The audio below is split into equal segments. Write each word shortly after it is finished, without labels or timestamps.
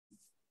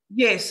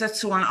Yes,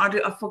 that's the one. I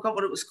forgot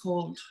what it was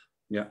called.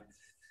 Yeah.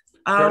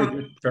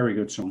 Um, Very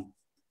good song.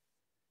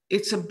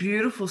 It's a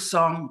beautiful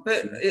song,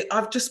 but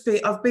I've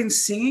been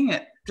singing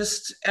it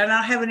and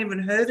I haven't even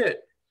heard it.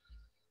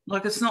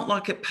 Like, it's not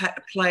like it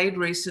played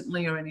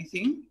recently or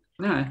anything.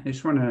 No,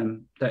 it's one of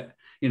them that,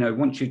 you know,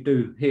 once you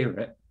do hear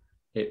it,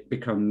 it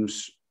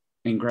becomes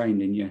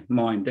ingrained in your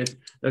mind.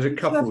 There's a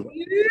couple. It's a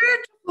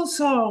beautiful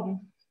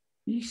song.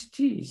 Yes,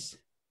 it is.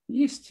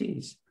 Yes, it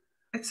is.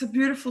 It's a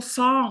beautiful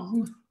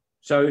song.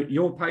 So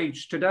your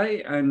page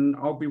today, and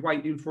I'll be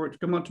waiting for it to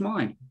come onto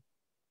mine.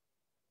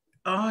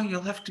 Oh,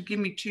 you'll have to give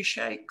me 2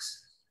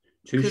 shakes.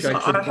 2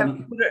 shakes.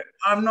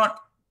 I'm not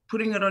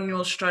putting it on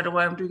yours straight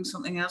away. I'm doing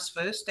something else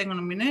first. Hang on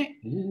a minute.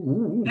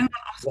 Ooh.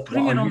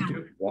 Hang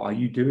on. What are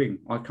you doing?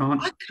 I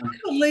can't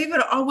believe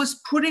it. I was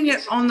putting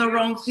it on the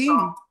wrong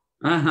thing.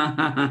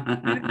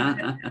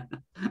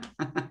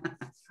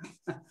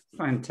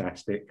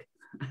 Fantastic.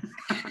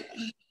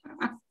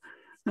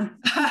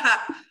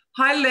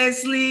 Hi,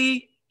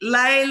 Leslie,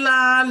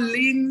 Layla,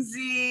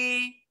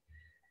 Lindsay.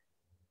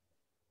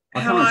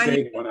 I can't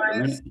see anyone at the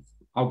minute.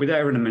 I'll be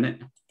there in a minute.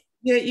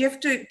 Yeah, you have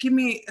to give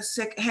me a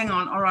sec. Hang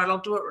on. All right, I'll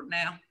do it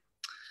now.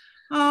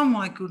 Oh,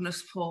 my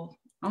goodness, Paul.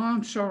 Oh,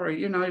 I'm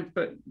sorry, you know,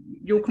 but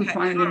you'll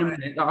complain in a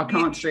minute that I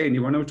can't see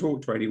anyone or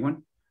talk to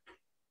anyone.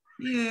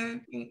 Yeah.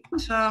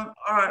 All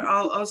right,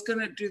 I was going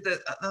to do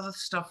the other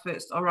stuff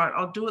first. All right,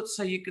 I'll do it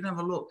so you can have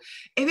a look.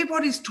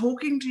 Everybody's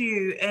talking to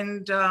you,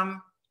 and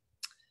hang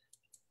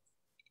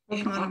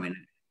on a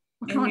minute.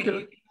 I can't do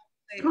it.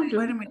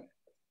 Wait a minute.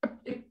 I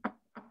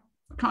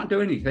can't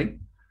do anything.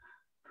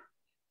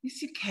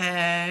 Yes, you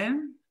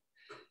can.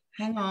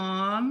 Hang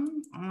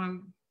on.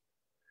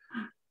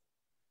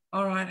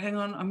 All right, hang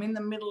on. I'm in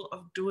the middle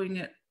of doing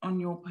it on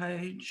your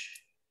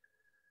page.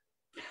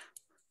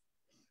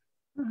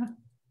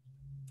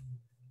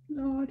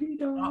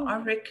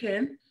 I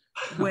reckon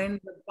when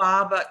the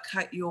barber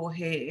cut your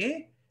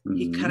hair,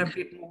 he cut a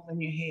bit more than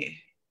your hair.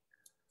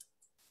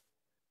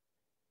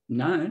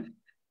 No.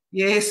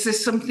 Yes,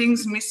 there's some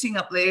things missing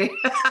up there.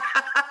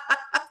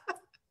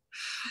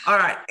 All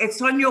right,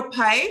 it's on your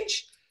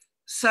page.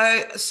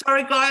 So,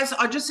 sorry, guys,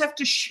 I just have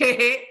to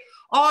share.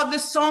 Oh, the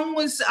song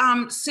was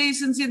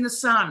Seasons in the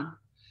Sun.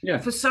 Yeah.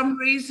 For some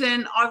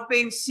reason, I've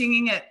been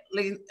singing it,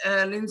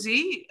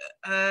 Lindsay.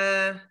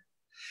 Yeah,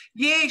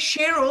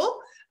 Cheryl.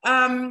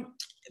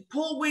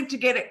 Paul went to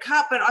get it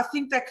cut, but I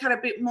think they cut a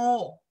bit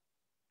more.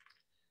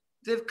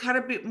 They've cut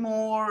a bit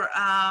more.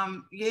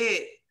 Yeah,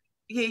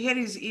 he had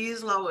his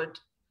ears lowered.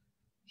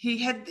 He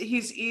had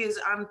his ears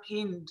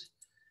unpinned.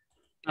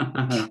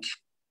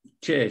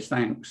 Cheers,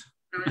 thanks.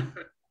 Yeah,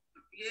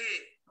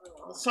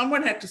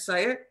 someone had to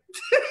say it.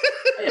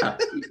 Yeah,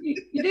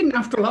 you didn't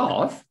have to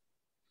laugh.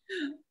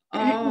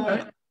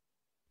 Oh,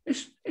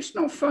 it's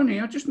not funny.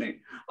 I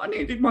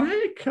needed my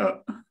hair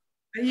cut.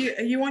 Are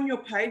you on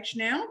your page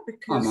now?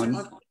 Because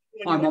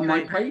I'm on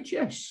my page.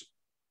 Yes.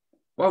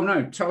 Well,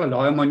 no, tell a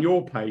lie. I'm on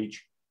your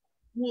page.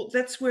 Well,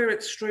 that's where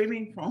it's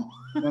streaming from.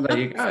 Well, there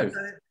you go.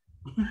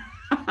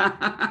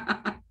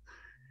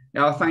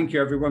 Yeah, thank you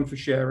everyone for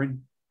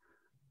sharing.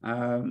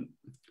 Hello,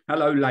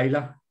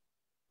 Layla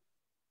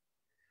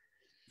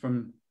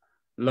from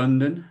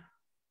London.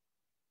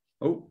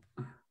 Oh,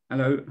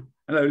 hello,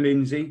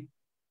 Lindsay.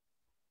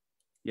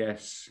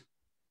 Yes,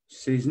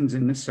 Seasons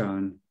in the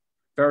Sun.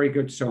 Very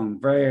good song.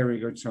 Very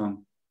good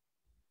song.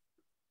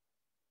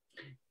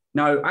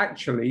 No,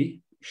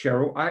 actually,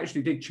 Cheryl, I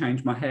actually did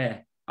change my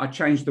hair. I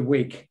changed the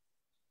wig.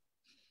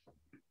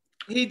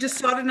 He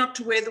decided not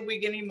to wear the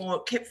wig anymore.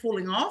 It kept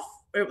falling off,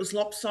 or it was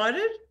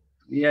lopsided.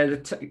 Yeah,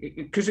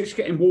 because it's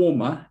getting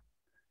warmer,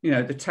 you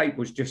know, the tape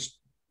was just,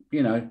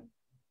 you know,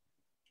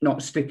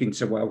 not sticking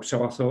so well.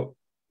 So I thought,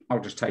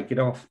 I'll just take it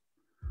off.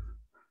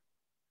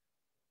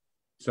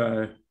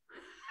 So,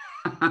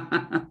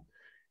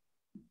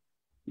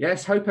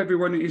 yes, hope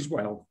everyone is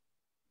well.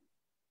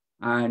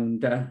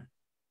 And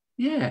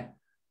yeah,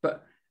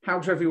 but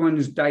how's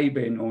everyone's day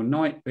been or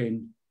night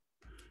been?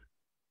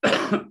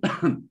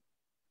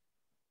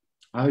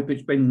 I hope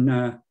it's been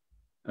a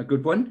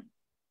good one.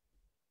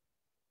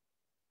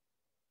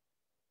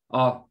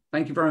 Oh,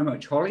 thank you very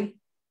much, Holly.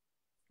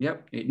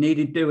 Yep, it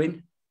needed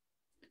doing.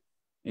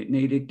 It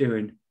needed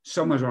doing.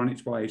 Summer's on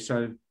its way,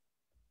 so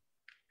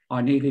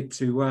I needed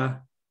to,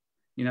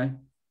 you know,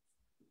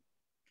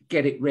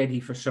 get it ready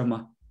for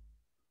summer.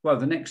 Well,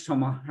 the next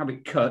time I have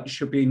it cut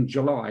should be in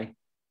July.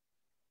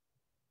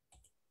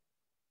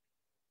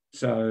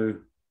 So,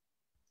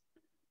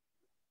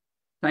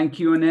 thank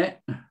you,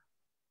 Annette.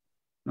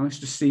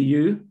 Nice to see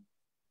you.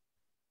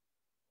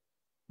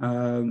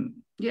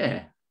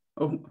 Yeah.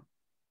 Oh.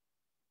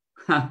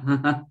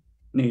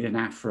 Need an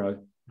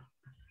afro.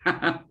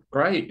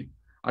 Great.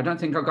 I don't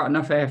think I've got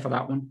enough hair for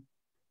that one.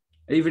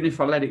 Even if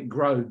I let it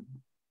grow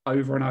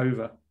over and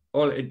over,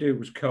 all it'd do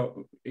was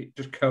it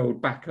just curled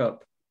back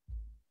up.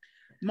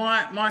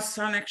 My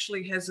son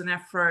actually has an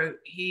afro.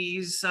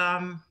 He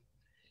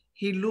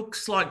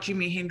looks like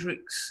Jimi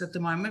Hendrix at the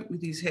moment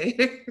with his hair.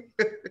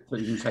 So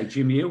you can say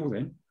Jimmy Hill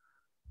then.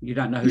 You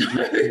don't know who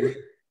Jimmy Hill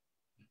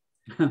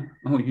is.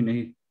 Oh, you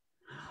need.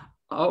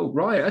 Oh,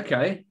 right.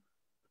 Okay.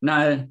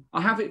 No,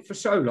 I have it for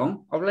so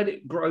long. I'll let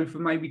it grow for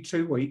maybe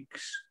 2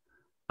 weeks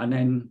and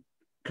then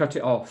cut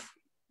it off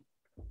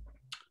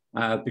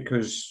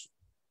because,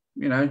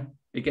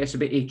 it gets a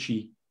bit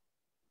itchy.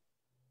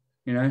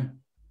 It's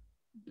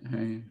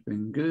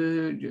been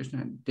good. Just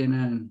had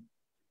dinner.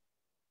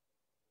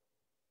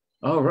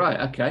 Oh, right.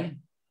 Okay.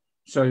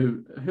 So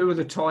who are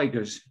the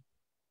Tigers?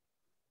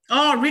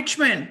 Oh,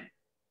 Richmond.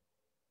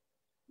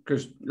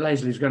 Because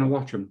Leslie's going to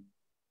watch them.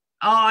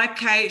 Oh,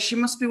 okay. She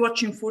must be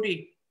watching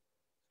footy.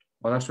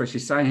 Well, that's what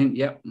she's saying.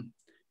 Yep.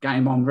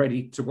 Game on,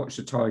 ready to watch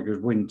the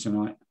Tigers win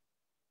tonight.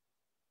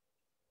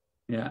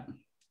 Yeah.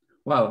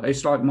 Well,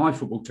 it's like my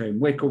football team.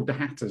 We're called the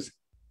Hatters.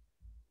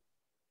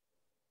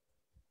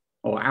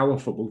 Or our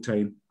football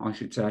team, I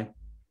should say.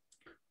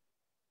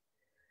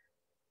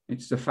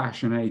 It's the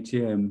fashion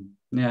ATM.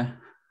 Yeah.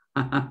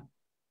 I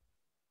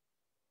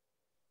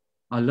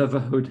love a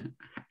hood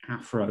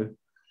afro.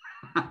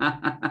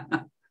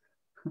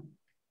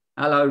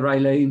 Hello,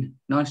 Raylene.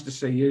 Nice to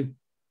see you.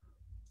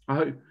 I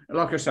hope,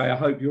 like I say, I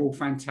hope you're all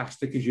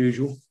fantastic as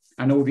usual,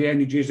 and all the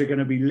energies are going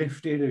to be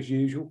lifted as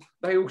usual.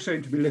 They all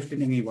seem to be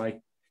lifted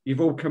anyway.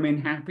 You've all come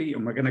in happy,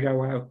 and we're going to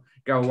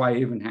go away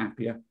even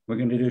happier. We're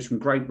going to do some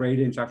great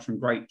readings, have some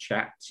great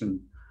chats,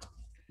 and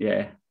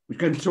yeah, we're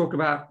going to talk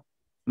about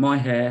my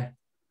hair.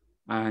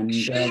 And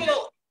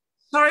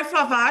sorry if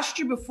I've asked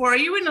you before. Are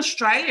you in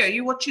Australia? Are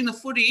you watching the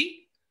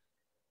footy?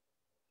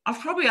 I've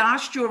probably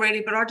asked you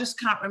already, but I just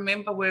can't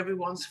remember where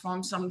everyone's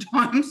from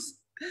sometimes.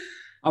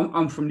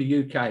 I'm from the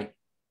UK.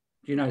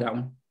 Do you know that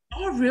one?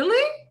 Oh,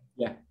 really?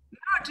 Yeah. No,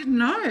 I didn't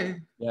know.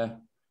 Yeah.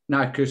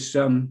 No, because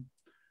I'm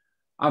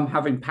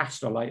having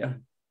pasta later.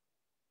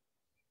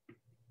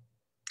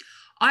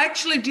 I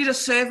actually did a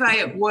survey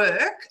at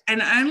work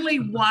and only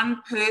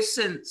one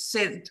person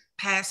said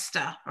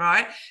pasta,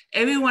 right?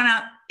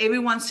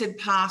 Everyone said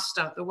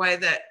pasta the way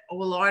that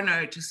all I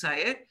know to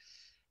say it.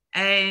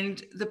 And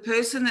the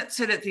person that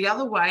said it the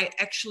other way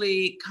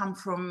actually come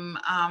from,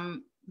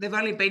 they've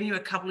only been here a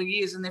couple of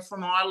years and they're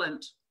from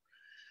Ireland.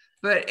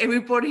 But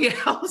everybody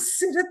else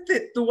said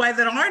it the way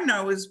that I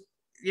know is,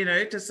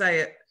 to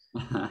say it.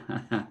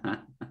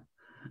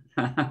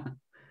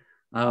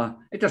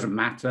 It doesn't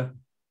matter,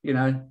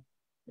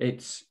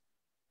 It's,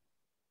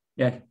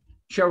 yeah,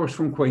 Cheryl's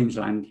from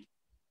Queensland.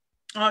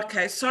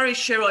 Okay, sorry,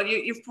 Cheryl.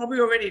 You've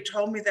probably already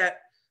told me that.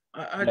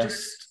 I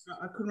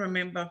couldn't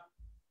remember.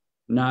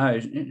 No,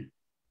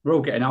 we're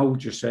all getting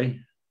old, you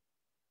see.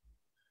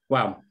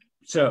 Well,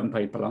 certain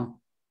people are.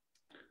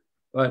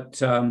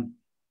 But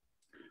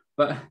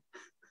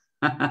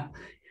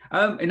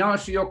in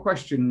answer to your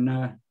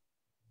question,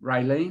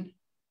 Raylene,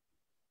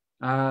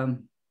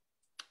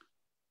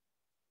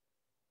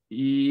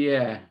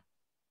 yeah.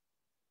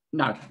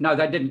 No,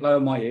 they didn't lower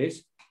my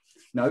ears.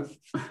 No.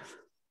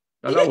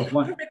 I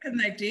reckon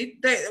they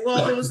did. There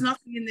was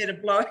nothing in there to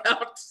blow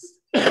out.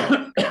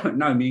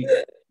 No,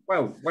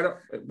 well,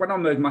 when I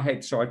move my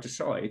head side to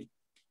side,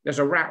 there's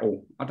a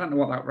rattle. I don't know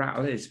what that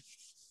rattle is.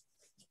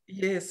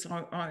 Yes,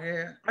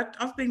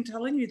 I've been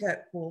telling you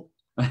that, Paul.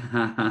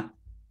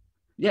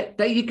 Yeah,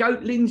 there you go.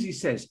 Lindsay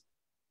says,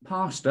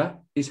 pasta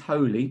is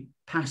holy,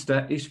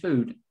 pasta is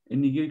food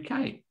in the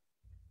UK.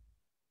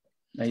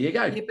 There you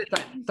go. Yeah,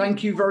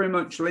 thank you very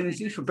much,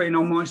 Lindsay, for being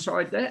on my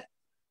side there.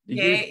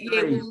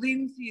 Well,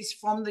 Lindsay is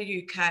from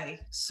the UK,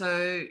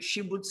 so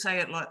she would say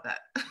it like that.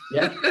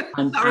 Yeah.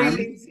 Sorry,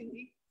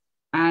 Lindsay.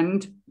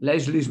 And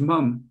Leslie's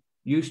mum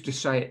used to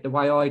say it the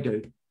way I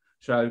do.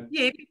 So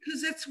yeah,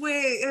 because that's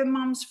where her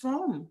mum's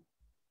from.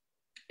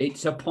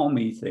 It's a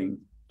pommy thing.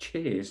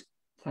 Cheers.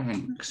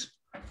 Thanks.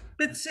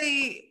 But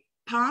see,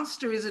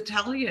 pasta is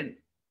Italian.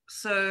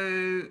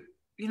 So,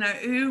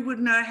 who would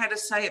know how to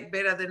say it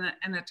better than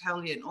an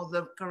Italian or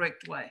the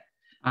correct way?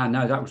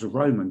 No, that was the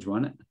Romans,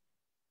 wasn't it?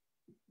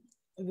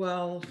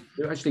 Well,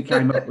 who actually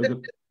came up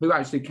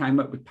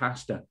with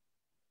pasta?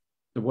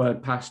 The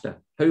word pasta.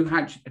 Who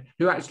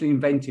actually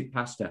invented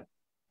pasta?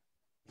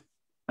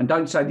 And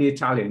don't say the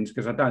Italians,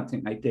 because I don't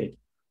think they did.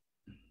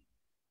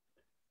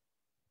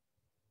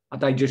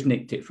 They just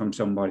nicked it from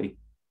somebody.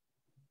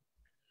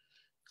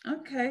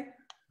 Okay.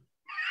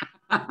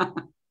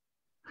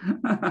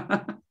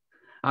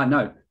 I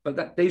know,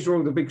 but these are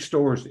all the big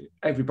stories that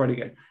everybody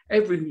gets.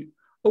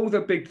 All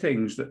the big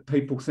things that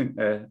people think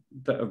that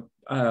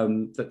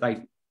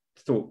they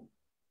thought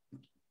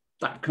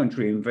that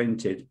country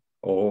invented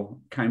or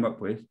came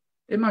up with,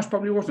 it most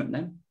probably wasn't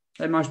them.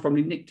 They most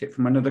probably nicked it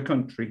from another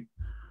country.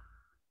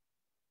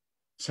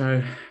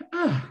 So,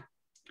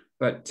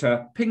 but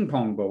ping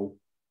pong ball.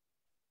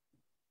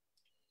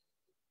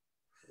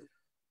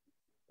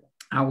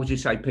 How would you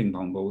say ping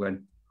pong ball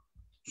then,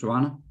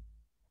 Joanna?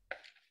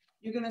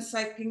 You're going to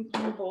say ping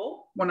pong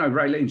ball? Well, no,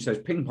 Raylene says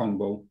ping pong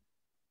ball.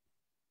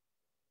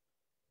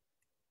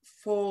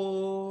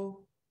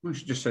 Well,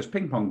 she just says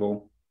ping pong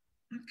ball.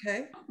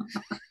 Okay.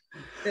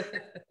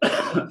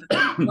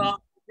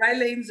 Well,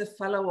 Raylene's a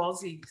fellow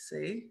Aussie,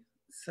 see?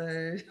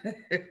 So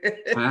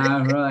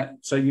right.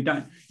 So you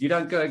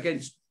don't go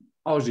against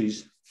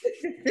Aussies,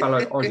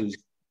 fellow Aussies.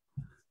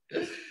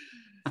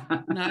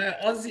 No,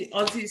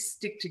 Aussies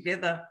stick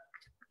together.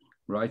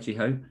 Righty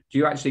ho. Do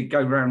you actually go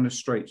around the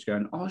streets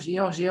going Aussie,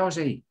 Aussie,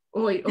 Aussie?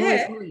 Oi,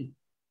 Yeah. oi, oi.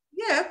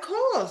 Yeah, of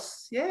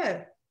course.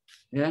 Yeah.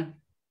 Yeah.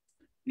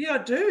 Yeah, I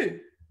do.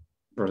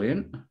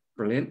 Brilliant.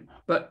 Brilliant.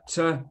 But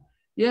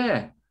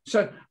yeah.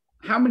 So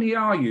how many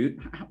are you?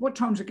 What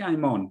time's the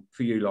game on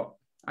for you lot?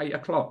 8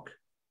 o'clock.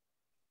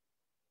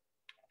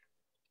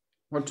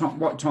 What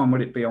time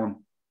would it be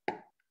on?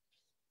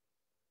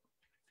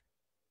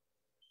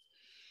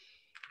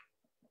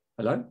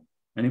 Hello?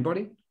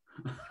 Anybody?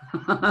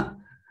 I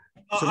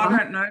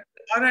don't know.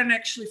 I don't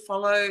actually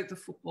follow the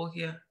football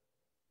here.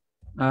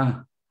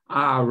 Right,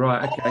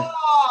 okay.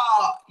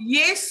 Oh,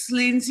 yes,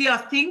 Lindsay, I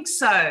think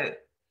so.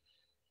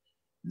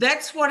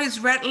 That's what is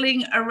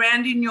rattling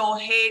around in your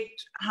head,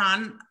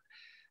 hun.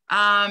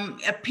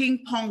 A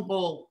ping pong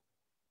ball.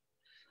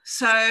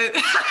 So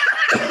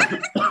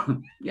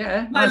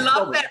yeah. I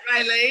love that,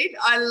 Raylene.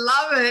 I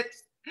love it.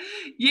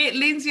 Yeah,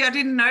 Lindsay, I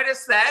didn't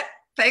notice that.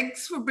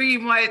 Thanks for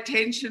bringing my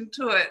attention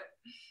to it.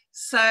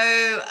 So,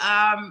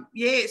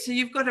 yeah, so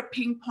you've got a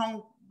ping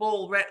pong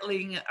ball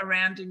rattling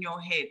around in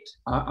your head.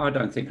 I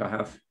don't think I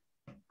have.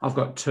 I've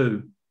got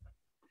 2.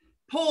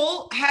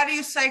 Paul, how do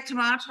you say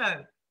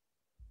tomato?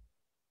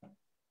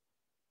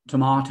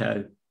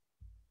 Tomato.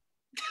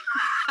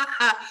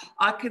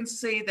 I can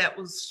see that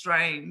was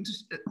strange.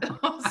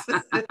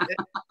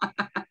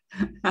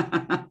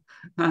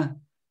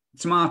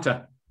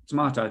 Tomato.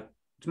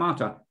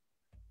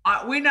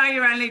 We know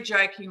you're only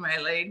joking,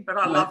 Raylene, but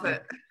I love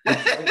it.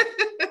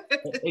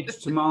 It's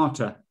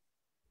tomato.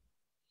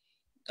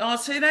 Oh,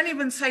 so you don't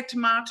even say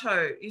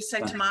tomato, you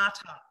say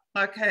tomato.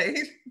 Okay.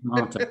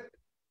 Tomato.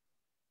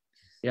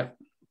 Yep.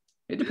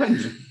 It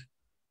depends.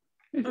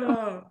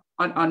 Oh.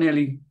 I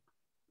nearly...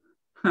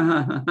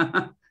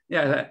 yeah,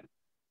 that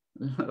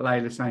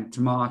Layla saying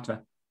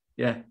tomato.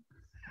 Yeah.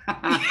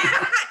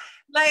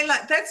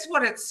 Layla, that's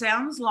what it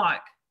sounds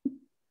like.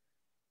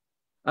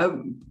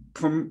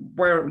 From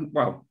where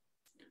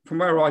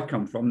I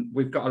come from,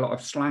 we've got a lot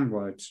of slang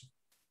words.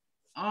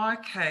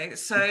 Okay,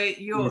 so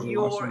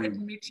you're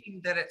admitting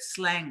that it's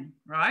slang,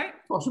 right?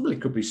 Possibly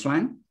could be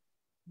slang,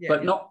 yeah.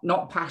 But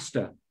not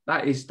pasta.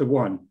 That is the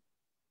one.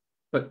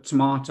 But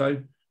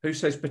tomato. Who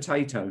says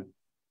potato?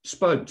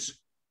 Spuds.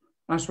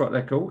 That's what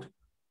they're called.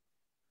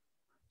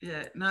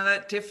 Yeah, no,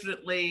 that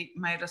definitely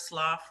made us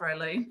laugh,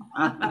 Raylene.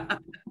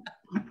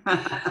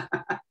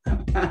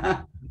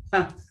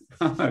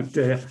 Oh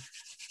dear.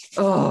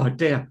 Oh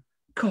dear.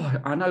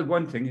 God, I know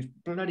one thing, it's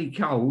bloody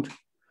cold,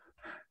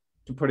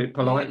 to put it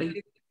politely.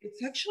 Yeah,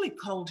 it's actually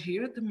cold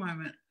here at the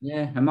moment.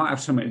 Yeah, it might have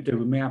something to do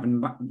with me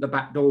having the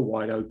back door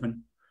wide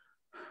open.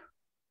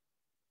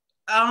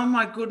 Oh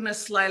my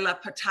goodness, Layla,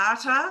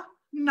 patata?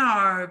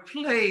 No,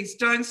 please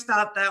don't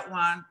start that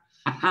one.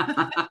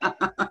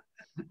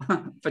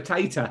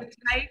 Potato.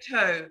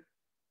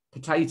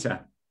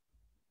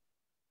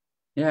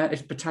 Yeah,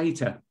 it's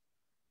potato.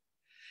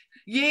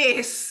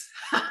 Yes.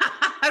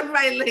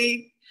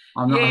 Raylene.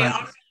 I'm not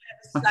allowed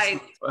to say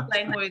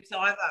slang words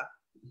either.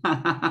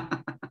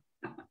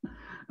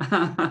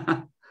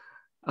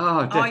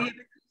 Oh, yeah.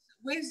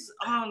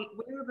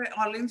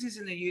 Lindsay's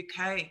in the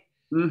UK.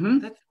 Mm-hmm.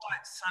 That's why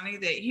it's sunny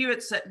there. Here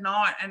it's at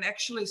night and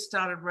actually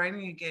started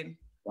raining again.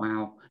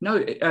 Wow. No,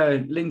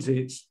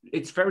 Lindsay,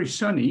 it's very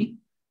sunny.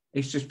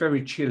 It's just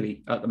very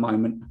chilly at the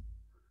moment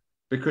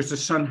because the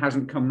sun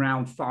hasn't come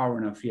round far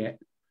enough yet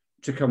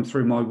to come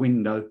through my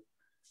window.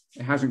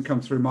 It hasn't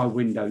come through my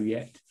window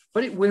yet,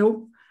 but it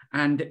will,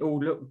 and it will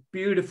look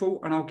beautiful,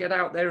 and I'll get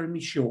out there in my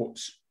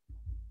shorts.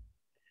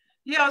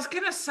 Yeah, I was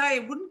going to say,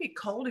 it wouldn't be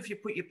cold if you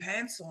put your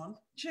pants on.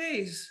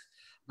 Jeez.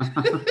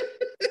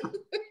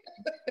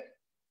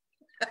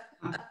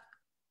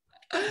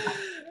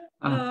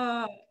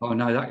 Oh,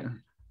 no, that...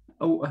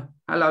 Oh,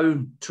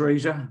 hello,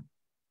 Teresa.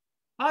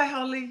 Hi,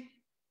 Holly.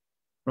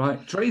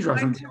 Right, Teresa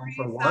hasn't been on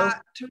for a while.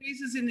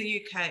 Teresa's in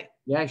the UK.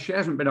 Yeah, she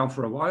hasn't been on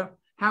for a while.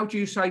 How do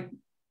you say,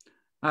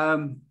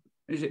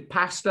 is it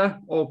pasta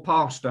or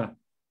pasta?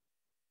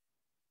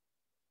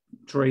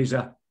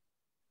 Teresa.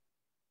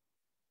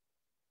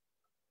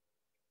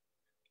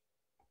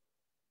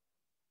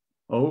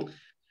 Oh.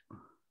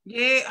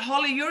 Yeah,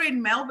 Holly, you're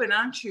in Melbourne,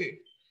 aren't you?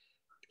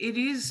 It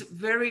is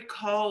very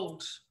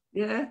cold.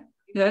 Yeah,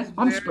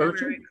 I'm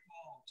spiritual. Very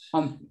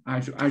cold.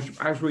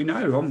 As we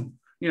know,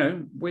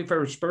 we're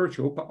very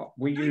spiritual, but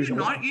we use... You're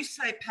not. You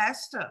say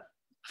pasta.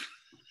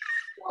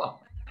 What?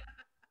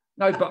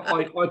 No, but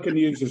I can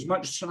use as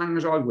much slang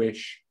as I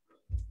wish.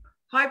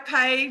 Hi,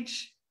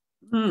 Paige.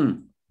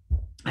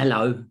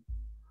 Hello.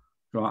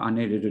 Right, I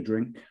needed a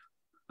drink.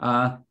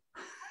 Yeah,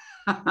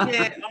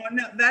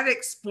 no, that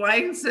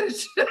explains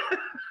it.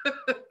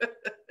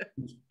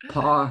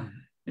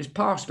 It's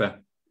pasta.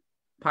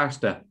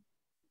 Pasta.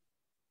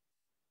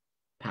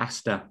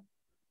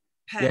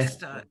 Yes.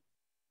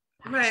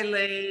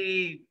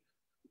 Really?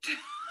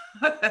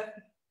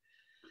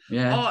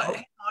 Yeah. Oh,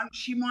 hang on.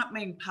 She might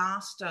mean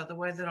pasta, the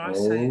way that I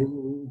say it.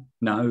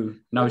 No.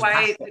 The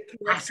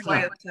correct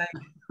way of saying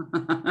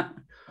it.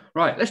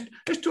 Right,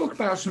 let's talk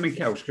about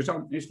something else because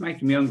it's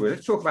making me hungry.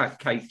 Let's talk about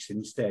cakes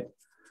instead.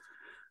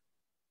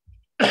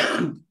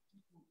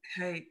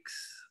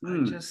 Cakes.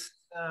 Mm. I just.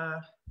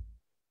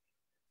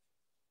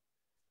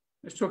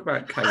 Let's talk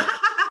about cake.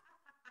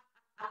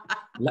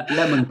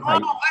 Lemon cake. Oh, I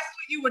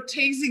thought you were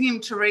teasing him,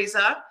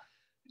 Teresa.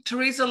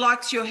 Teresa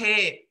likes your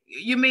hair.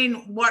 You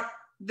mean what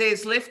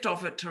there's left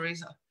of it,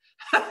 Teresa?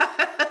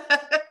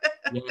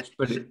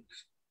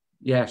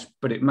 Yes,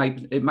 but it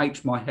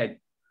makes my head,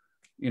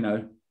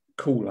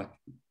 cooler.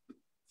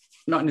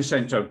 Not in the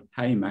sense of,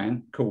 hey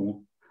man,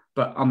 cool,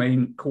 but I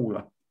mean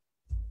cooler.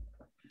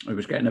 It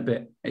was getting a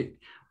bit.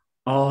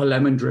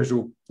 Lemon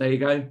drizzle. There you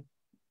go.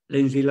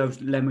 Lindsay loves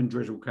lemon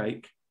drizzle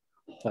cake.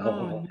 Oh,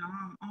 no.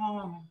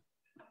 Oh,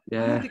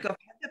 yeah. I don't think I've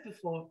had that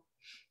before.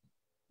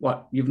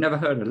 What? You've never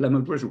heard of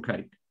lemon drizzle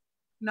cake?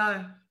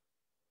 No.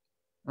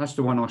 That's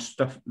the one I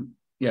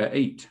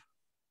eat.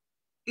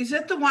 Is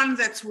that the one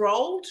that's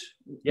rolled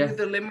with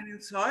the lemon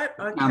inside?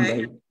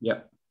 Okay.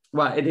 Yeah.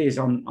 Well, it is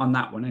on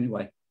that one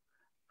anyway.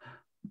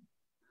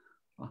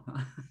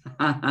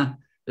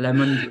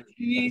 Lemon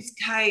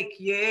cheesecake.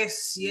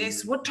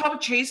 Yes. What type of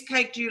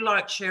cheesecake do you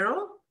like,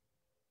 Cheryl?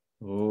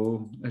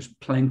 Oh, there's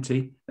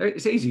plenty.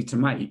 It's easy to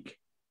make.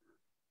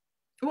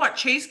 What,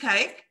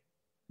 cheesecake?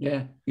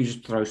 Yeah, you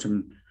just throw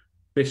some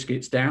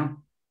biscuits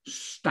down,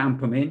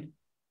 stamp them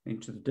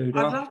into the doodah.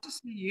 I'd love to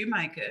see you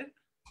make it.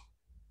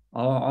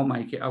 I'll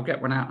make it. I'll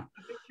get one out.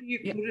 I bet you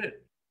could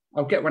it.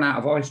 I'll get one out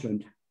of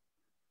Iceland.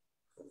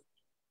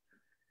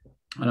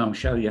 And I'll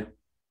show you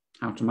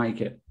how to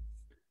make it.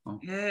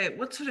 Yeah,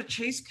 what sort of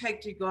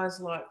cheesecake do you guys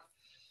like?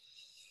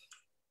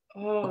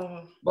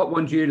 Oh. What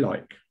one do you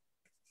like?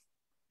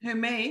 Who,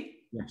 me?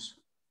 Yes.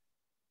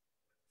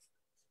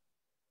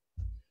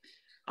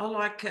 I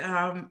like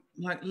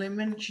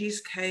lemon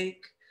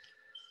cheesecake.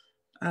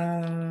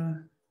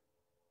 Lemon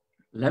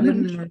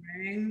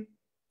meringue.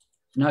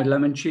 No,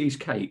 lemon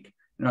cheesecake.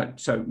 Right.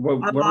 So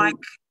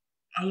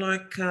I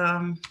like.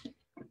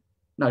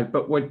 No,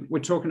 but we're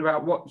talking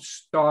about what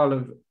style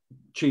of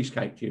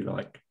cheesecake do you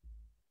like?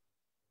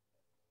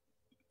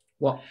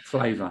 What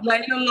flavour?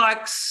 Layla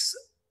likes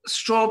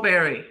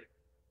strawberry.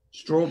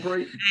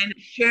 Strawberry? And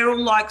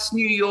Cheryl likes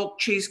New York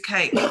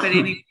cheesecake, but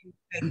any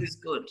cheesecake is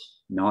good.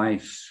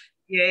 Nice.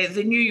 Yeah,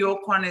 the New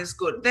York one is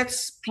good.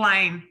 That's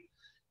plain.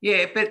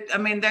 Yeah, but I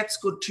mean, that's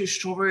good too.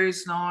 Strawberry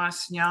is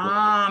nice.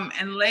 Yum.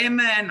 And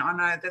lemon. I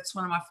know, that's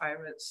one of my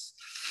favourites.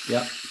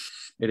 Yep,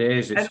 it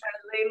is. And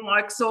Eileen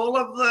likes all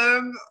of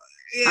them.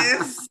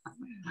 Yes.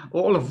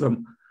 All of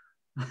them.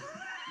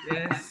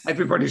 Yes.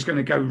 Everybody's going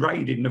to go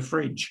raiding the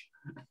fridge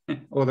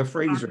or the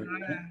freezer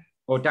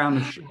or down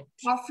the shop.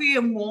 Coffee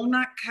and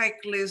walnut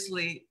cake,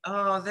 Leslie.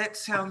 Oh, that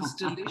sounds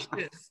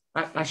delicious.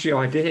 That's the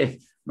idea.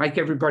 Make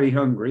everybody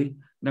hungry,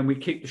 then we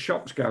keep the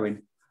shops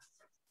going.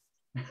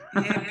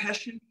 Yeah,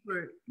 passion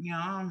fruit.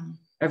 Yum.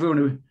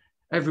 Everyone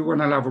will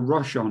have a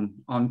rush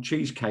on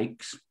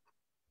cheesecakes.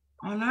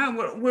 I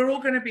know. We're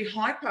all going to be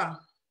hyper.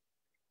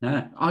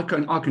 No, I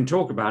can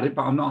talk about it,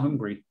 but I'm not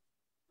hungry.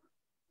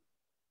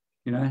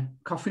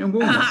 Coffee and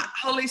walnut.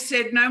 Holly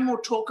said no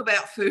more talk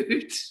about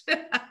food.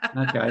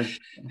 Okay.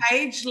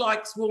 Paige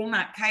likes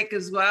walnut cake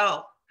as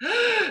well.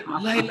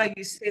 Layla,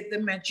 you said the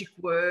magic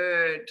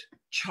word.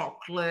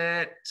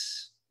 Chocolate.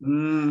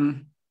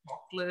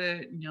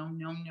 Chocolate. Yum,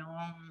 yum,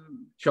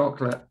 yum.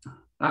 Chocolate.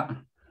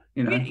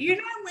 You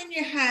know when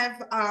you have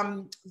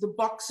the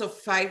box of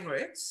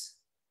favourites?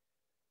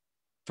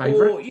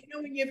 Favourite?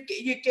 Or, when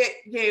you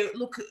get,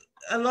 look,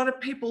 a lot of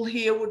people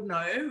here would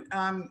know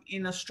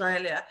in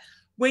Australia,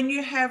 when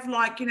you have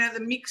the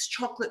mixed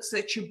chocolates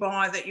that you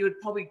buy that you would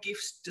probably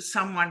gift to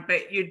someone,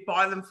 but you'd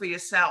buy them for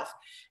yourself,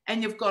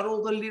 and you've got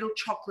all the little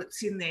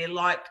chocolates in there,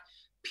 like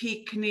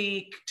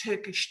Picnic,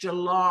 Turkish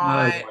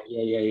Delight. Oh,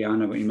 yeah, I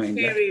know what you mean.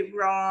 Very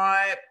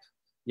Ripe,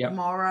 yep.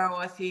 Morrow,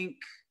 I think.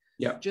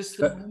 Yeah. Just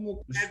the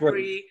normal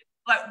Cadbury.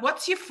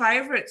 What's your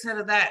favourites out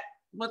of that?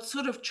 What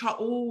sort of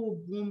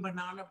warm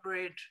banana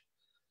bread.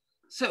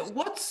 So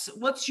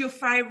what's your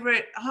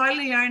favourite? Hi,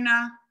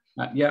 Leona.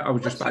 I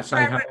was just about to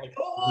say.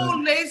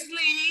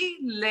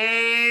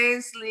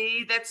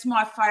 Leslie, that's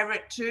my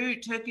favourite too.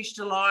 Turkish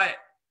Delight.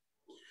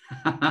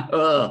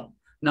 Oh,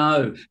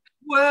 no.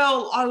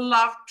 Twirl, I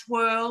love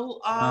Twirl.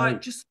 Oh, no.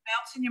 It just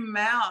melts in your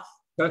mouth.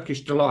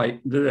 Turkish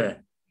Delight.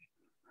 There.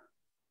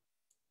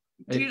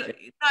 No,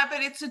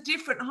 but it's a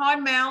different. Hi,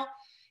 Mel.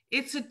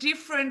 It's a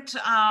different.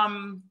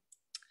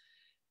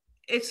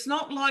 It's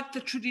not like the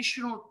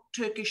traditional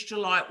Turkish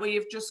Delight where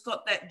you've just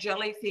got that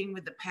jelly thing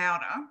with the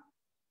powder.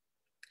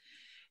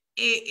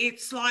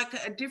 It's like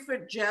a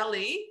different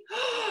jelly.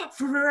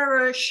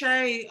 Ferrero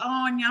Rocher.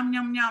 Oh, yum,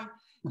 yum, yum.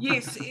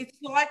 Yes, it's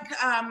like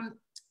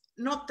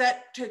not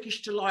that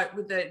Turkish Delight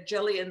with the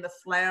jelly and the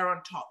flour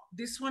on top.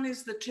 This one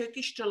is the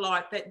Turkish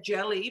Delight, that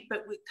jelly,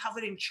 but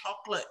covered in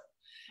chocolate.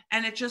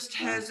 And it just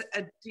has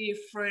a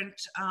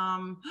different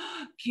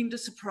Kinder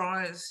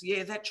Surprise.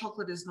 Yeah, that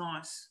chocolate is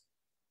nice.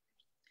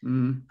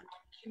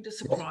 Kinder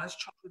Surprise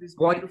chocolate is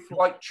beautiful.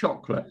 White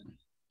chocolate.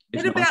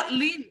 What about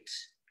Lindt?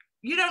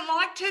 You don't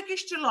like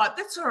Turkish Delight?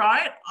 That's all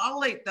right.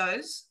 I'll eat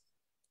those.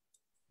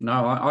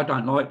 No, I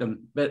don't like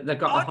them. But they've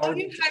got a whole... Do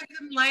you hate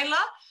them, Layla?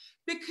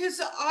 Because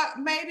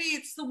maybe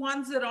it's the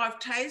ones that I've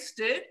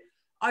tasted.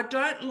 I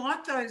don't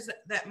like those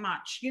that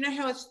much. You know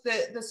how it's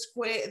the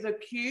square, the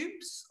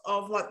cubes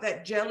of like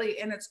that jelly,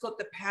 and it's got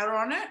the powder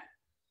on it.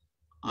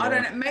 Yeah. I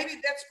don't know. Maybe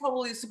that's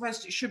probably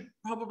supposed to. It should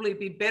probably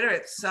be better.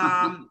 It's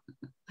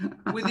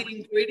with the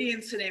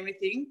ingredients and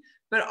everything.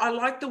 But I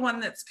like the one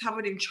that's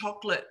covered in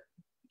chocolate.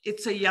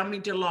 It's a yummy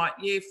delight.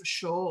 Yeah, for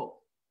sure.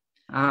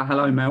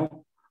 Hello,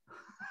 Mel.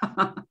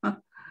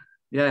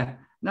 Yeah.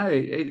 No,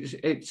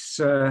 it's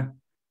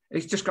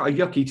just got a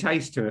yucky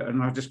taste to it,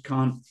 and I just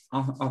can't.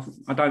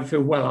 I don't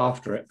feel well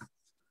after it.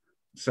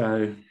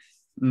 So,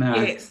 no.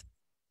 Yes,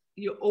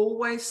 you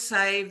always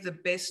save the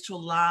best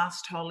till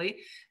last, Holly.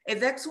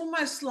 And that's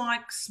almost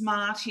like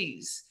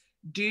Smarties.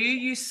 Do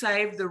you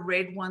save the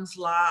red ones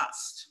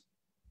last?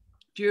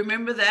 Do you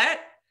remember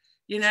that?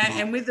 You know,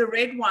 and with the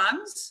red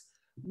ones,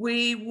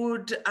 we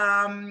would.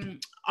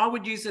 I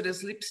would use it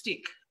as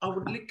lipstick. I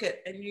would lick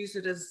it and use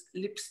it as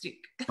lipstick.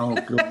 Oh,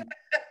 good.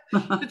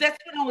 But that's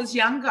when I was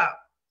younger.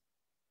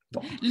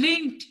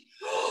 Lint.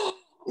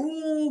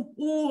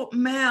 Oh,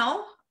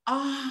 Mel.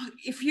 Oh,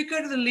 if you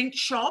go to the Lint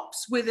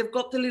shops where they've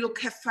got the little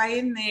cafe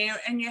in there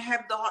and you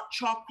have the hot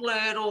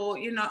chocolate, or,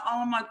 you know,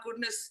 oh my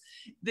goodness,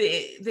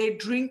 their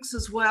drinks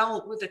as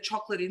well with the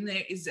chocolate in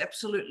there is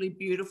absolutely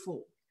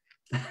beautiful.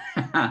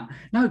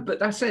 No, but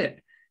that's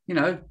it. You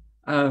know,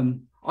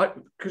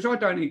 because I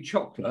don't eat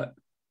chocolate.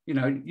 You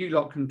know, you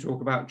lot can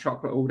talk about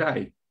chocolate all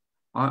day.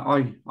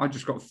 I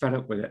just got fed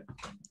up with it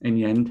in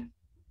the end.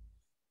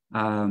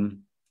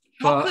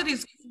 Chocolate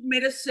is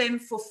medicine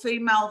for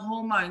female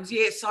hormones.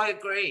 Yes, I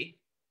agree.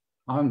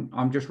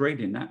 I'm just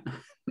reading that.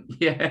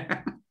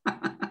 Yeah.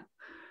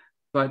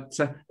 But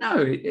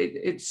no,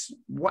 it's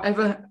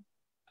whatever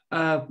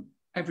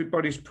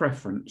everybody's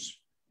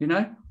preference. You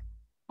know,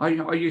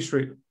 I used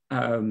to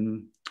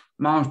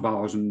Mars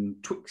bars and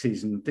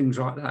Twixies and things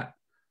like that.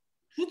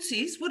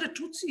 Tootsies? What are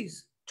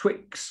Tootsies?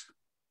 Twix.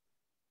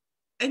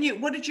 And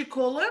what did you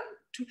call them?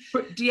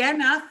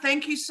 Deanna,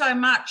 thank you so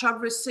much.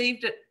 I've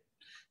received it.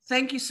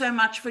 Thank you so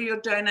much for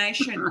your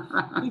donation.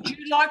 Would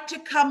you like to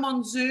come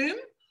on Zoom,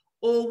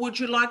 or would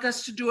you like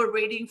us to do a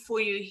reading for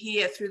you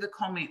here through the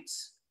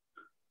comments?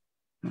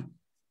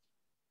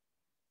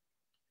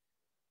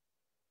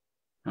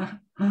 Oh,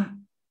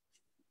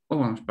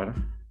 that's better.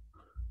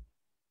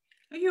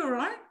 Are you all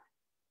right?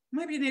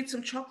 Maybe you need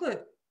some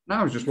chocolate. No,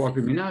 I was just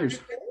wiping my nose.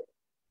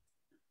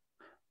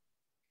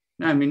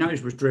 No, my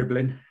nose was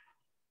dribbling.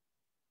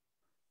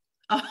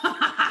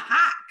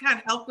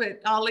 Can't help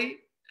it, Ollie.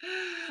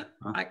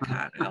 I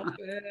can't help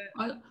it.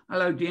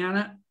 Hello,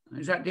 Deanna.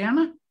 Is that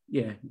Deanna?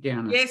 Yeah,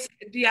 Deanna. Yes,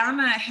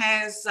 Deanna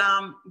has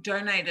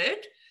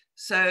donated.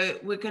 So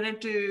we're going to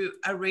do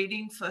a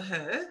reading for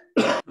her.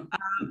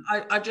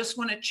 I just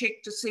want to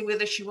check to see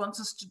whether she wants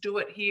us to do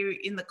it here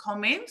in the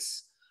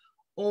comments,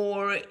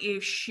 or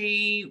if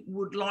she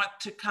would like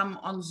to come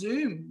on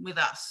Zoom with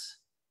us.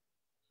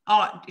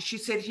 Oh, she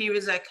said here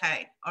is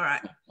okay. All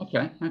right.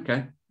 Okay.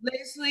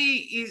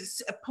 Leslie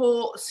is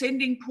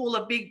sending Paul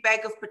a big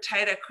bag of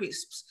potato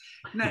crisps.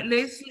 No,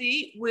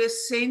 Leslie, we're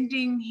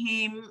sending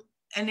him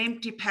an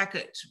empty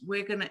packet.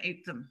 We're going to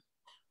eat them.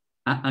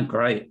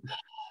 Great.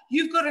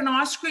 You've got an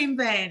ice cream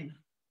van.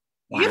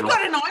 Wow. You've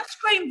got an ice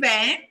cream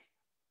van?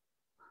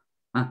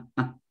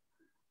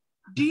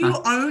 Do you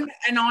own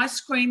an ice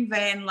cream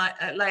van,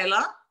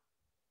 Layla?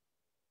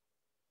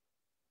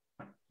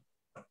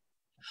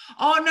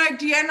 Oh, no,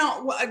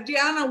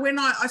 Deanna, when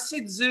I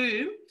said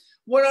Zoom,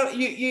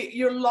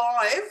 you're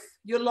live.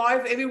 You're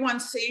live. Everyone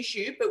sees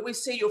you, but we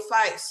see your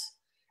face,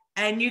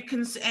 and you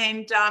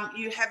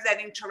have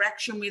that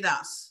interaction with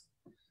us.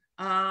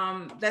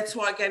 That's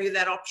why I gave you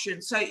that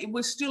option. So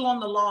we're still on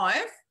the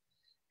live,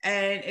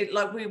 and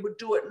like we would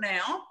do it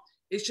now.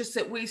 It's just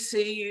that we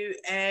see you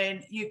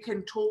and you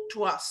can talk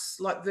to us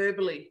like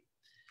verbally,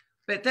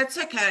 but that's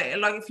okay.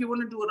 Like if you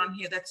want to do it on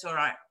here, that's all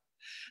right.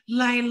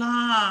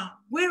 Layla,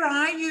 where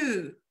are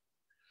you?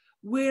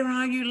 Where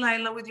are you,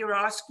 Layla, with your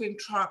ice cream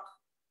truck?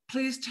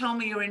 Please tell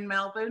me you're in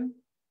Melbourne.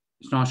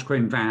 It's an ice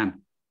cream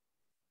van.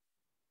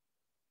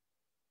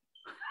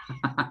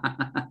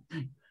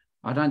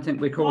 I don't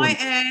think we're calling.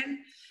 Hi,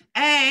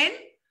 Anne.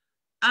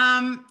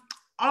 Anne,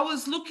 I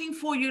was looking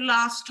for you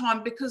last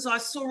time because I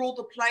saw all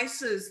the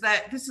places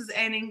that, this is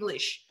Anne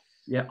English.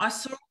 Yeah. I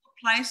saw all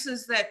the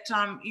places that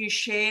you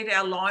shared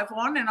our live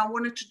on, and I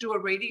wanted to do a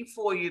reading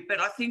for you, but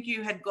I think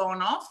you had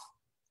gone off.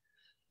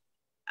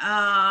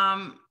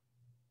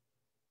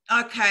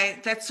 Okay,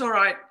 that's all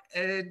right,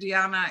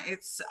 Deanna.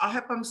 I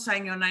hope I'm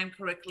saying your name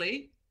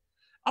correctly.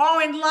 Oh,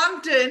 in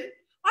London.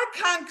 I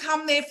can't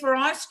come there for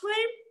ice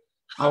cream.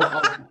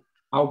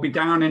 I'll be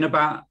down in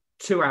about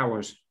 2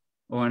 hours,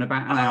 or in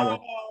about an hour.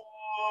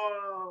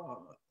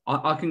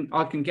 I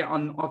can get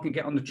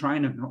on the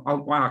train, and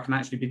wow, I can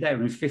actually be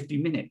there in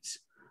 50 minutes.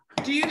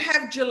 Do you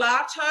have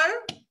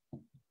gelato?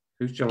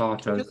 Who's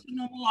gelato? Just a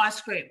normal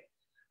ice cream.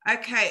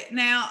 Okay,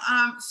 now,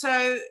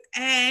 so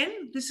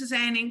Anne, this is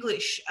Anne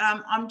English.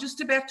 I'm just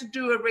about to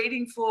do a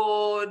reading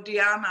for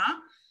Deanna.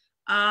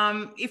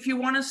 If you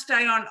want to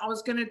stay on, I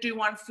was going to do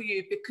one for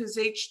you because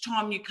each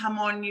time you come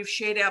on, you've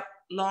shared out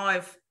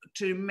live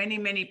to many,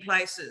 many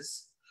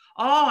places.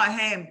 Oh, I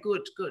am.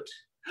 Good, good.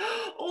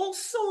 All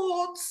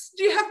sorts.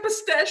 Do you have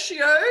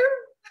pistachio?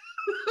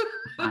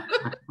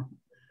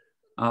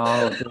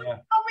 Oh, dear.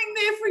 Coming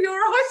there for your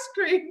ice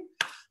cream.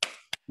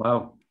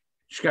 Well,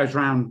 she goes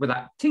round with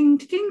that ting,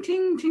 ting,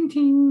 ting, ting,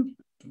 ting.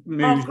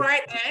 Music. Oh,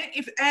 great,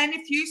 Anne.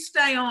 If you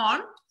stay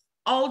on,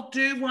 I'll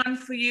do one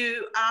for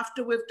you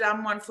after we've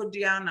done one for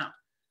Diana.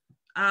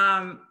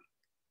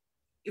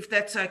 If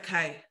that's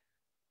okay.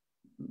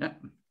 Yeah.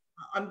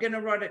 I'm going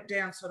to write it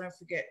down so I don't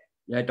forget.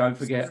 Yeah, don't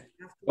forget.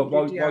 But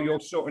while you're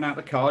sorting out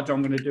the cards,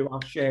 I'm going to do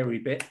our sharey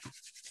bit.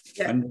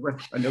 Yeah.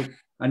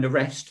 And the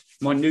rest,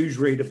 my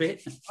newsreader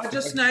bit. I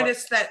just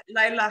noticed that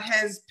Layla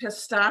has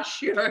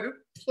pistachio.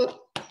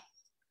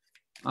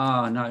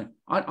 Oh, no.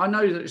 I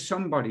know that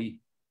somebody,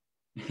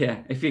 yeah,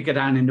 if you go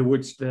down in the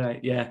woods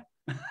today, yeah.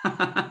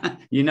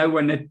 You know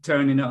when they're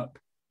turning up.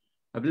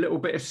 A little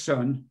bit of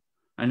sun.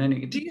 And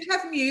then do you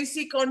have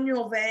music on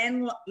your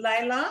van,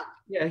 Layla?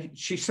 Yeah,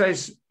 she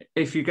says,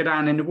 if you go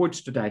down in the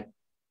woods today.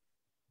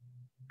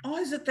 Oh,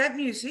 is it that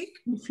music?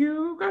 If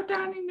you go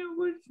down in the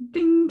woods,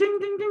 ding, ding,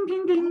 ding, ding,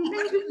 ding, ding. Oh,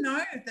 I didn't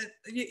know that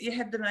you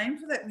had the name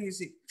for that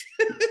music.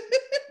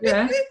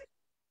 Yeah,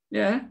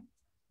 yeah,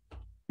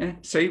 yeah.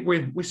 See,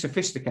 we're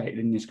sophisticated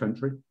in this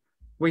country.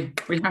 We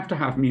have to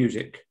have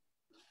music.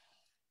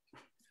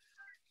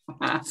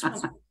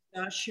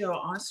 Pistachio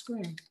ice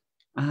cream.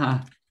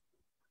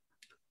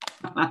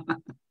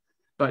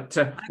 But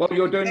while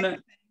you're doing that,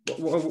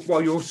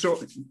 while you're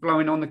sort of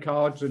blowing on the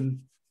cards and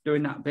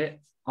doing that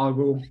bit, I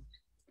will.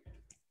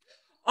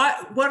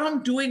 What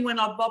I'm doing when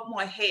I bob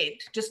my head,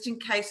 just in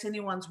case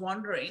anyone's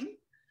wondering,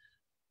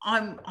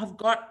 I've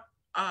got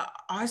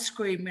ice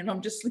cream and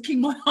I'm just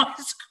licking my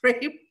ice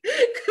cream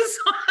because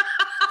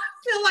I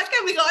feel like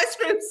having ice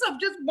cream, so I'm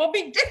just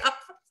bobbing down.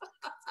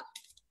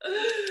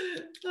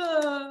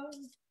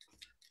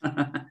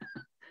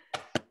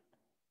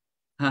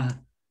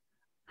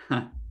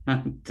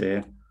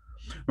 Dear.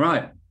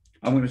 Right,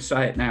 I'm going to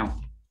say it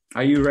now.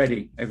 Are you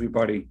ready,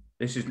 everybody?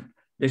 This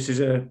is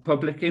a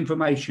public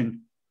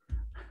information.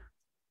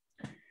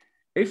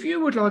 If you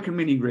would like a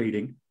mini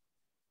reading,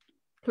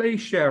 please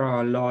share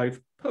our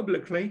live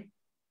publicly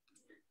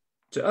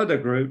to other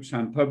groups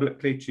and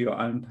publicly to your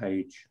own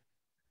page,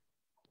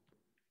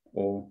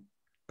 or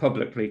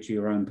publicly to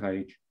your own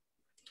page.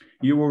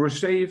 You will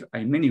receive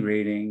a mini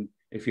reading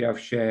if you have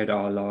shared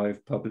our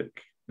live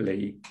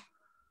publicly,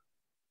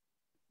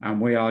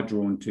 and we are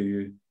drawn to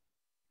you.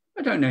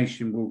 A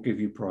donation will give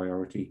you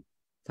priority.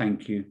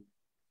 Thank you.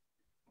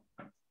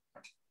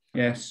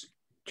 Yes,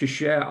 to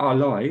share our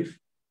live,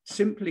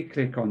 simply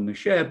click on the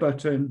share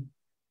button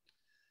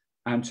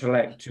and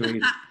select to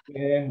either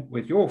share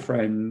with your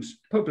friends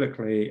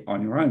publicly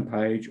on your own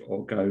page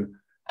or go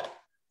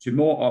to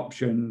more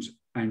options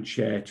and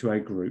share to a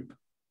group.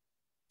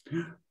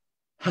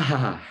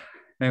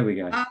 There we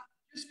go.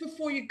 Just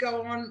before you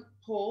go on,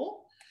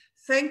 Paul,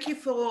 thank you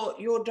for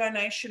your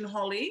donation,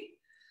 Holly.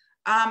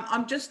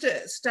 I'm just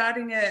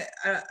starting a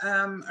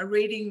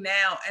reading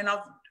now, and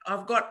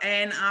I've got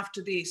Anne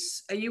after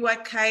this. Are you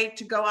okay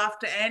to go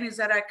after Anne? Is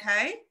that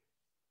okay?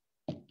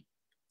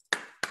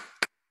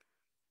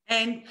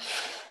 And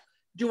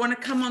do you want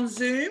to come on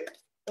Zoom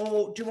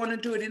or do you want to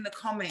do it in the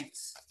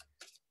comments?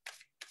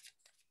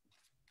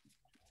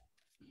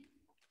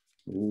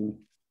 Ooh.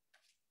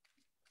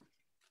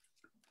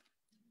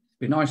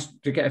 Be nice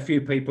to get a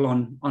few people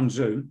on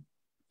Zoom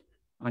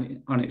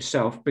on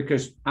itself,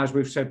 because as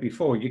we've said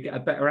before, you get a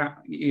better,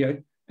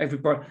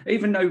 everybody,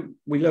 even though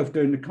we love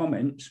doing the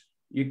comments,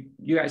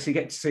 you actually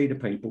get to see the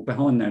people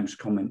behind those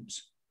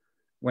comments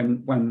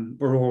when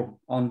we're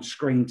all on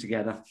screen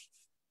together,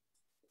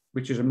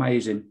 which is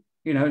amazing.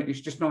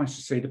 It's just nice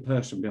to see the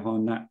person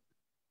behind that.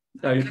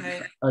 Those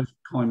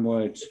kind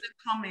words. The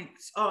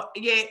comments. Oh,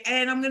 yeah.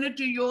 And I'm going to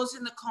do yours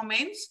in the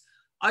comments.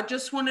 I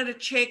just wanted to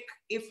check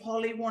if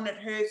Holly wanted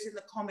hers in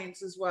the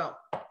comments as well,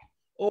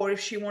 or if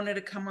she wanted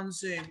to come on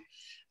Zoom.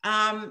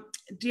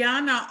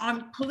 Diana,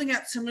 I'm pulling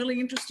out some really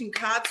interesting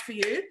cards for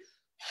you.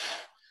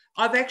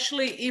 I've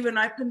actually even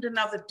opened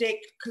another deck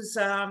because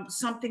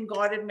something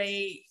guided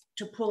me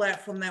to pull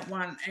out from that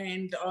one,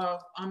 and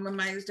I'm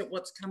amazed at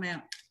what's come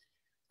out.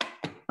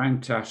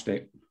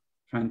 Fantastic.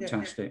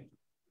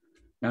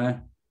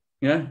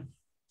 Yeah.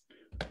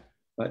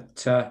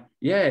 But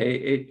yeah,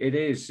 it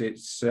is.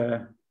 It's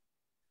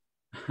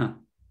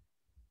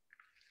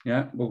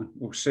yeah.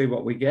 We'll see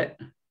what we get.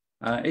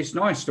 It's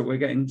nice that we're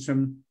getting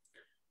some.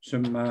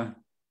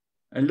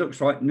 It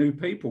looks like new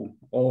people,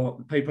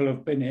 or people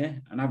have been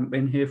here and haven't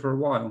been here for a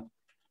while.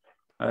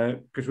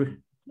 Because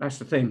that's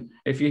the thing.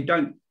 If you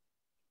don't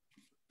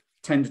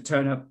tend to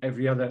turn up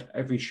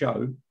every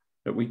show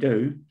that we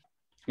do,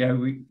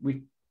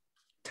 we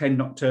tend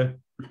not to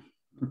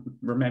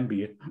remember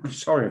you. I'm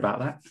sorry about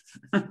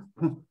that.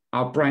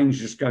 Our brains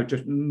just go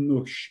to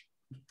mush.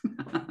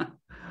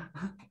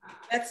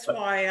 That's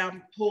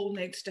why Paul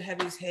needs to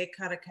have his hair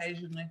cut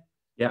occasionally.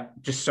 Yeah,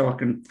 just so I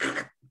can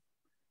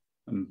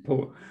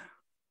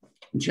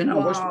Do you know,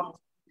 wow,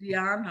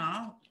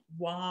 Diana,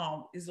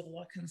 wow, is all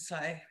I can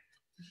say.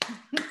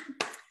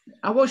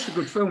 I watched a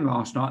good film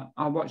last night.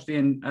 I watched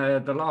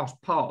the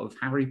last part of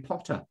Harry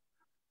Potter.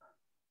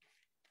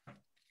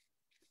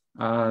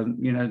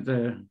 You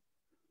know,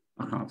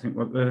 I can't think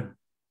what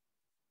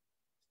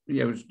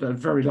it was the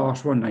very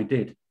last one they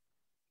did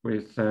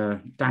with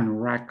Daniel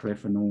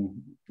Radcliffe and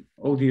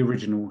all the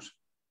originals.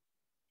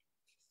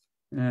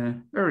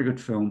 Very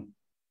good film.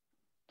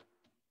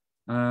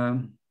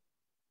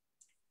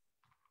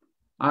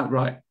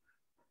 Right.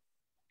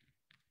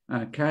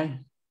 Okay.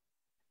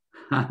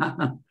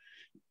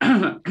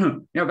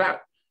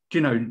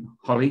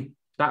 Holly,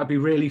 that would be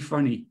really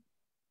funny.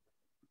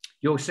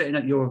 You're sitting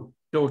at your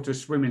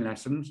daughter's swimming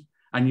lessons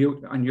and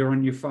you're on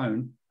your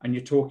phone and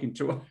you're talking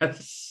to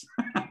us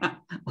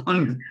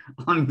on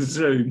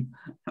Zoom.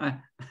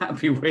 That'd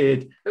be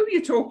weird. Who are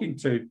you talking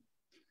to?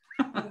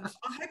 I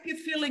hope you're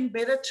feeling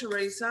better,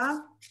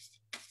 Teresa.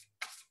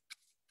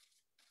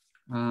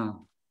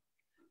 Can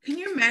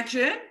you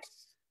imagine?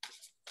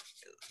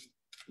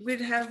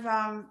 We'd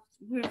have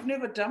we've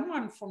never done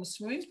one from a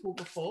swimming pool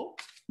before.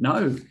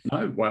 No,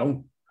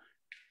 well.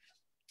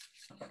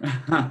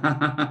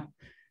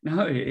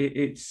 No,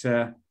 it's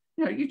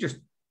you just,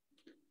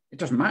 it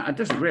doesn't matter, it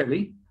doesn't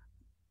really,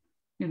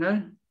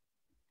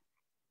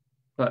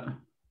 but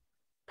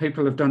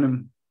people have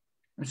done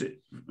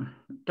it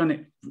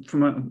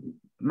from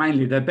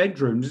mainly their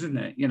bedrooms, isn't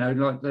it?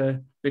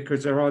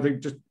 Because they're either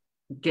just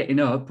getting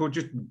up or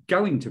just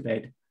going to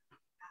bed.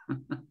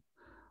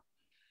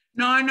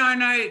 No,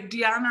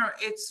 Diana,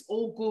 it's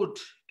all good.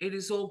 It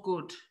is all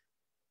good.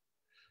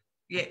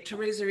 Yeah,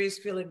 Teresa is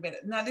feeling better.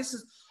 No, this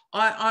is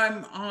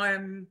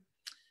I'm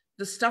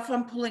the stuff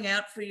I'm pulling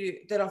out for you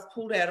that I've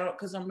pulled out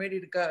because I'm ready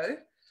to go.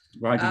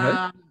 Right.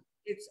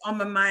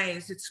 I'm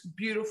amazed. It's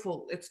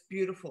beautiful. It's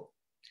beautiful.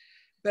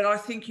 But I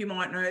think you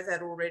might know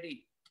that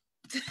already.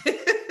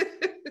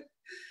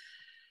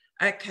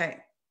 Okay.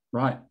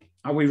 Right.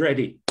 Are we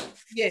ready?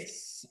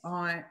 Yes,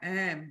 I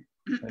am.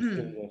 Let's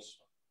do this.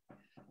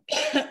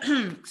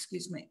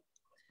 Excuse me.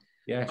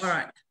 Yes. All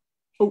right.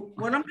 Oh.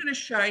 What I'm going to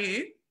show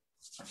you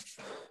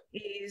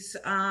is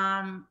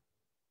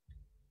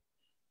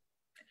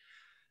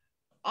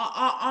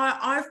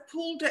I've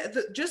pulled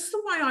just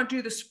the way I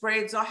do the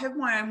spreads. I have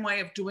my own way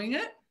of doing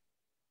it.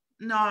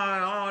 No,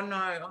 oh no,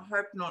 I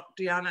hope not,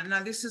 Diana.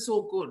 No, this is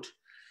all good.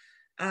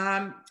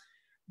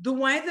 The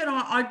way that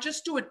I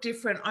just do it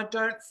different. I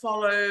don't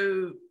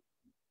follow,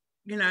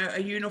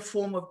 a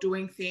uniform of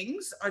doing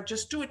things. I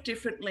just do it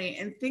differently.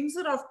 And things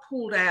that I've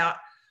pulled out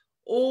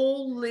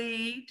all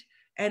lead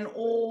and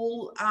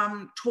all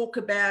talk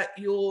about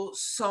your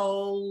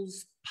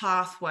soul's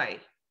pathway,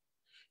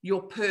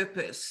 your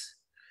purpose.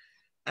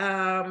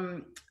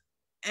 And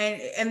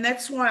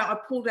that's why I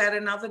pulled out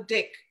another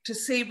deck to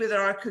see whether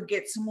I could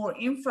get some more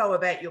info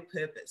about your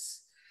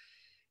purpose,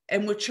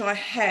 and which I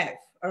have.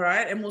 All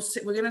right. And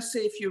we're going to see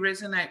if you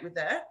resonate with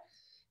that.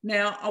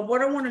 Now,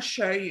 what I want to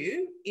show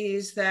you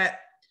is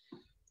that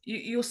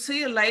you'll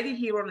see a lady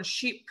here on a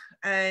ship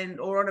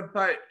or on a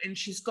boat, and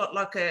she's got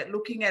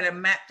looking at a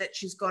map that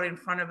she's got in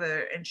front of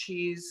her, and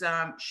she's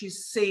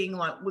seeing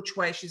which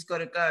way she's got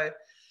to go.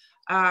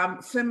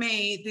 For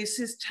me, this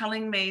is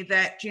telling me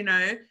that,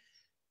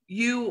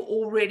 you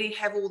already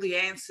have all the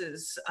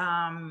answers.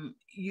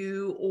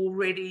 You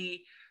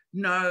already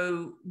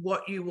know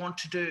what you want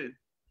to do.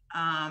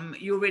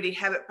 You already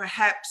have it.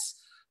 Perhaps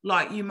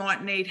you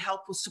might need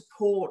help or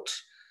support,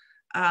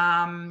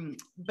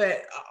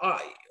 but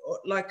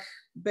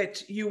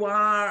you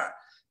are,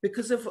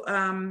 because of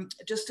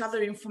just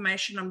other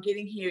information I'm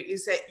getting here,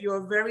 is that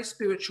you're a very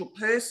spiritual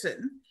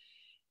person,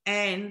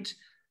 and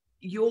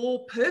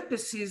your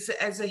purpose is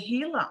as a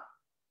healer.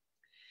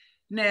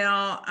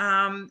 Now,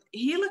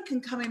 healer can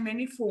come in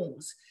many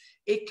forms.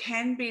 It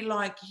can be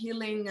like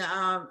healing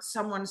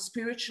someone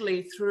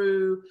spiritually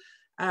through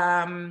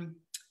healing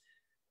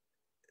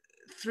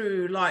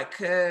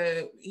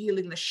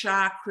the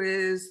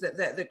chakras,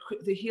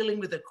 the healing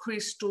with the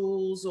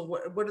crystals, or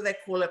what do they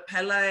call it?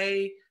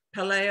 Paleo,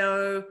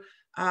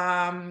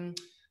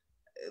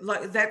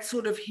 like that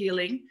sort of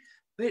healing.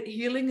 But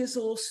healing is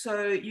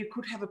also, you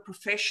could have a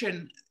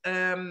profession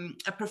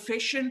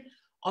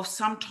of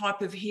some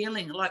type of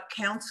healing, like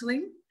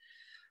counseling,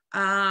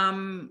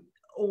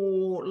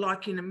 or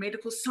like in a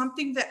medical,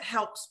 something that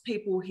helps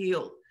people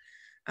heal.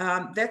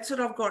 That's what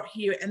I've got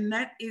here. And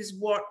that is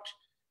what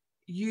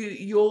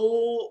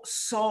your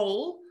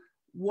soul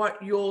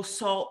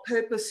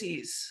purpose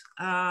is,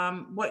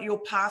 what your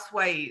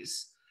pathway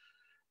is.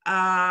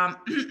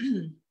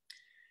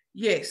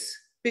 Yes,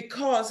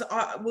 because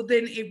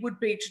then it would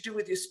be to do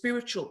with your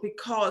spiritual,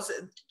 because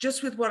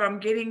just with what I'm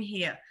getting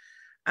here,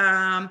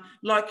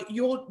 like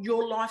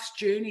your life's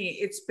journey,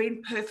 it's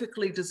been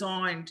perfectly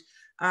designed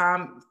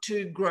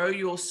to grow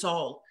your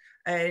soul.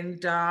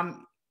 And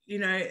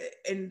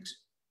and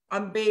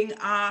I'm being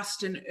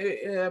asked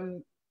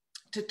and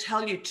to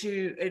tell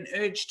you an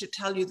urge to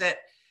tell you that,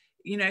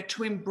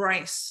 to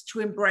embrace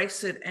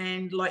it,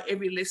 and like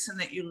every lesson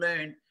that you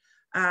learn,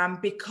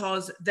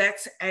 because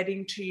that's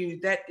adding to you.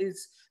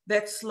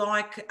 That's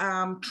like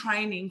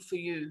training for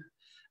you.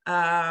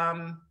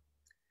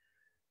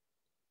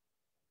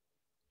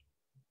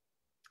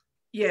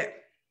 Yeah.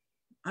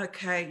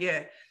 Okay.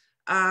 Yeah.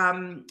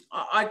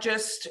 I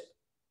just,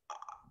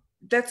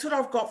 that's what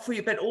I've got for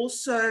you. But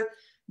also,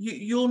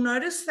 you'll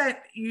notice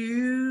that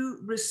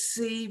you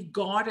receive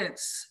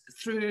guidance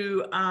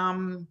through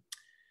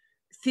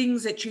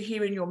things that you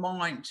hear in your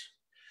mind.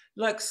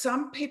 Like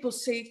some people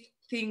see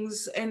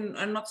things, and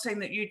I'm not saying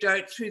that you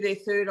don't, through their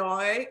third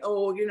eye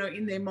or, you know,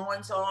 in their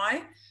mind's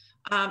eye.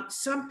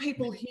 Some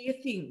people hear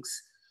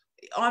things.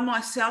 I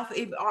myself,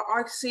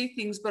 I see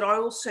things, but I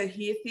also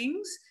hear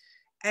things.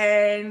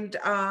 And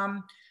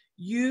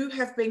you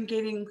have been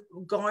getting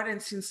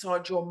guidance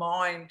inside your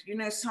mind. You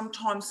know,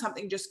 sometimes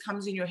something just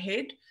comes in your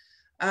head.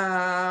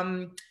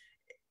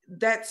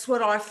 That's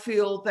what I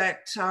feel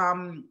that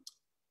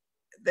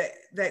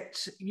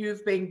that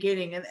you've been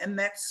getting, and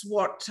that's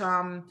what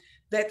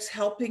that's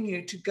helping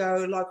you to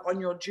go like on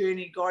your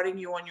journey, guiding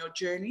you on your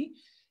journey.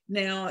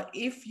 Now,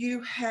 if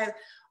you have,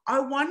 I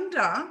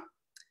wonder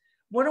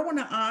what I want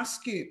to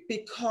ask you,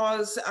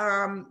 because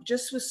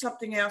just with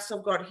something else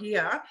I've got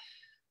here,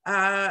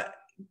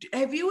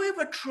 have you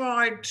ever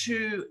tried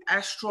to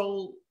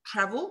astral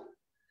travel?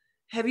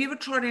 Have you ever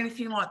tried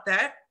anything like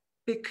that?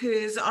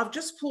 Because I've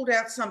just pulled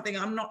out something.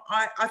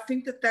 I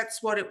think that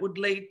that's what it would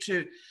lead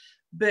to.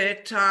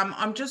 But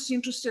I'm just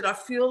interested. I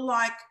feel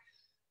like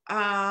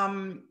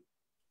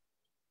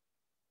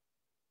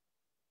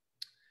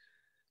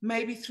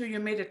maybe through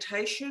your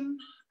meditation,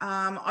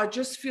 I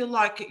just feel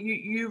like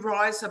you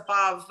rise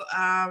above.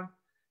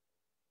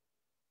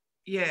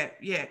 Yeah.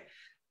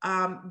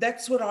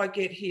 That's what I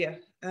get here.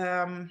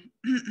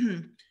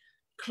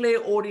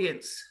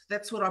 Clairaudience.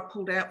 That's what I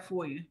pulled out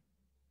for you.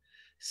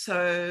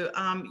 So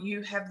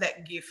you have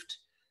that gift.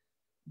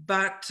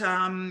 But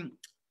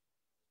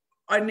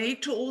I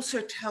need to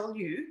also tell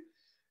you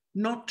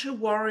not to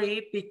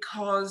worry,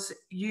 because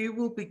you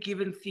will be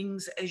given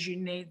things as you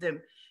need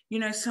them. You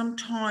know,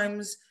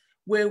 sometimes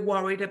we're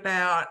worried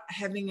about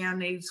having our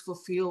needs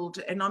fulfilled.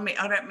 And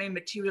I don't mean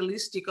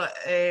materialistic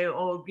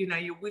or, you know,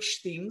 you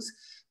wish things,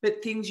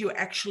 but things you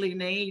actually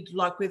need,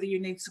 like whether you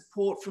need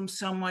support from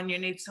someone, you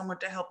need someone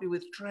to help you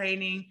with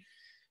training,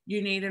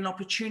 you need an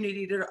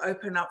opportunity to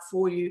open up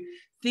for you.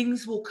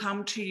 Things will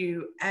come to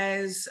you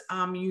as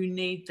you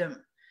need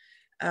them.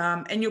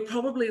 And you're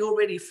probably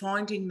already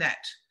finding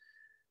that.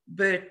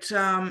 But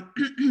I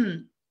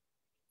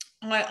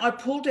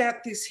pulled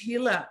out this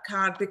healer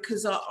card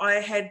because I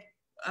had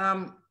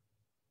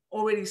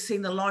already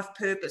seen the life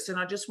purpose, and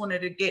I just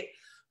wanted to get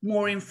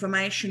more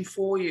information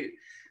for you.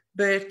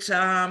 But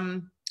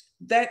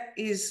that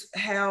is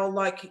how,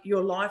 like,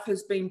 your life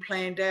has been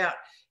planned out.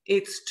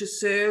 It's to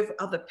serve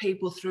other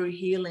people through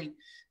healing.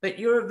 But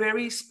you're a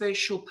very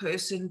special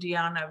person,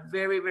 Diana,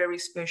 very, very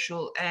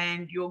special,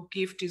 and your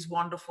gift is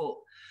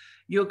wonderful.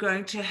 You're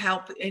going to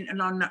help,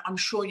 and I'm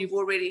sure you've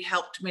already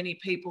helped many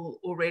people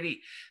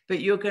already, but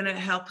you're going to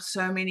help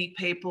so many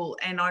people.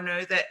 And I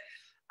know that,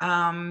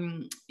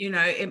 you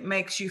know, it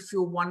makes you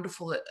feel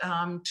wonderful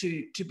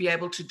to be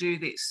able to do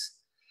this.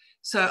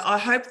 So I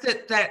hope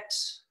that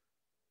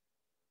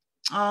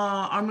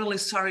oh, I'm really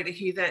sorry to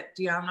hear that,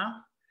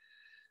 Diana.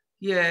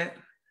 Yeah.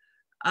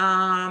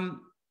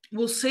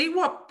 We'll see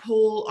what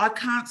Paul, I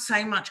can't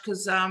say much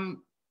because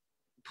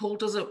Paul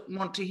doesn't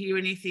want to hear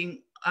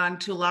anything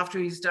until after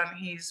he's done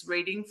his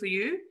reading for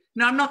you.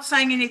 No, I'm not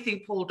saying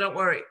anything, Paul, don't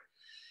worry.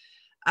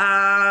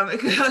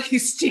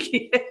 He's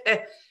sticky.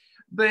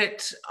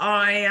 But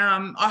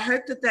I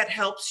hope that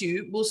helps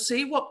you. We'll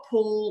see what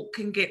Paul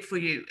can get for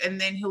you, and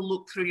then he'll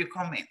look through your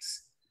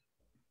comments.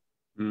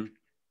 Yeah.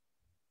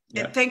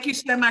 And thank you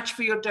so much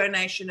for your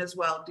donation as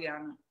well,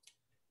 Diana.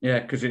 Yeah,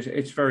 because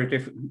it's very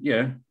different.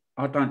 Yeah,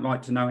 I don't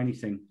like to know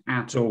anything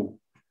at all.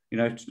 You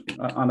know,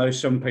 I know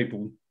some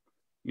people,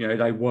 you know,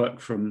 they work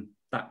from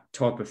that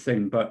type of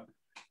thing, but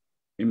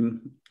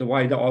in the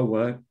way that I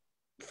work,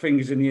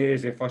 fingers in the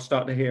ears, if I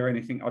start to hear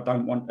anything I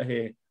don't want to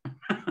hear.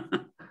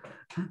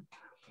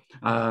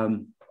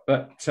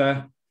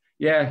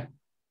 Yeah,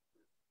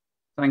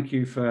 thank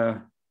you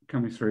for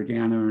coming through,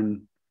 Deanna,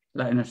 and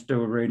letting us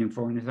do a reading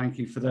for you. Thank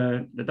you for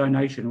the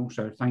donation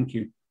also. Thank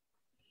you.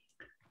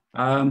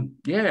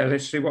 Yeah,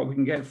 let's see what we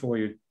can get for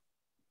you.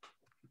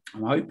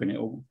 I'm hoping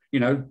it'll, you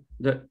know,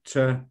 that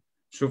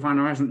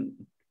Savannah hasn't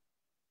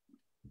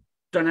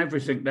done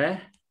everything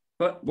there,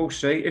 but we'll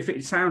see. If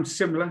it sounds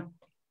similar,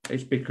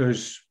 it's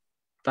because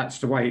that's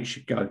the way it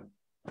should go.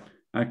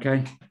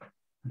 Okay,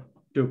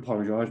 do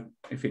apologise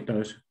if it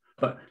does,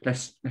 but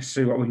let's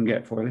see what we can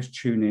get for you. Let's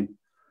tune in.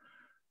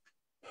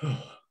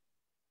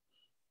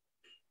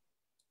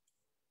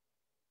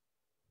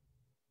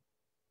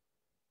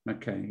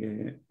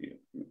 Okay, yeah.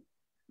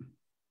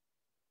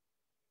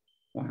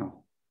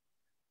 Wow.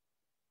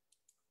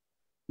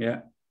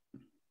 Yeah.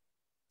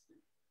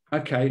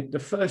 Okay, the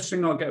first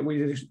thing I'll get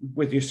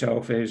with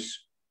yourself is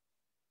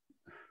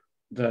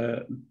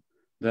the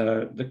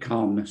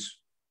calmness,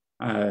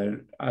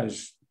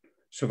 as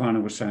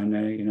Savannah was saying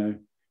there. You know,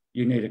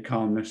 you need a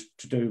calmness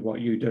to do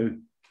what you do.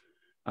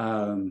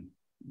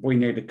 We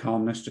need a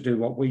calmness to do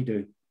what we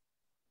do.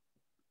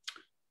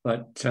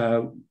 But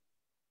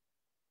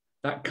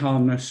that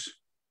calmness,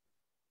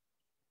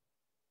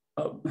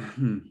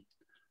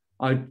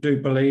 I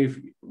do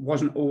believe,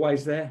 wasn't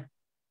always there,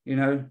 you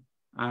know,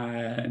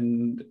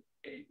 and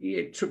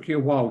it took you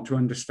a while to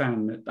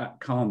understand that that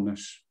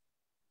calmness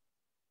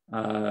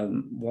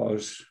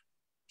was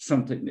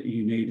something that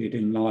you needed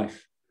in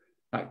life.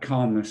 That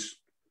calmness,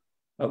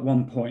 at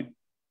one point,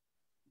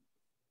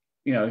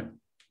 you know,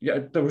 yeah,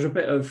 there was a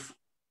bit of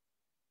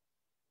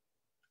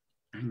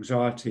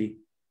anxiety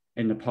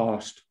in the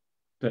past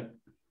that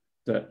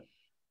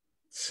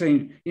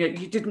seemed, you know,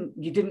 you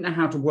didn't know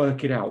how to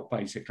work it out.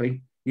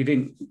 Basically,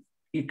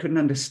 you couldn't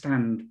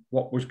understand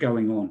what was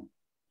going on,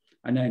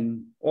 and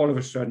then all of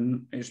a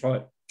sudden, it's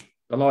like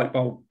the light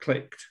bulb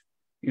clicked,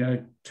 you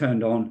know,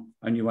 turned on,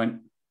 and you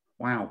went,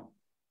 "Wow,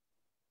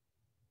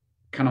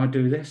 can I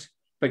do this?"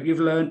 But you've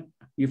learned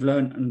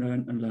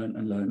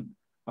and learned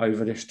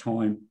over this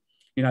time.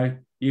 You know,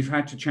 you've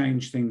had to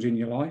change things in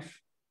your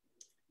life,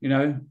 you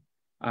know,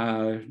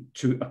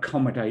 to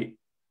accommodate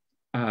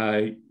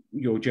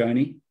your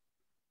journey.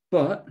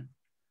 But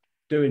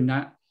doing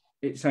that,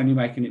 it's only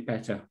making it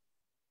better.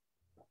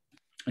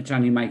 It's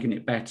only making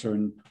it better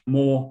and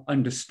more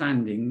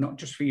understanding, not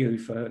just for you,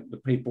 for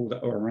the people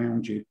that are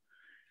around you.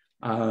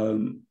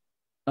 And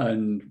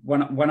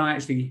when I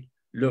actually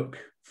look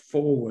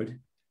forward,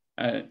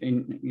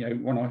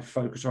 when I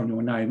focus on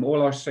your name,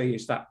 all I see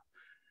is that,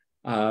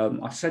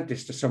 I said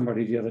this to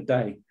somebody the other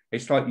day,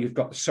 it's like you've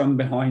got the sun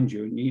behind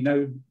you, and you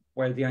know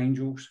where the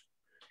angels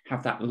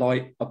have that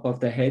light above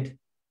their head,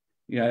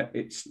 you know,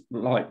 it's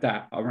like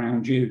that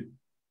around you,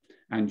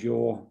 and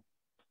you're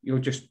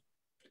just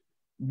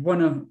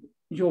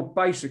you're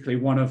basically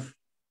one of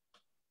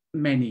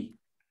many,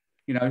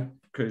 you know,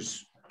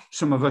 because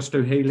some of us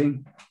do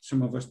healing,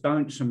 some of us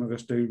don't, some of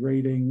us do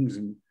readings,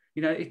 and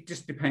you know, it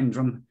just depends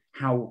on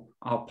how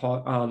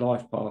our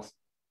life path,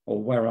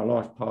 or where our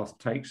life path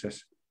takes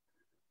us.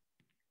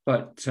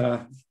 But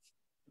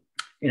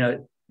you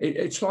know,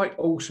 it's like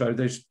also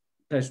there's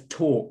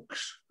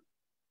talks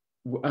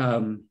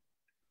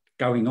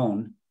going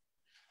on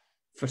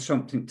for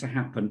something to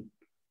happen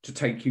to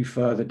take you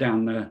further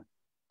down the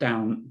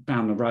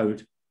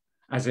road,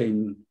 as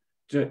in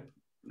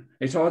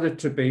it's either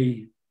to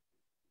be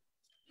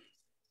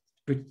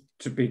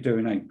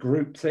doing a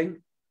group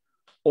thing,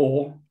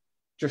 or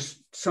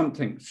just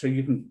something so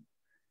you can,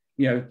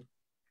 you know,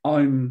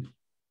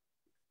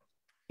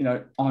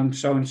 I'm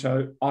so and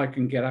so, I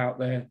can get out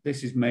there,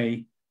 this is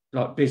me,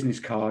 like business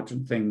cards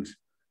and things.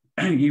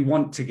 You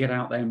want to get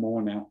out there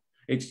more now.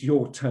 It's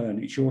your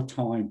turn, it's your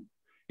time.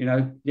 You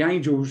know, the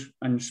angels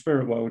and the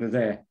spirit world are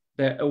there,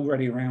 they're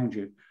already around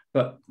you.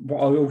 But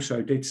what I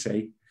also did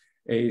see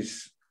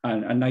is,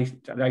 and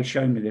they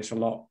show me this a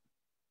lot,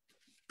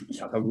 it's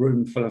like a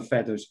room full of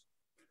feathers.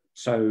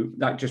 So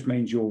that just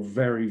means you're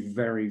very,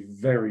 very,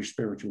 very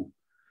spiritual,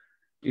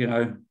 you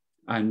know,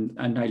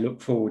 and they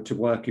look forward to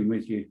working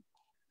with you.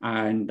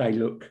 And they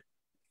look,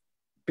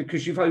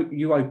 because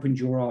you opened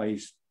your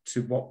eyes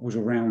to what was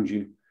around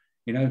you.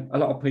 You know, a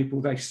lot of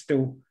people, they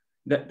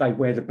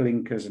wear the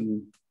blinkers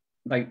and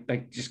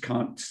they just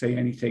can't see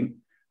anything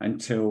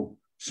until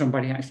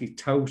somebody actually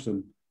tells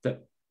them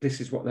that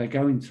this is what they're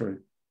going through.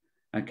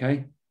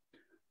 Okay.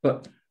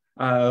 But,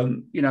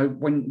 you know,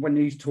 when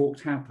these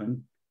talks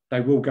happen, they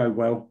will go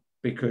well,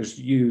 because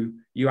you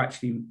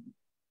actually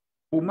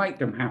will make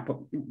them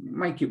happen,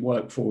 make it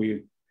work for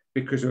you,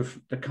 because of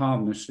the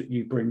calmness that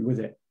you bring with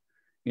it.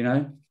 You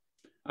know,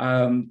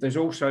 there's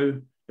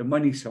also the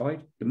money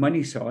side. The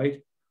money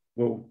side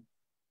will,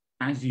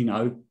 as you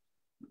know,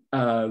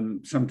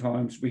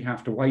 sometimes we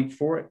have to wait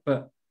for it,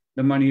 but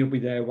the money will be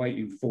there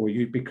waiting for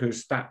you,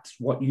 because that's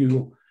what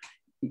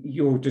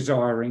you're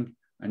desiring,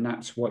 and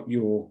that's what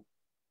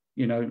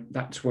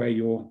that's where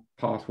your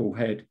path will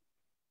head.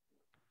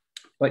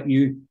 But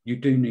you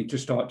do need to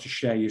start to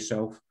share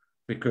yourself,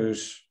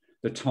 because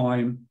the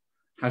time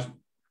has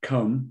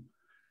come,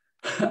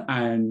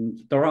 and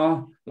there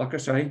are, like I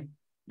say,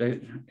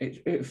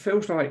 it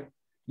feels like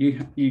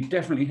you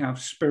definitely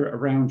have spirit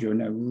around you, and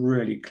they're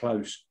really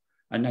close,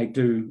 and they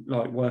do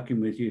like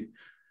working with you.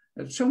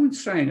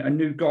 Someone's saying a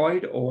new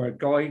guide, or a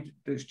guide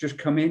that's just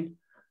come in,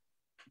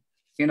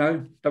 you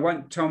know, they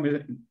won't tell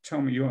me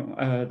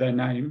their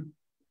name.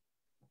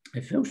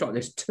 It feels like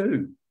there's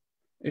two.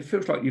 It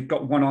feels like you've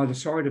got one either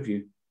side of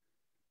you.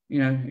 You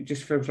know, it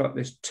just feels like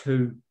there's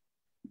two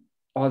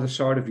either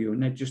side of you,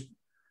 and they're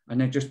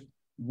just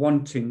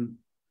wanting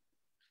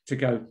to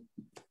go,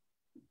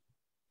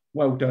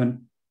 well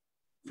done,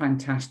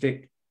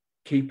 fantastic,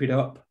 keep it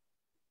up,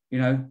 you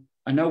know,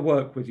 and they'll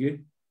work with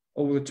you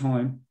all the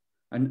time.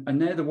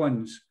 And they're the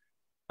ones,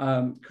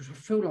 because I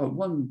feel like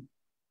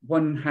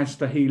one has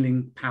the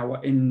healing power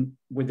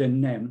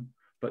within them,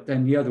 but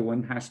then the other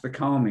one has the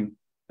calming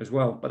as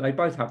well. But they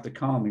both have the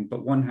calming,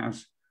 but one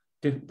has,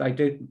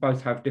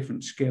 both have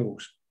different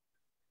skills.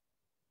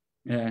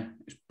 Yeah,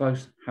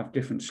 both have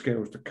different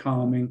skills: the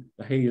calming,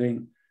 the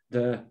healing,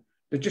 the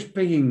They're just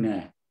being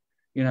there,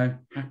 you know,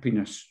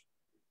 happiness.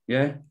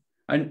 Yeah.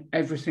 And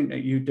everything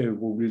that you do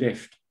will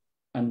lift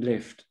and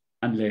lift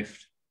and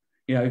lift.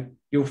 You know,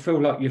 you'll feel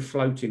like you're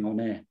floating on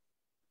air.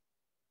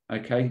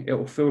 Okay. It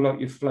will feel like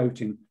you're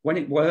floating. When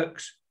it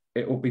works,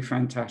 it will be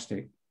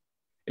fantastic.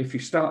 If you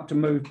start to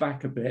move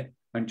back a bit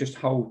and just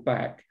hold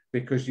back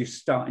because you're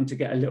starting to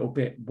get a little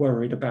bit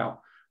worried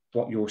about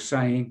what you're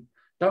saying,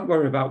 don't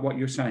worry about what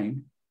you're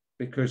saying,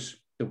 because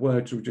the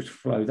words will just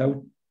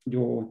flow.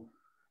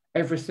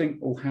 Everything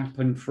will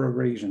happen for a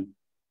reason.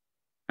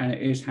 And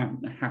it is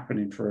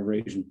happening for a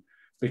reason,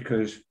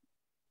 because,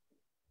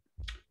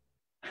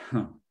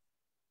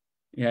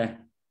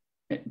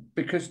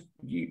 because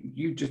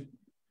you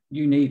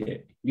need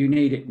it. You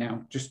need it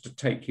now just to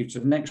take you to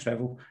the next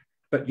level.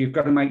 But you've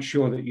got to make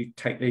sure that you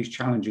take these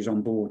challenges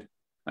on board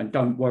and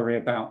don't worry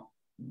about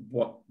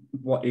what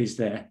is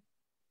there.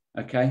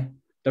 Okay.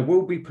 There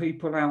will be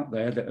people out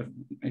there that,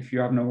 if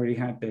you haven't already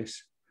had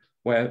this,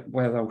 where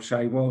they'll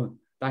say, well,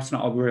 that's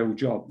not a real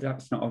job.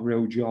 That's not a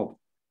real job.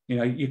 You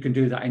know, you can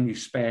do that in your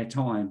spare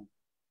time,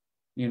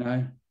 you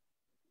know,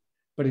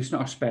 but it's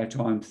not a spare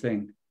time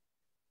thing.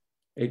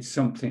 It's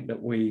something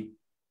that we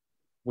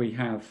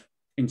have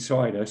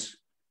inside us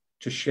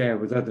to share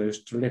with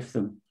others, to lift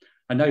them.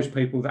 And those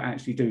people that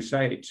actually do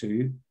say it to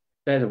you,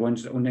 they're the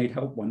ones that will need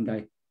help one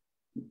day.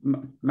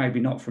 Maybe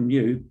not from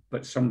you,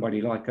 but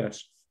somebody like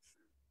us.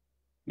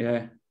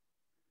 Yeah.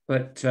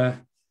 But the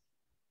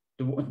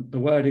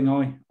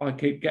wording I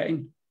keep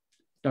getting,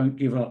 don't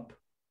give up.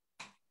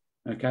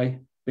 Okay.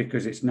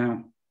 Because it's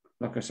now,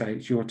 like I say,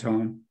 it's your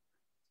time.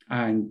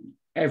 And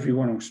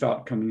everyone will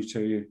start coming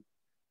to you,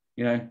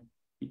 you know.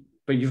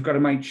 But you've got to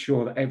make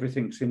sure that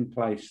everything's in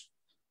place.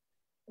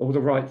 All the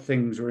right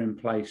things are in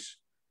place.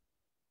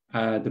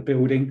 The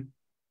building,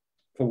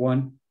 for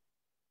one,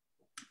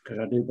 because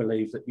I do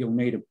believe that you'll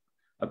need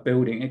a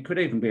building. It could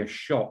even be a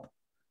shop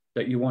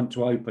that you want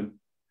to open,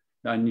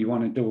 and you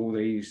want to do all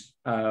these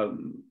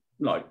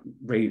like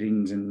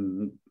readings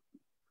and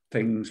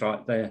things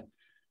like that.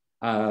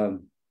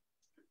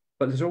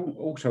 But there's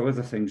also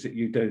other things that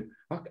you do.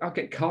 I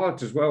get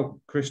cards as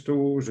well,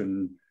 crystals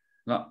and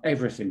like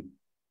everything.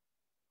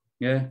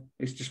 Yeah,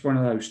 it's just one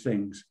of those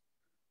things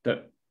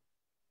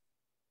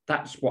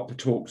that's what the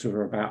talks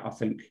are about, I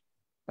think.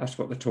 That's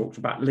what the talks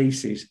about,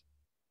 leases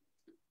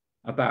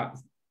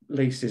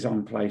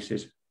on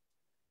places.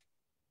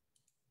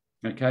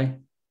 Okay.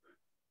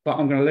 But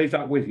I'm going to leave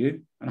that with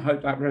you, and I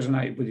hope that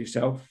resonated with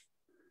yourself.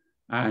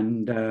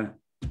 And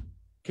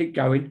keep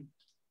going,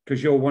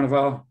 because you're one of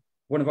our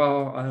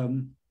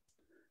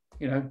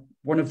you know,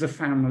 one of the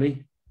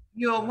family.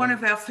 You're one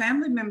of our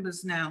family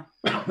members now.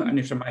 And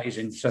it's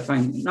amazing. So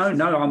I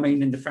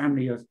mean in the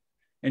family of,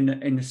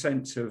 in the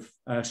sense of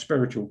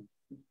spiritual.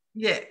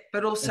 Yeah,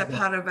 but also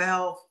part of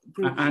our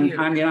group and here.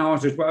 And in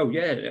ours as well,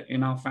 yeah,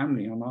 in our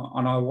family,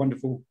 on our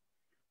wonderful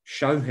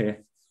show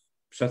here.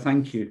 So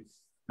thank you.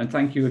 And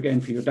thank you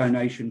again for your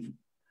donation,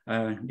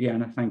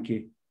 Deanna. Thank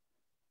you.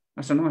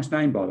 That's a nice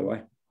name, by the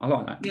way. I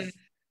like that. Yeah.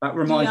 That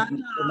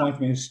reminds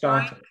me of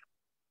Star Trek.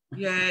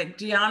 Yeah,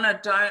 Deanna,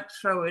 don't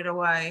throw it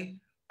away.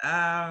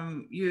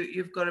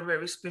 You've got a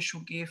very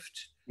special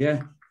gift.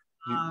 Yeah.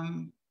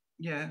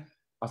 Yeah.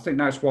 I think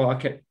that's why I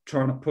kept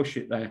trying to push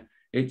it there.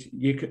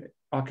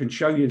 I can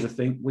show you the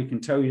thing, we can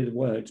tell you the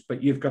words,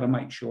 but you've got to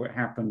make sure it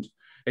happens.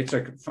 It's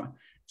like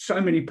so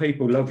many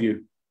people love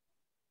you.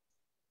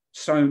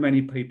 So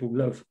many people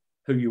love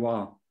who you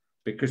are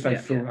because they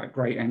feel that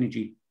great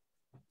energy.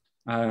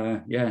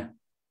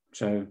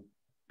 So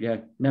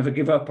never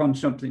give up on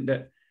something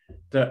that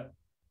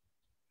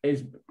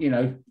is, you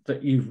know,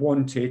 that you've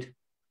wanted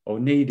or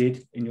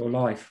needed in your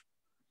life.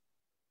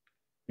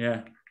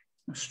 Yeah.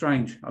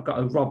 Strange. I've got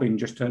a robin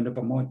just turned up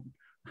on my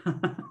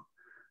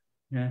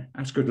yeah,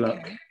 that's good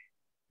luck.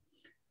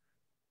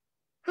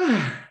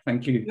 Okay.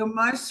 Thank you. You're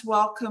most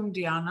welcome,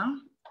 Deanna.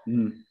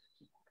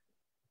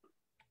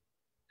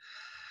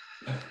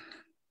 Oh,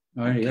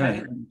 okay.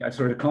 Yeah. Go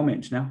through the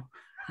comments now.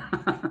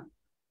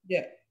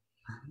 Yeah.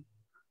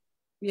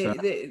 Yeah.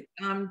 So,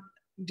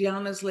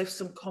 Deanna's left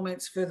some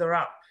comments further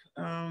up.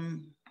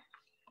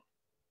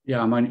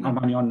 Yeah, I'm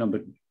only on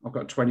number. I've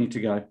got 20 to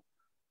go.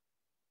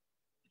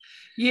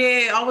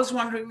 Yeah, I was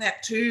wondering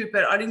that too,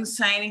 but I didn't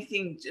say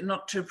anything,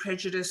 not to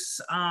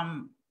prejudice.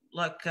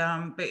 But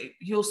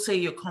you'll see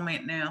your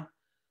comment now.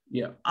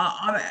 Yeah.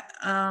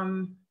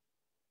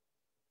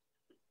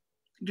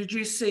 Did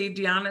you see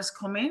Deanna's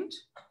comment?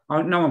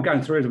 No, I'm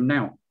going through them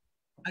now.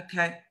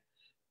 Okay.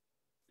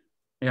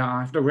 Yeah, I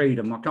have to read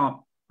them. I can't.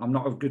 I'm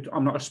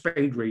not a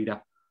speed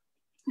reader.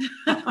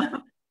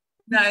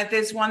 No,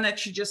 there's one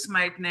that you just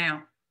made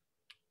now.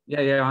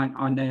 Yeah,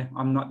 I'm there.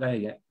 I'm not there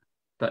yet,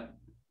 but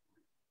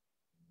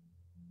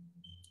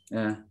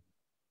yeah.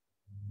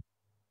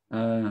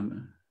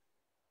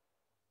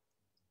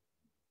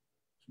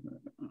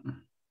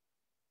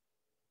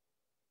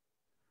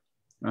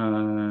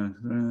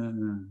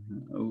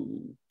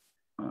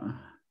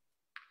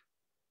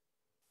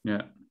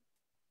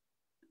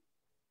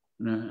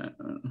 Yeah.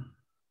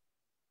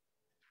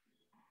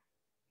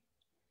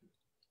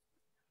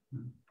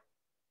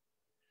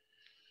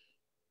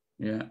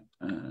 Yeah.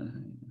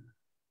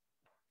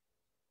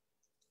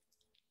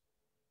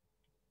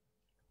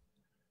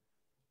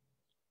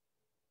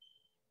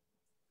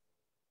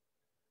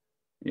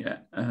 Yeah.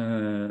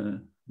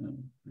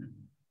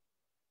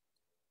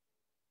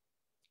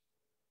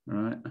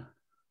 Right.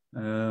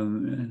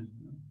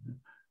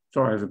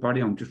 Sorry,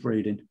 everybody, I'm just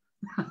reading.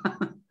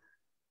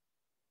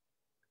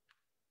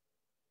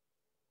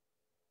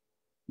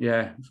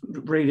 Yeah,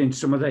 reading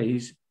some of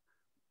these.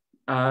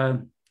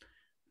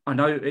 I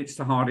know it's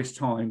the hardest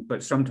time,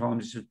 but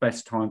sometimes it's the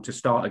best time to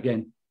start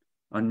again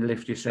and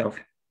lift yourself,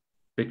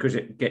 because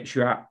it gets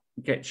you out,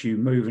 gets you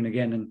moving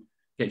again, and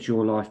gets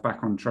your life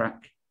back on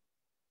track.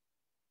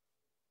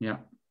 Yeah.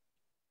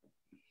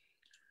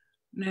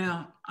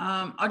 Now,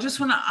 I just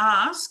want to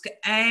ask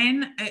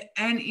Anne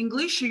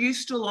English, are you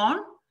still on?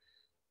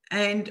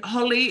 And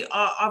Holly,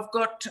 I've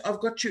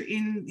got you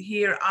in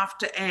here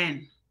after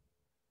Anne.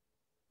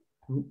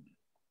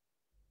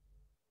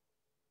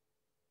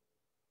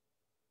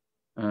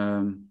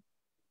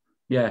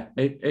 Yeah,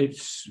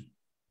 it's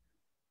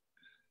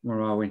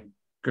where are we?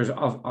 Because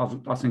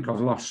I think I've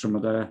lost some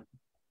of the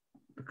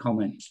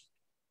comments.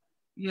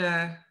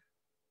 Yeah.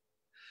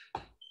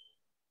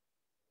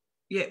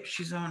 Yep,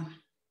 she's on.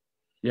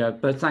 Yeah,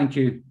 but thank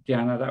you,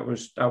 Deanna. That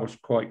was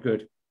quite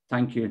good.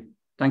 Thank you.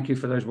 Thank you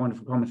for those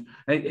wonderful comments.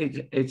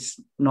 It's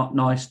not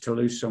nice to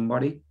lose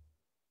somebody.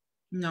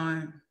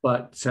 No.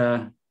 But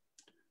you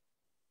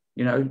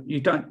know,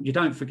 you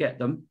don't forget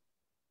them.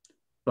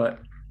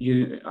 But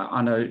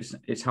I know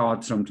it's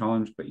hard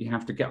sometimes, but you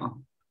have to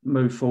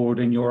move forward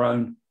in your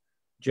own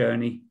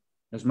journey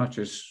as much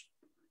as,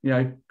 you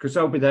know, because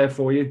they'll be there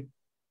for you.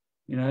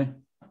 You know,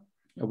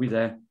 they'll be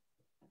there.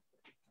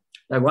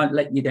 They won't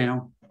let you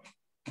down,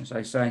 as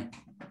they say.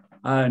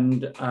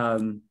 And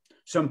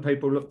some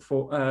people look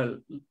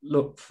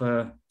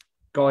for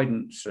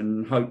guidance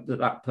and hope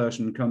that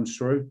person comes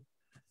through.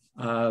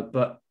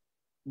 But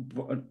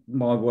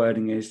my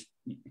wording is,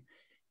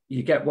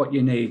 you get what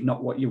you need,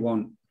 not what you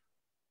want.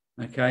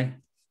 Okay.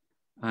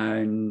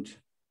 And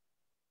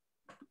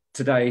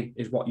today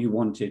is what you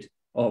wanted,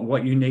 or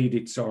what you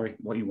needed. Sorry,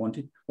 what you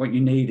wanted, what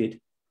you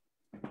needed.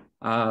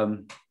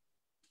 So,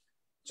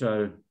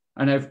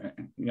 and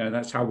you know,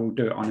 that's how we'll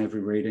do it on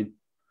every reading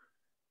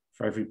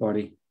for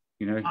everybody.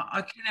 You know,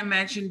 I can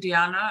imagine,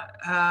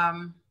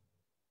 Deanna.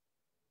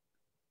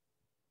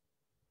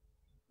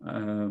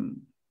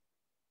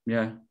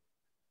 Yeah.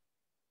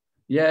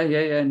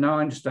 No, I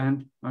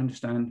understand.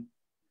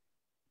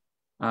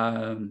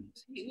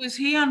 Was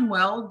he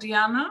unwell,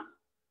 Deanna?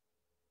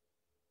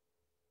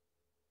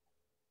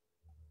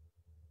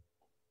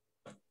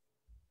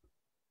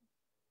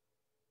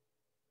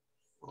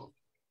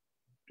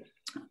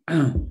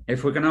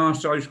 If we're going to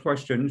ask those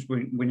questions,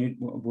 we'll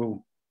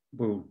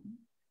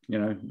you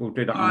know, we'll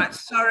do that. All right.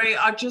 Sorry,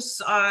 I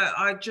just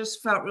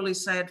felt really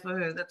sad for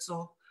her. That's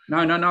all. No,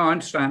 I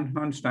understand.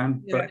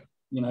 Yeah. But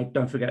you know,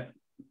 don't forget,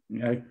 you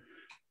know.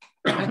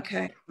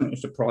 Okay.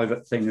 It's a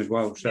private thing as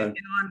well. So yeah,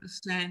 I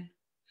understand.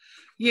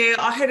 Yeah,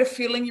 I had a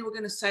feeling you were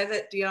going to say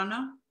that,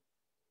 Deanna.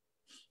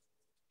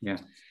 Yeah.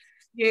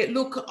 Yeah,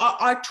 look,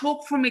 I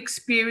talk from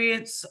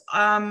experience.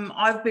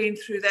 I've been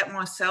through that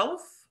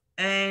myself,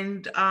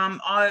 and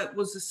I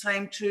was the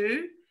same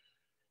too.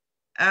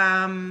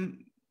 Yeah,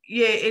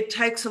 it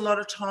takes a lot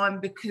of time,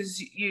 because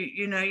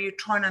you know, you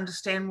try and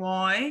understand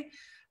why.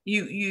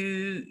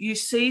 You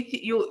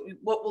see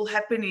what will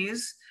happen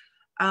is,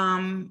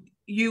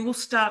 you will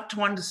start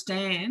to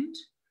understand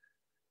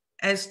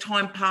as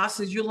time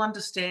passes. You'll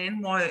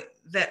understand why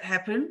that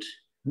happened,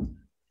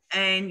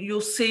 and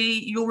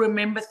you'll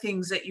remember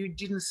things that you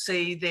didn't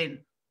see then.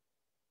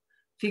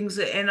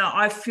 And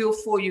I feel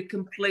for you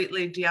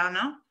completely,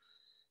 Deanna,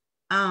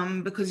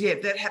 because yeah,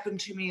 that happened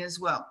to me as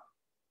well.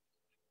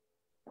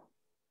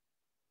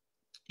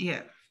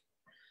 Yeah.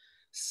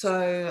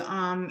 So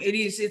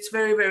it's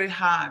very, very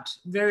hard,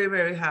 very,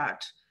 very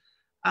hard.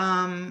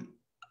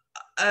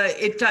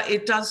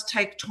 It does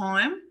take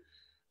time.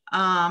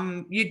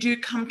 You do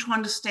come to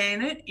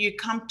understand it. You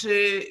come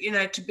to, you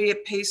know, to be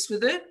at peace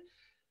with it.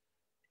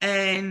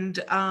 And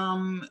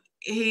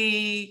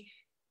he,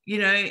 you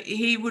know,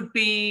 he would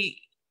be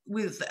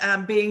with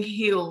being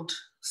healed.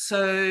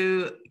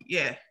 So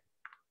yeah,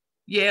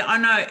 I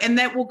know. And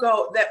that will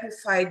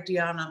fade,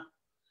 Deanna.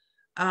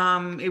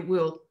 It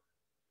will.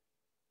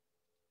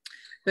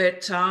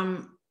 But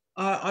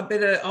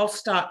I'll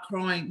start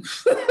crying.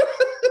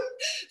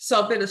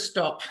 So I better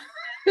stop.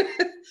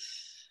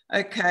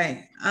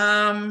 Okay.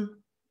 All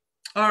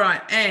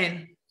right,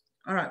 Anne.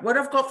 All right, what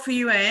I've got for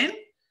you, Anne,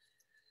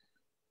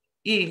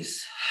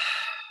 is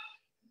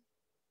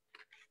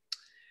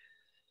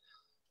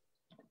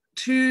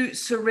to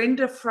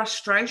surrender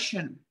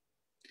frustration.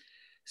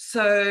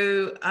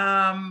 So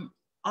I'm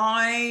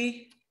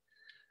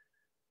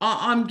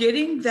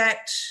getting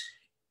that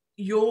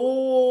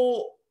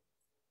your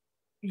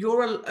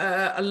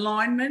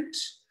alignment,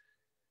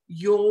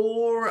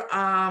 your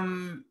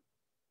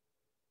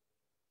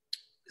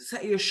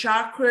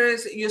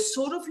chakras, you're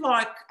sort of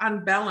like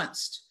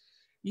unbalanced.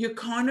 You're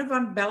kind of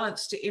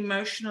unbalanced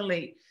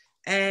emotionally.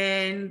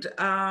 And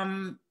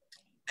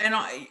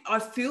I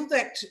feel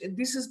that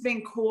this has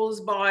been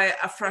caused by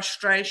a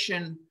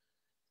frustration.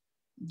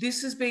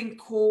 This has been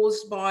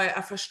caused by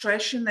a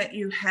frustration that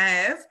you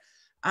have.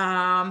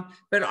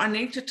 But I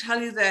need to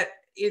tell you that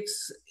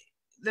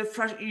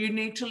you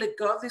need to let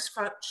go of this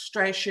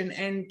frustration.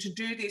 And to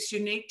do this, you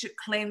need to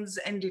cleanse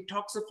and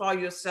detoxify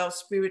yourself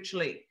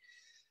spiritually.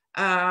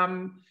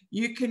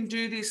 You can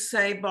do this,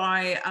 say,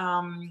 by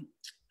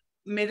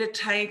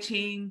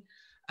meditating,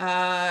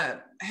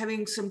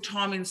 having some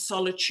time in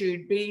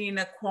solitude, being in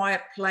a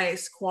quiet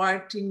place,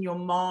 quieting your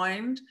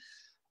mind,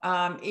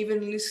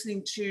 even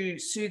listening to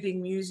soothing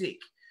music.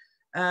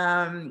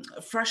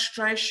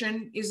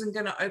 Frustration isn't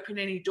going to open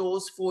any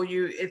doors for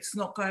you. It's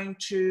not going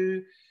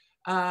to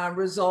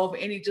resolve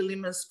any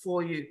dilemmas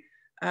for you.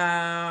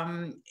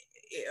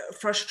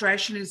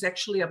 Frustration is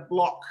actually a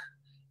block.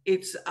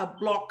 It's a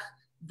block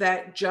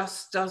that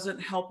just doesn't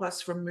help us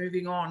from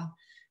moving on.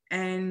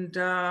 And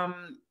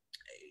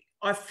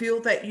I feel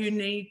that you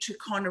need to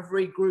kind of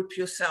regroup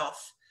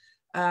yourself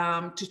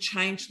to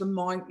change your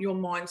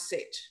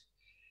mindset.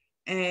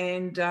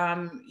 And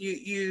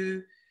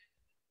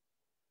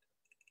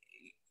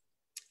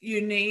you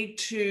need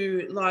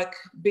to like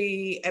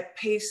be at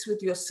peace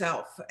with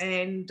yourself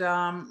and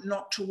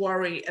not to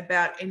worry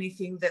about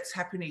anything that's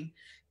happening,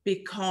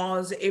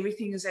 because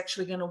everything is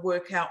actually going to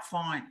work out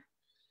fine.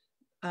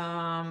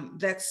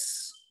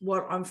 That's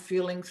what I'm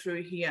feeling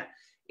through here.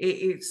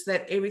 It's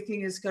that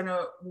everything is going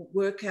to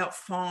work out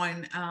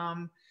fine.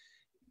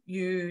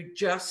 You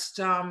just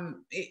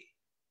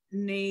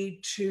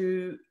need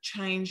to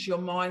change your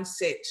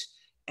mindset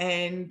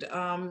and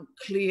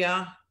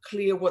clear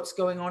what's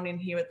going on in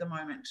here at the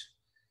moment.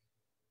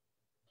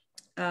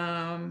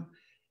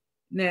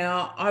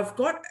 Now, I've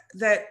got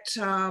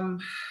that.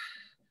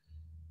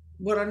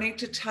 What I need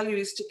to tell you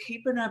is to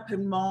keep an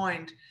open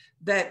mind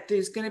that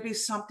there's going to be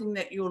something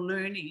that you're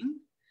learning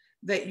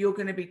that you're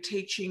going to be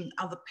teaching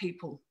other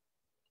people.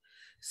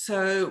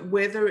 So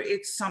whether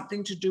it's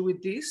something to do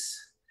with this,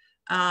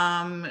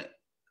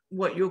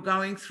 what you're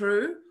going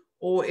through,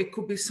 or it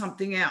could be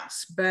something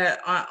else.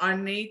 But I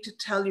need to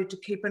tell you to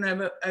keep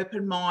an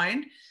open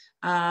mind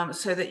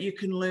so that you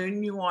can learn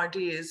new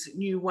ideas,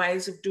 new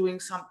ways of doing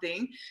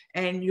something,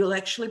 and you'll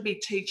actually be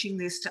teaching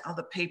this to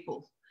other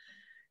people.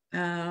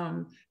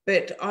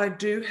 But I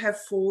do have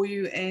for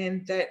you,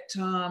 and that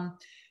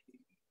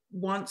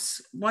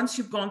once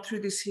you've gone through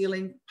this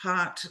healing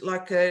part,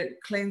 like a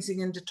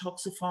cleansing and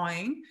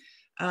detoxifying,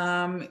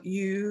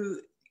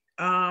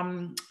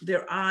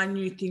 there are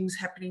new things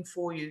happening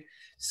for you.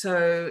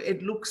 So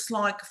it looks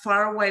like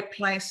faraway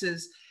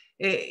places.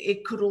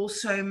 It could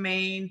also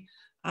mean,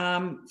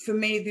 for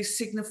me, this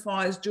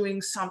signifies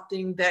doing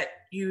something that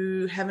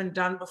you haven't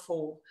done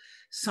before,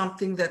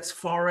 something that's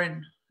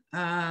foreign.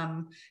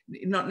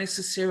 Not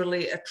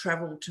necessarily a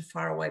travel to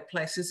faraway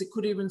places. It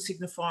could even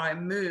signify a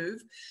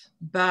move,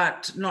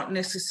 but not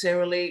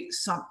necessarily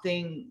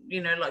something,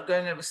 like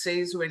going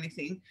overseas or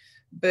anything.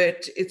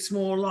 But it's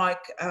more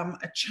like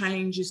a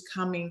change is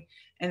coming,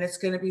 and it's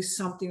going to be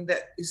something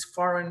that is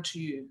foreign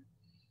to you.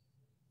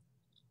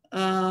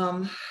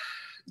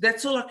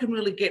 That's all I can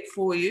really get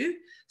for you.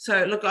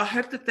 So look, I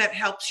hope that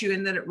helps you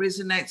and that it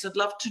resonates. I'd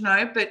love to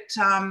know, but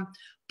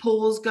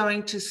Paul's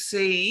going to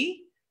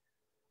see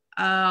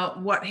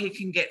what he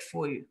can get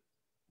for you.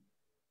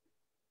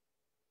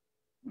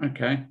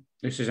 Okay.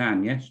 This is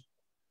Anne, yes?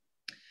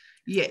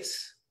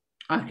 Yes.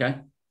 Okay.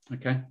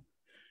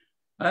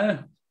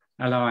 Hello,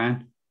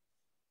 Anne.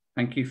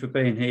 Thank you for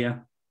being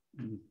here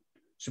and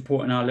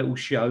supporting our little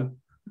show.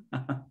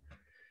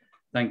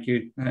 Thank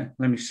you. Let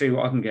me see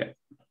what I can get.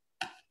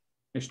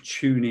 Just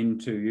tune in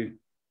to you.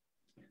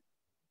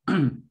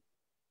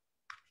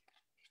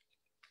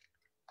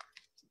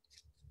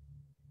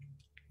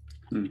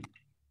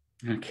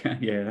 Okay,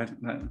 yeah,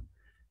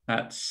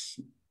 that's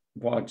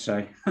what I'd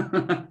say.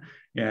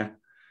 Yeah.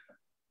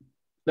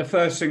 The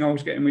first thing I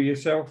was getting with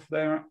yourself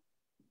there,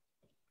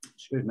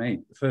 excuse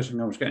me, the first thing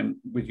I was getting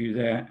with you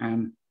there,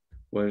 Anne,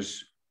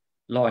 was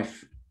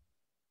life.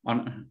 I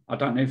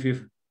don't know if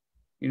you've,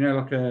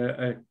 like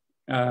a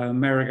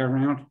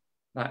merry-go-round.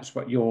 That's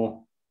what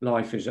your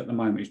life is at the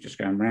moment. It's just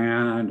going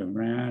round and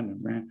round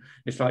and round.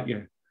 It's like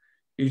you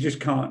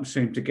just can't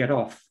seem to get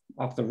off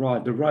the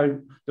ride. The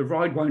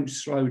ride won't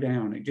slow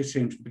down. It just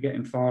seems to be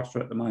getting faster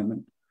at the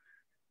moment.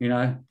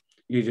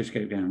 You just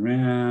keep going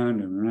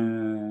round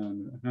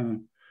and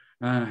round.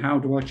 How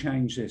do I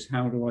change this?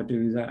 How do I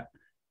do that?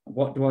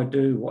 What do I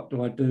do? What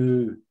do I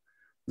do?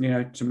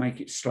 To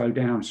make it slow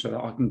down so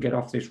that I can get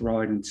off this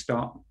ride and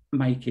start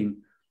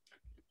making,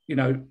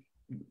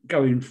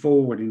 going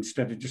forward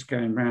instead of just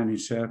going round in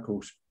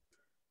circles.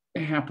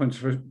 It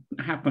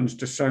happens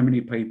to so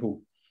many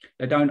people.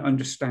 They don't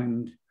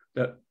understand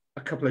that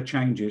a couple of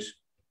changes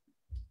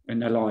in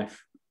their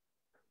life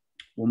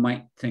will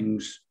make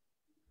things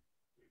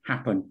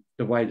happen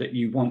the way that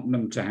you want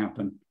them to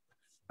happen.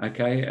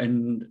 Okay.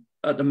 And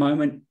at the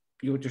moment,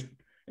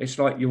 it's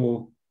like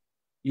you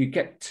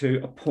get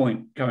to a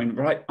point going,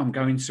 right, I'm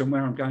going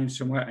somewhere.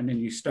 And then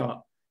you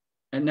start,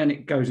 and then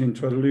it goes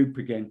into a loop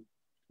again.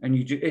 and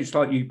it's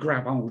like you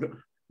grab hold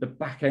of the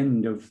back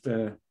end of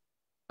the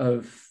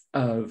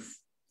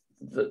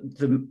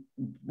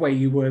way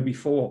you were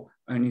before,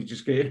 and you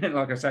just get,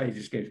 like I say, it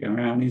just keeps going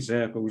around in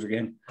circles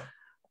again.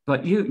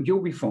 But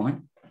you'll be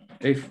fine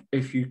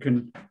if you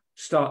can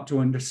start to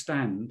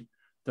understand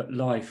that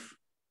life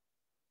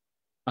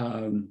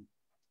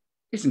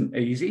isn't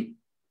easy.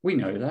 We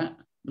know that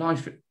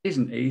life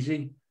isn't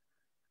easy,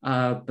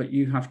 but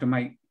you have to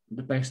make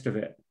the best of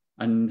it,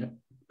 and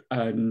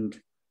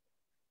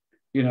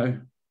you know,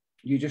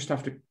 you just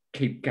have to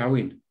keep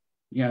going.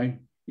 You know,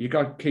 you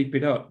got to keep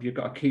it up. You've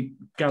got to keep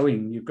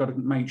going. You've got to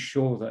make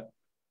sure that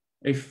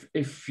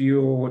if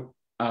you're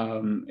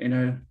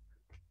in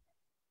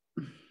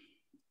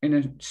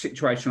a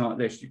situation like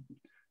this, you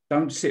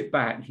don't sit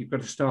back. You've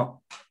got to start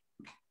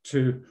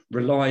to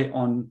rely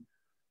on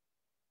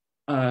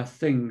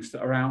things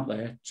that are out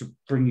there to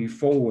bring you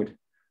forward.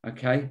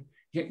 Okay,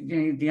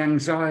 the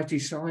anxiety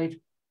side,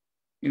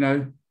 you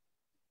know,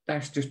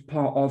 that's just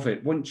part of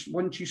it. Once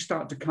you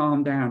start to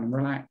calm down and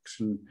relax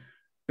and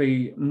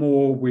be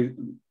more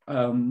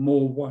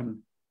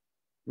one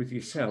with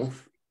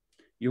yourself,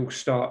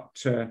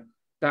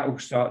 that will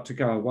start to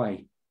go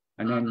away,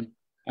 and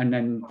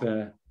then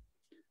the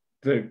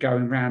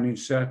going round in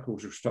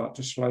circles will start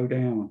to slow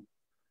down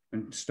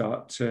and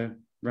start to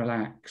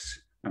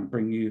relax and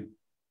bring you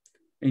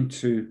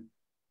into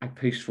a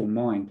peaceful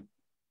mind.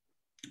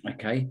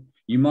 Okay,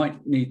 you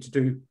might need to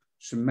do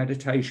some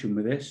meditation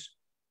with this,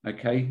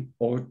 okay,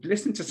 or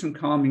listen to some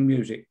calming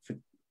music for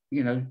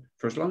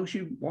as long as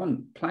you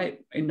want. Play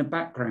it in the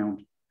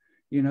background,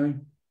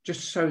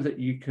 just so that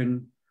you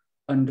can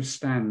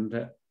understand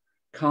that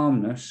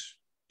calmness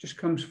just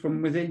comes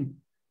from within.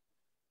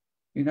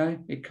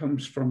 It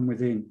comes from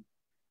within.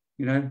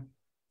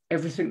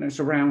 Everything that's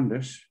around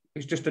us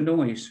is just a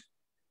noise,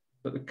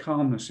 but the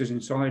calmness is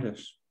inside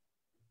us.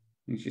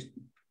 It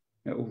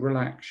will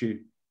relax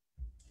you,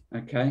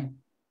 okay?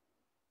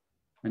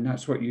 And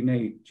that's what you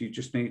need. You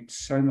just need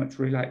so much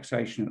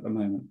relaxation at the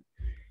moment.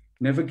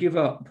 Never give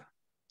up,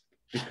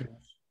 because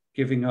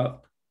giving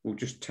up will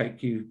just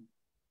take you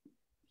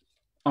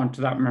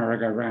onto that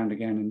merry-go-round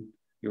again, and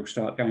you'll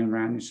start going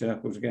around in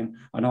circles again.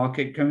 And I'll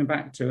keep coming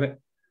back to it,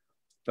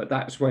 but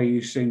that's where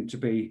you seem to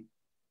be.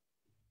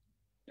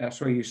 That's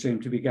where you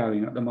seem to be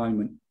going at the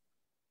moment.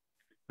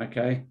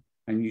 Okay,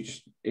 and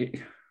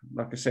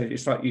like I said,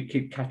 it's like you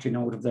keep catching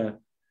hold of the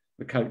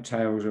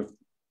coattails of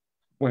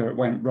where it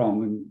went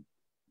wrong, and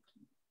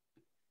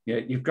yeah,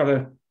 you've got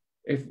to.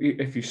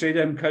 If you see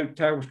them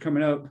coattails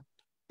coming up,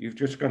 you've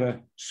just got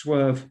to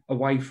swerve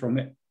away from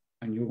it,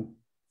 and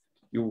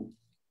you'll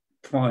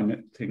find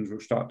that things will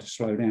start to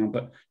slow down.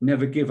 But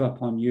never give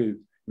up on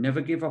you.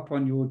 Never give up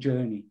on your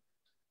journey.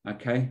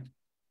 Okay.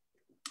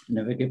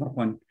 Never give up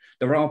on.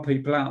 There are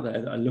people out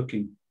there that are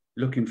looking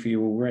for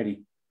you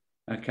already.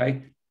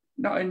 Okay.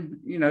 Not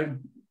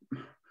in.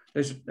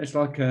 There's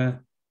like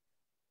it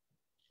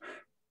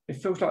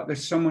feels like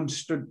there's someone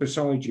stood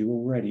beside you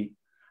already,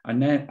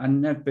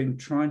 and they've been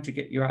trying to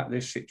get you out of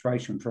this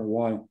situation for a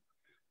while.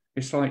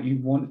 It's like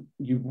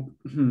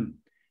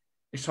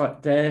it's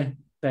like they're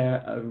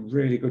a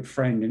really good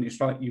friend, and it's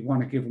like you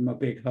want to give them a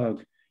big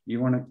hug.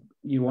 You want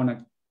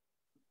to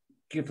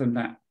give them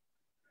that.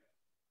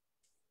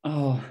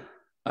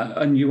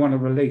 And you want to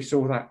release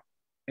all that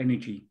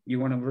energy. You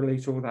want to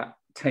release all that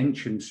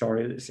tension.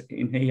 Sorry, that's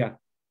in here.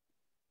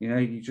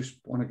 You just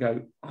want to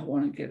go. I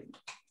want to get.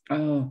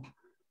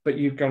 But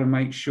you've got to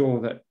make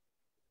sure that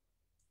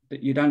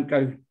you don't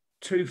go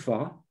too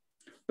far.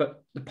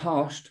 But the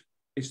past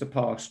is the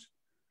past.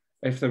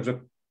 If there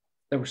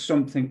was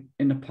something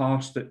in the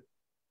past that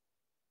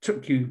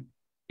took you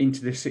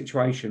into this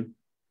situation,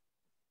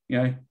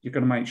 you've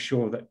got to make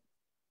sure that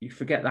you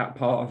forget that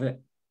part of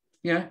it.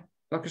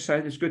 Like I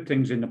say, there's good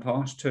things in the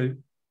past too,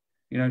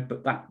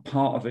 but that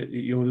part of it that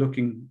you're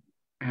looking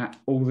at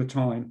all the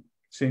time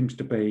seems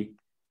to be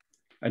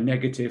a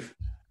negative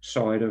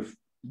side of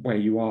where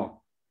you are.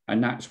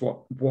 And that's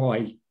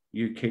why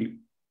you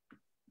keep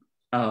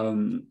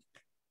going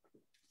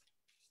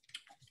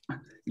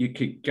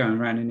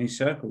around in these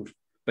circles.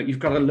 But you've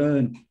got to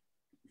learn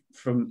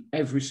from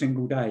every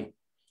single day.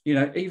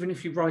 Even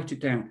if you write it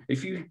down,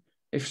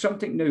 if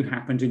something new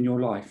happens in your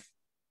life,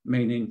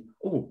 meaning,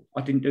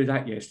 I didn't do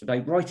that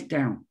yesterday, write it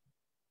down.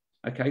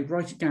 Okay,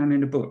 write it down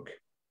in a book.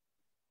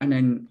 And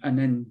then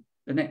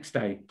the next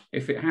day,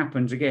 if it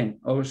happens again,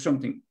 or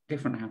something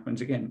different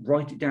happens again,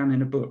 write it down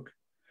in a book.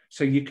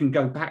 So you can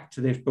go back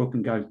to this book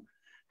and go,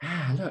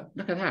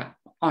 look at that.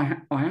 I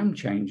am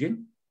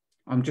changing.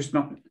 I'm just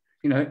not,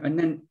 and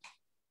then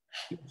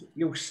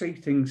you'll see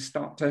things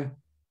start to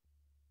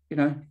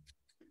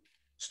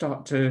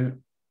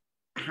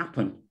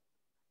happen.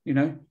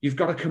 You've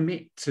got to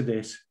commit to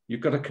this.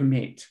 You've got to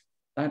commit.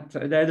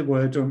 They're the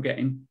words I'm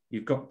getting.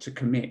 You've got to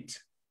commit.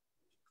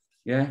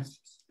 Yeah,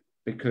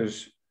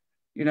 because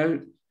I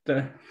know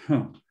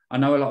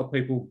a lot of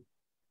people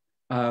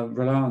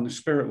rely on the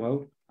spirit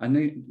world,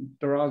 and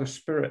there are the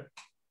spirit.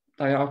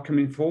 They are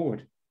coming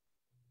forward,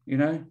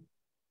 and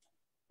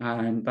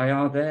they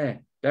are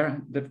there.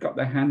 They've got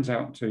their hands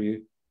out to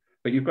you,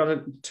 but you've got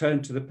to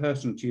turn to the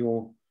person to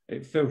your,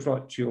 it feels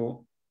like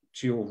to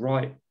your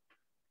right,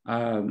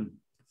 and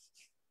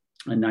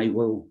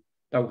they'll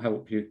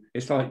help you.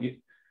 It's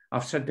like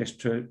I've said this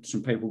to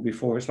some people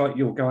before. It's like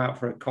you'll go out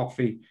for a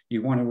coffee,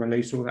 you want to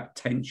release all that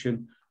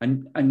tension,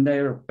 and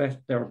they're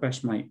a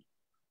best mate.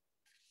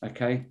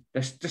 Okay,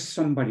 there's just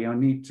somebody I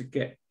need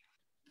to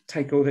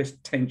take all this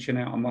tension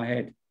out of my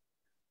head.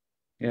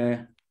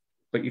 Yeah,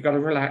 but you've got to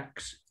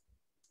relax.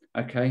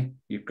 Okay,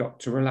 you've got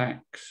to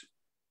relax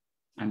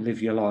and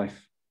live your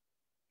life.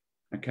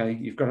 Okay,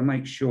 you've got to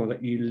make sure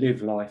that you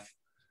live life,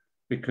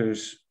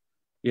 because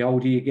the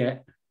older you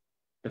get,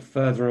 the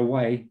further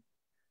away,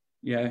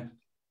 that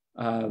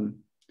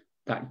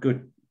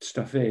good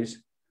stuff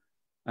is.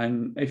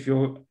 And if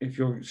you're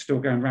still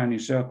going around in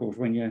circles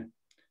when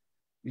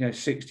you're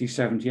 60,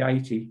 70,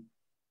 80,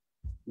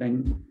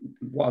 then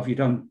what have you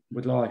done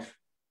with life?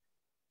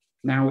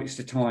 Now it's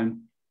the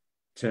time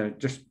to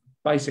just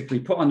basically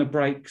put on the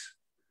brakes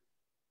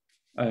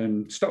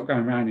and stop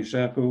going around in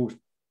circles,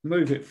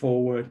 move it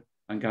forward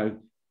and go,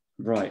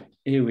 right,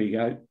 here we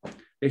go.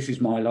 This is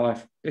my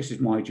life. This is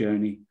my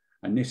journey.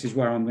 And this is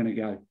where I'm going to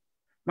go.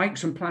 Make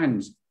some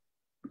plans.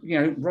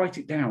 Write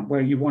it down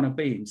where you want to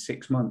be in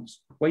 6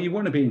 months, where you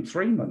want to be in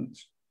 3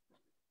 months.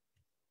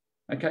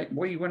 Okay,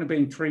 where you want to be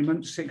in 3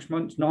 months, 6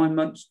 months, 9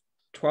 months,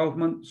 12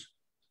 months.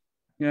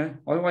 I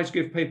always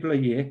give people a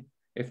year.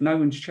 If no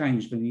one's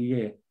changed in a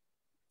year,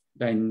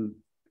 then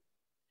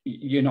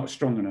you're not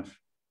strong enough.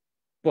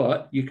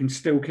 But you can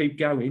still keep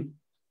going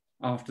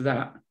after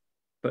that.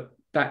 But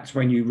that's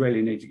when you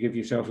really need to give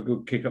yourself a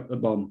good kick up the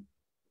bum,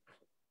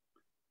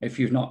 if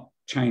you've not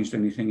changed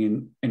anything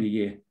in a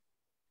year.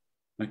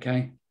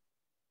 Okay?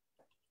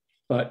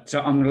 But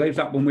I'm going to leave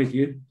that one with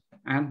you,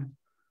 Anne.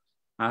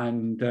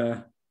 And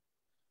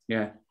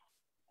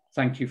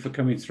thank you for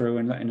coming through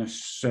and letting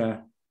us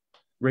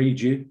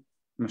read you,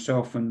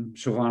 myself and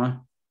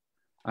Savannah.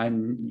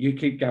 And you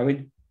keep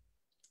going.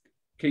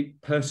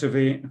 Keep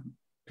persevering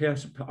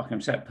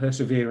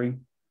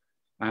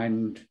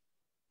and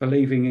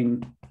believing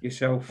in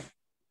yourself,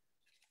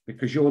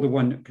 because you're the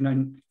one that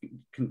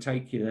can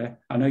take you there.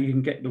 I know you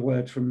can get the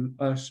words from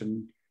us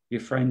and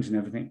your friends and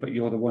everything, but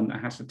you're the one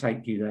that has to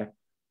take you there.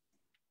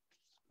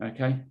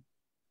 Okay?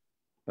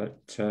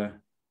 But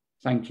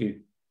thank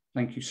you.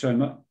 Thank you so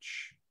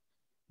much.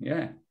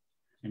 Yeah.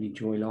 And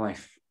enjoy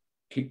life.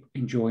 Keep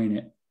enjoying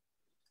it.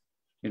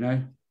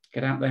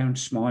 Get out there and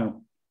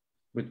smile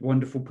with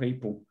wonderful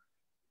people.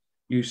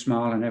 You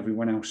smile and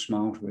everyone else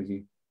smiles with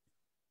you.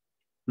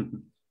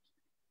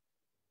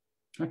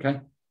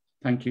 Okay.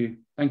 Thank you.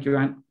 Thank you,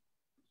 Ant.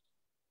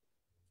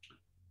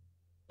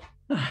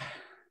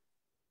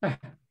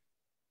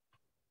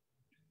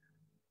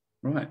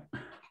 Right.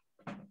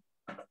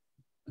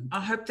 I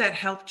hope that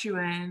helped you,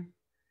 Anne.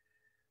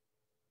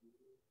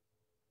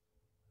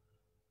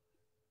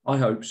 I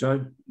hope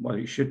so. Well,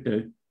 it should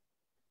do.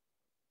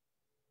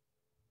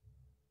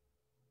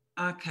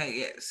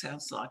 Okay, yeah,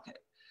 sounds like it.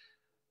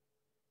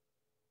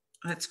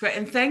 That's great.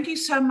 And thank you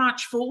so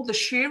much for all the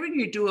sharing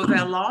you do of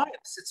our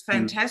lives. It's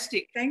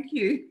fantastic. Thank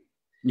you.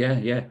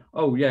 Yeah.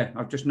 Oh, yeah.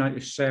 I've just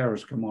noticed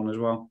Sarah's come on as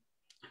well.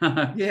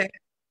 Yeah.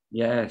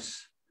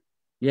 Yes.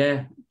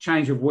 Yeah.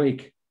 Change of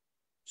wig,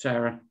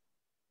 Sarah.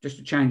 Just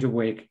a change of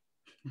wig.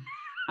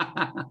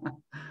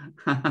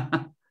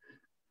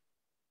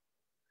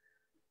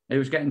 It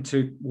was getting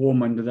too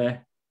warm under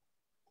there.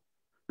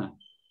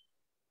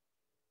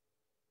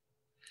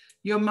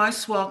 You're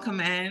most welcome,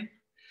 Anne.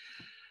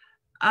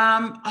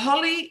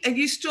 Holly, are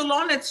you still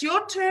on? It's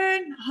your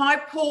turn. Hi,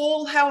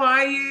 Paul. How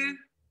are you?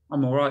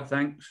 I'm all right,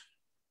 thanks.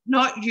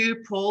 Not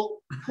you,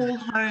 Paul. Paul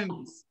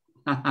Holmes.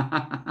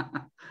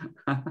 Am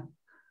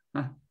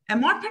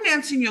I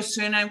pronouncing your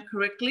surname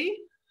correctly?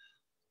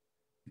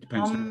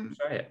 Depends on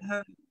how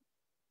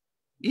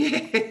you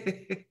say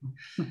it.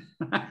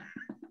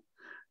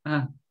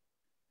 Yeah.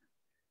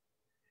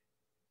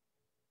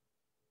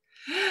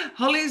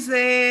 Holly's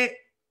there.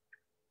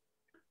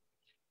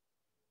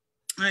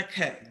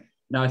 Okay.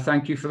 No,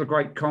 thank you for the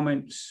great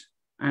comments,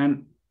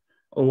 and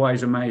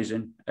always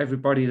amazing.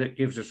 Everybody that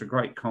gives us a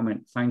great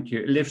comment, thank you.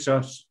 It lifts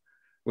us,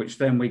 which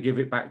then we give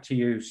it back to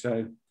you.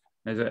 So,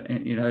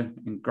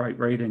 in great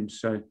readings.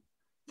 So,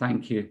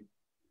 thank you.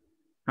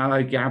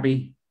 Hello,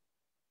 Gabby.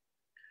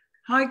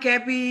 Hi,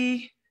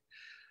 Gabby.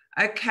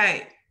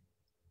 Okay.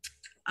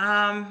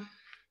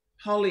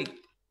 Holly.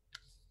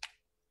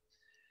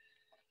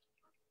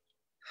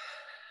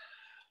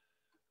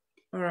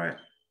 All right.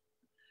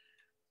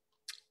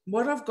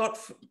 What I've got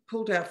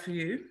pulled out for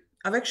you,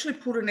 I've actually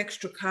pulled an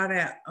extra card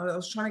out. I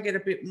was trying to get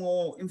a bit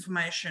more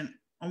information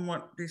on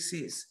what this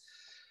is.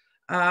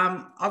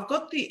 I've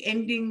got the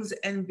endings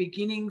and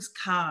beginnings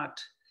card.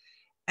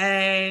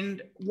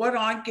 And what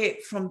I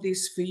get from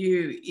this for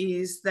you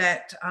is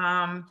that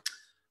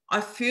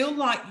I feel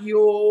like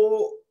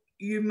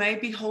you may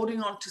be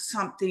holding on to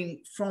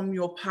something from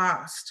your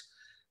past.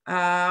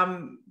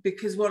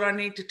 Because what I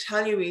need to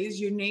tell you is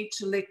you need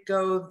to let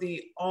go of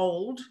the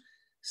old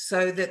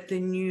so that the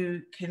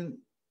new can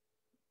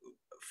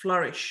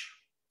flourish.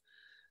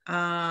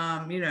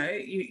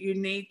 You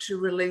need to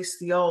release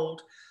the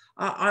old.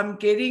 I'm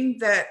getting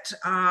that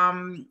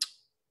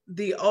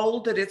the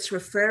old that it's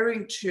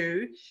referring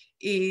to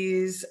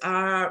is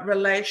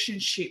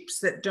relationships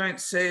that don't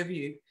serve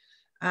you.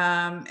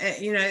 And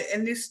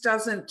this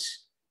doesn't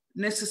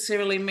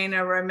necessarily mean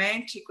a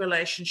romantic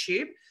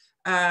relationship.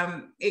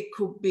 It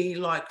could be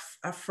like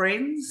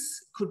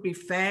friends, could be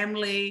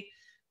family,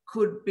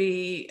 could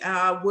be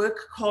work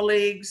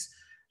colleagues.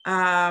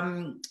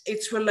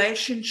 It's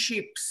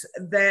relationships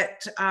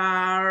that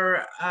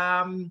are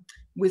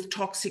with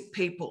toxic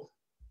people.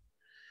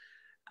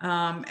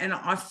 And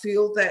I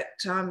feel that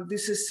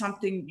this is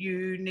something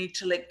you need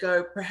to let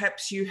go.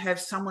 Perhaps you have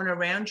someone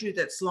around you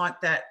that's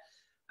like that.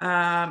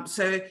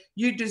 So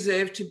you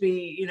deserve to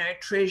be,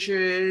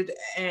 treasured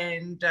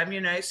and,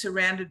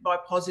 surrounded by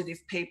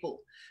positive people,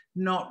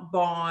 not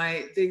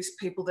by these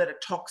people that are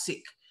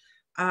toxic.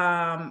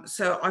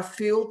 So I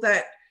feel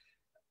that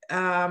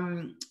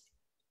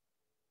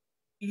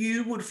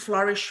you would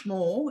flourish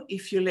more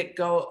if you let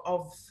go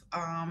of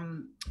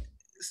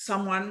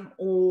someone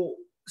or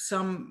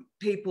some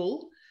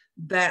people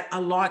that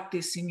are like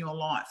this in your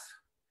life.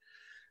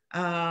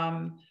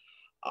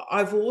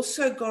 I've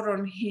also got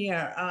on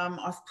here,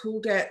 I've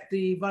pulled out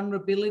the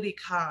vulnerability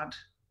card.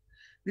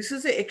 This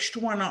is the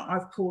extra one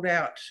I've pulled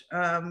out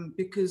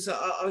because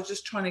I was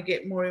just trying to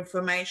get more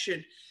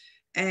information.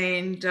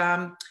 And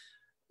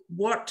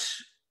what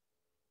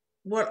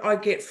I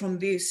get from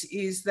this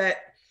is that,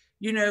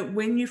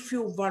 when you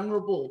feel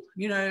vulnerable,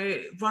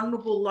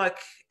 vulnerable like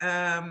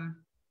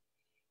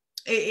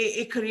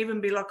it could even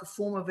be like a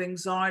form of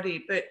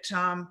anxiety, but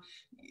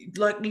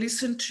like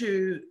listen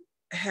to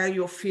how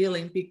you're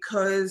feeling,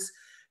 because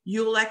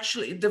you'll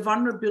actually, the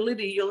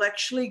vulnerability, you'll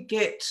actually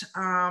get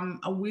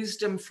a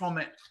wisdom from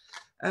it.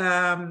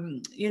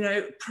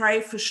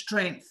 Pray for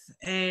strength.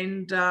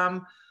 And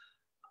I'm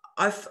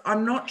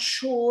not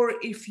sure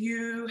if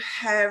you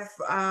have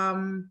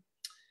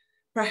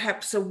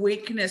perhaps a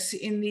weakness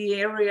in the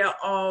area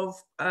of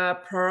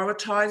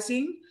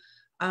prioritizing,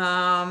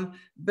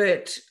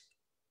 but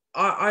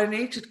I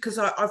need to, because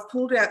I've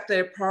pulled out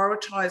the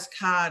prioritize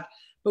card.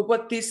 But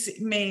what this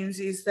means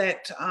is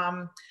that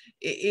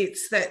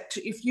it's that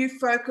if you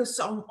focus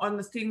on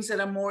the things that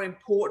are more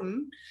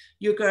important,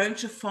 you're going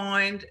to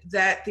find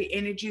that the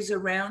energies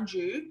around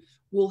you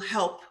will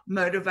help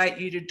motivate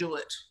you to do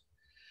it.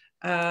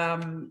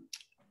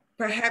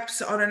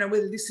 Perhaps, I don't know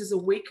whether this is a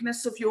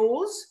weakness of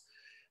yours,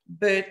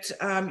 but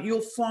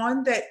you'll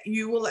find that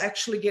you will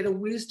actually get a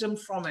wisdom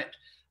from it.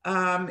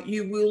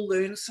 You will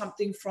learn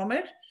something from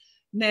it.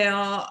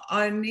 Now,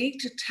 I need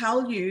to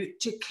tell you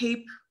to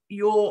keep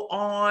your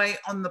eye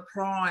on the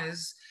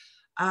prize.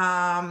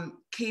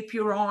 Keep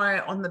your eye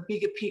on the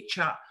bigger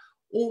picture.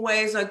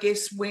 Always, I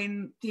guess,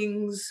 when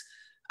things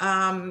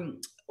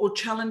or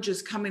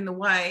challenges come in the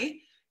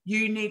way,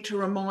 you need to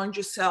remind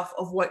yourself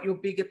of what your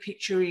bigger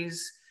picture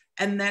is.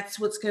 And that's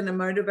what's going to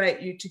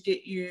motivate you to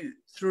get you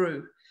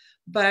through.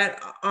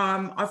 But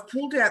I've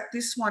pulled out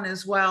this one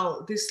as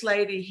well, this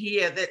lady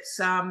here that's,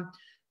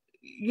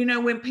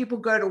 when people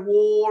go to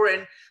war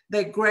and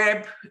they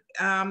grab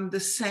the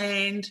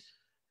sand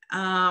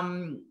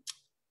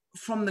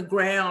from the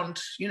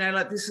ground,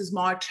 like this is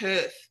my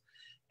turf.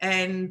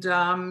 And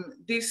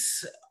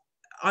this,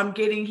 I'm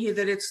getting here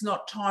that it's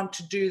not time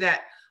to do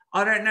that.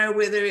 I don't know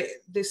whether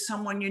there's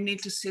someone you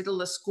need to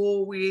settle a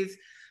score with,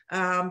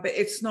 but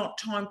it's not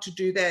time to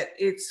do that.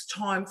 It's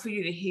time for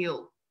you to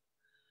heal.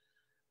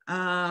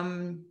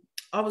 I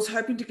was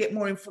hoping to get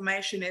more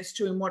information as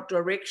to in what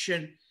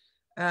direction,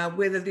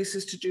 whether this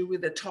is to do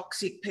with the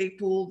toxic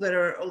people that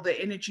are, or the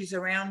energies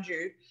around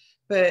you,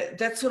 but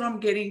that's what I'm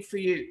getting for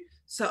you.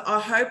 So I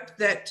hope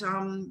that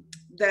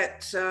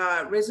that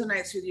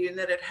resonates with you and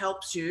that it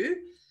helps you.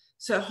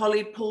 So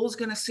Holly, Paul's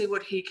going to see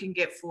what he can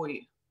get for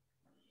you.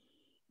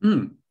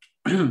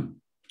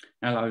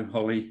 Hello,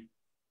 Holly.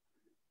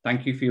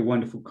 Thank you for your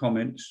wonderful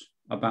comments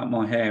about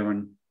my hair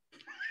and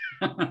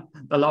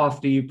the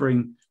laughter you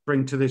bring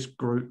to this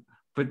group,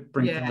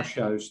 bring to our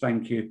shows.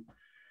 Thank you.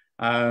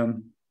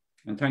 And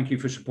thank you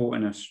for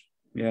supporting us.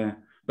 Yeah.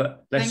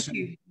 But let's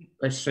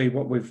see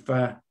what we've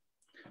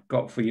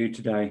got for you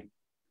today.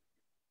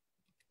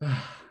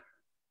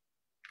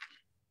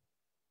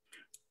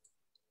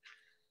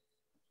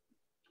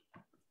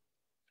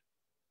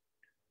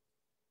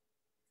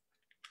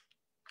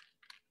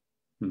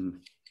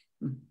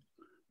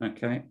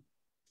 Okay.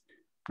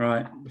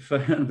 Right.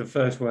 The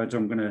first words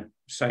I'm going to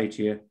say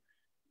to you,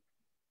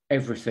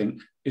 everything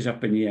is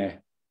up in the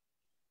air.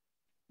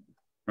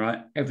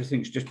 Right?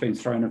 Everything's just been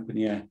thrown up in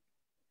the air.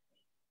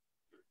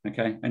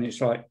 Okay. And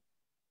it's like,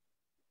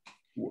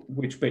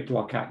 which bit do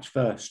I catch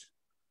first?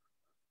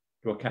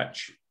 Do I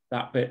catch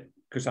that bit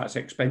because that's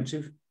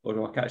expensive? Or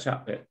do I catch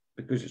that bit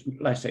because it's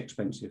less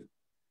expensive?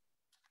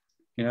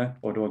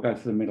 Or do I go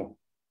for the middle?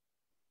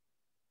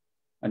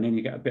 And then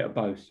you get a bit of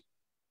both.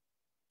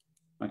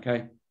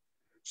 Okay.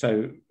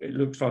 So it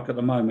looks like at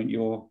the moment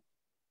you're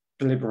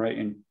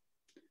deliberating.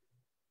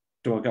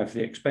 Do I go for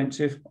the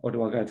expensive or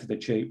do I go for the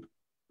cheap?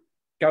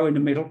 Go in the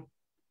middle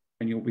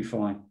and you'll be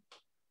fine.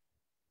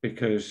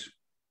 because,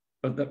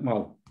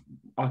 well,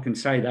 I can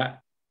say that,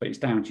 but it's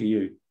down to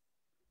you.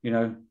 You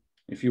know,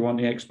 if you want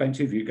the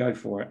expensive, you go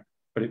for it,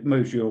 but it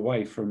moves you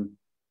away from,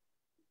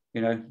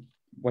 you know,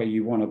 where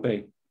you want to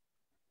be.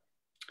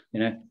 You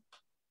know,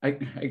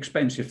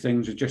 expensive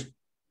things are just,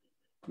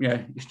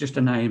 yeah, it's just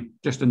a name,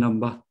 just a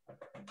number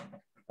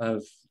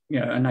of, you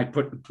know, and they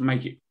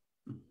make it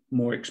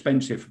more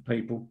expensive for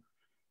people.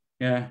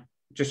 Yeah,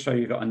 just so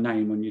you got a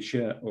name on your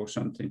shirt or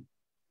something.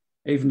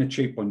 Even the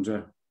cheap ones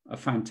are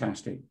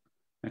fantastic.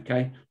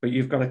 Okay, but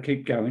you've got to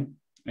keep going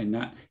in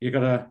that. You've got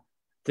to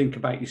think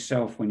about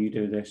yourself when you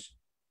do this,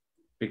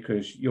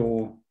 because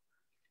you're,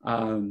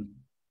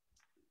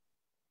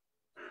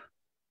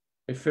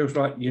 it feels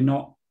like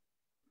you're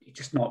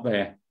just not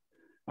there.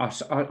 I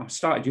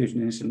started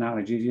using this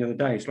analogy the other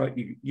day. It's like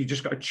you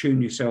just got to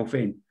tune yourself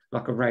in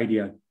like a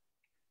radio.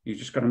 You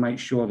just got to make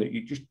sure that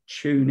you just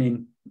tune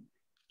in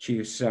to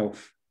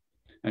yourself,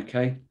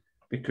 okay?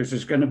 Because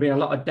there's going to be a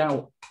lot of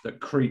doubt that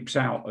creeps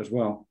out as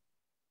well,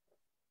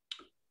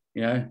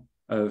 you know,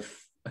 of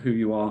who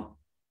you are,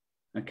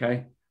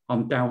 okay?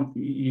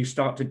 You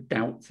start to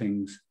doubt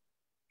things.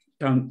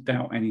 Don't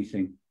doubt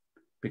anything,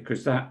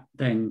 because that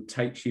then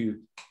takes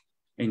you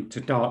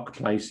into dark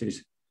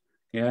places,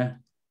 yeah?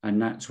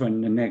 And that's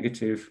when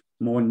the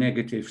more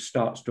negative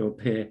starts to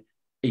appear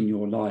in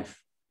your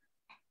life,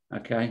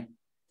 okay?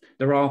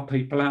 There are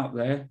people out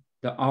there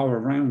that are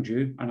around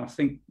you, and I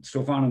think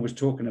Silvana was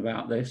talking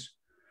about this,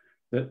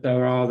 that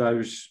there are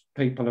those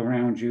people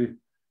around you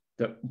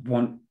that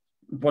want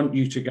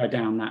you to go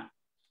down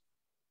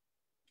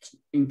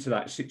into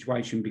that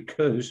situation,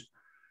 because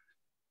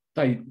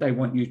they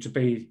want you to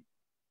be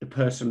the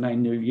person they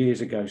knew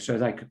years ago so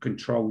they could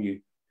control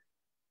you.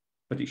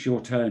 But it's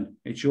your turn.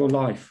 It's your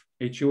life.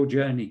 It's your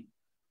journey.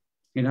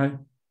 You know,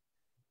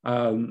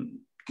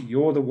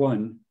 you're the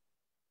one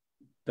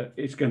that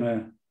is going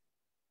to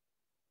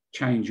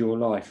change your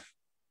life.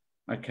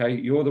 Okay,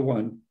 you're the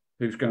one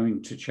who's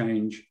going to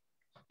change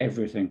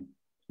everything,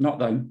 not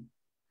them.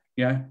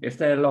 Yeah, if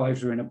their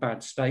lives are in a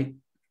bad state,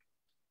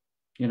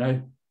 you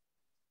know,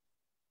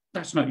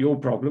 that's not your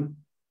problem.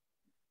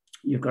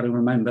 You've got to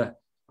remember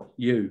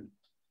you.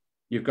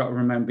 You've got to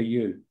remember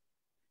you.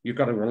 You've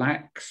got to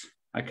relax,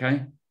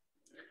 okay?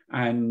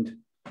 And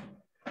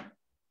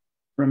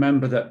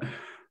remember that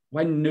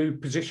when new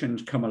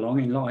positions come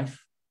along in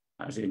life,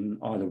 as in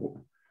either,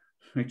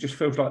 it just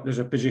feels like there's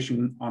a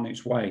position on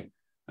its way,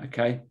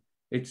 okay?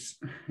 It's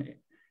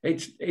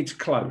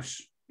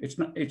close.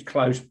 It's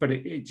close, but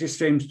it just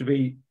seems to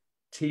be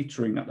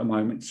teetering at the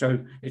moment. So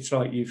it's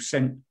like you've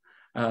sent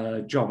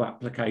a job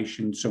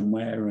application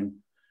somewhere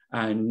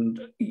and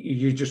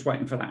you're just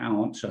waiting for that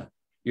answer.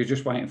 You're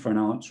just waiting for an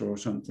answer or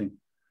something.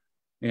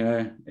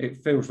 Yeah, it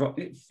feels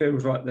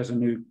like there's a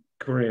new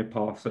career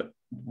path that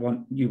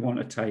you want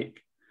to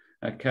take.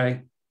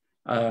 Okay,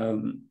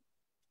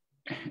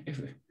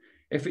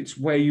 if it's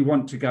where you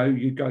want to go,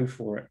 you go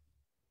for it.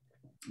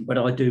 But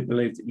I do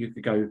believe that you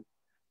could go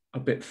a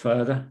bit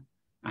further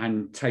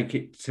and take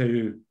it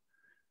to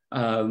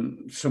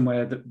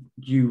somewhere that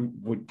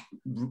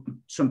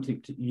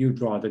something that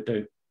you'd rather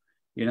do.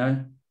 You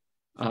know,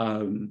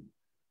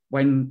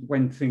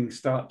 when things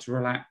start to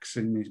relax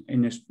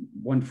in this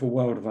wonderful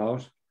world of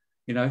ours,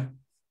 you know,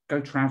 go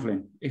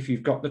traveling if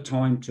you've got the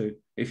time to,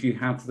 if you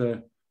have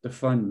the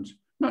funds,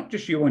 not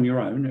just you on your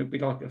own. It'd be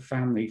like a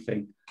family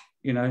thing,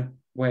 you know,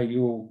 where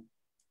you'll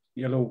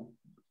all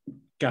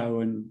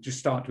go and just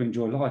start to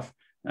enjoy life.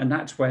 And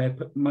that's where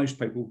most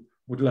people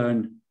would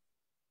learn,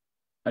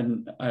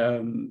 and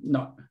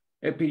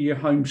it'd be your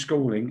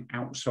homeschooling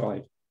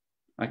outside,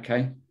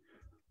 okay?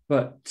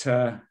 But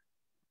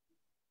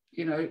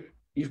you know,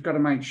 you've got to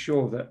make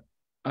sure that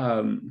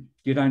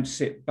you don't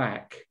sit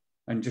back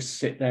and just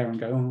sit there and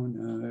go, oh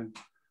no,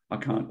 I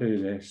can't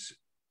do this,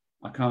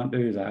 I can't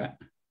do that,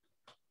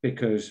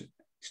 because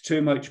it's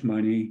too much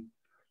money.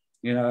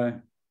 You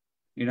know,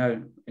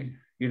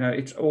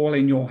 it's all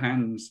in your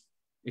hands.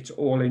 It's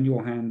all in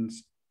your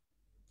hands.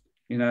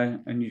 You know,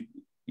 and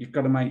you've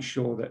got to make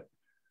sure that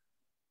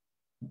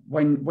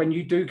when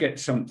you do get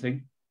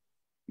something,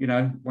 you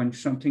know, when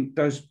something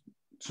good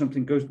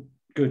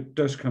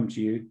does come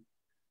to you,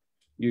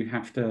 you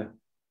have to,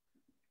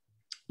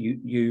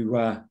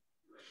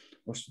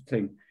 what's the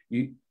thing?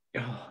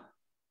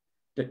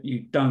 That you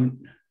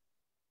don't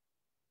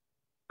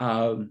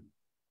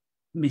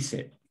miss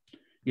it.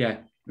 Yeah,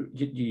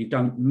 you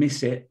don't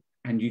miss it,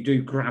 and you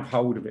do grab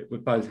hold of it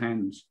with both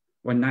hands.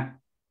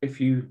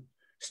 If you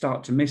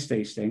start to miss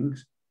these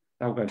things,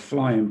 they'll go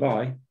flying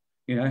by,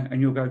 you know, and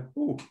you'll go,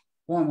 oh,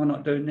 why am I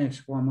not doing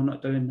this? Why am I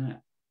not doing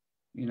that?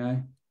 You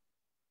know,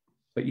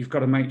 but you've got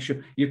to make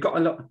sure you've got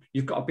to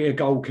be a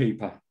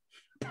goalkeeper.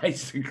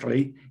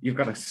 Basically, you've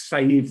got to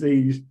save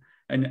these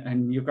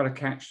and you've got to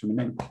catch them and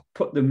then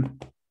put them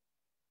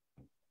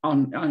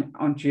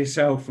onto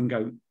yourself and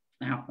go,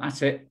 now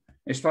that's it.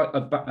 It's like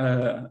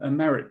a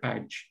merit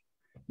badge.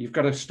 You've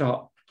got to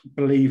start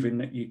believing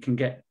that you can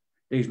get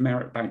these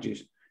merit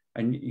badges,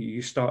 and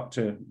you start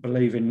to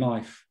believe in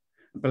life,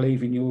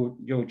 believe in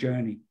your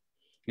journey.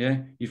 Yeah,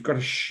 you've got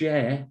to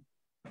share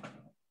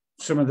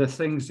some of the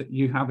things that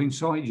you have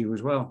inside you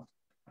as well.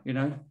 You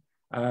know,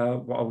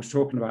 what I was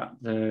talking about,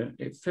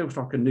 it feels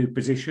like a new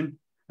position,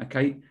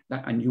 okay,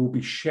 and you'll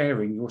be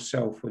sharing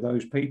yourself with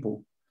those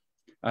people,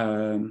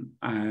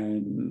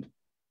 and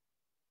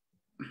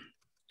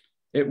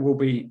it will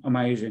be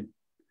amazing.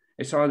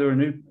 It's either a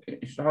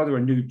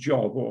new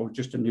job or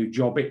just a new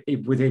job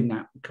within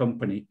that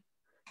company.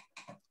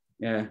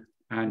 Yeah,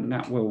 and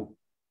it'll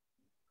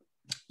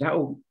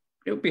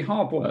be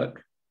hard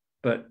work,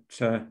 but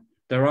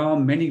there are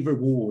many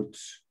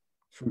rewards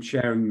from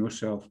sharing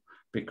yourself,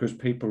 because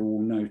people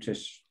will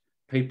notice.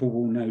 People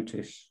will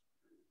notice.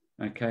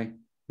 Okay,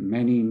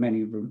 many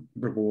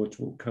rewards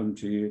will come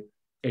to you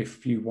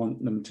if you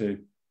want them to.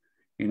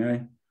 You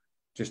know,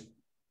 just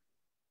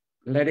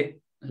let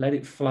it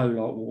flow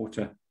like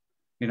water.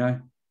 You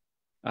know,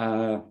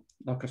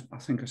 like I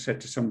think I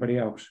said to somebody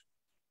else,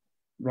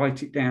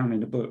 write it down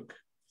in a book.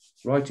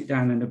 Write it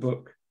down in a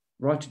book.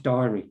 Write a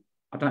diary.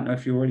 I don't know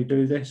if you already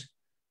do this,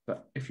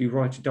 but if you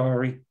write a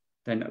diary,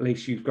 then at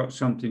least you've got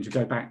something to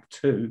go back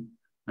to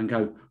and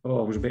go, oh,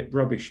 I was a bit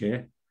rubbish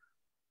here.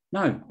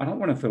 No, I don't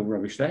want to feel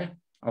rubbish there.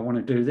 I want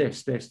to do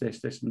this,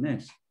 and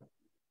this.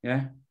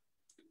 Yeah.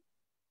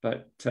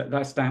 But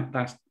that's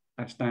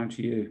down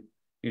to you,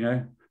 you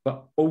know.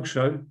 But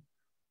also,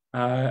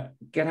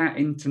 get out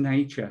into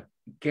nature,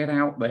 get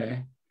out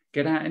there,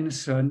 get out in the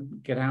sun,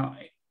 get out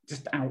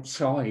just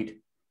outside,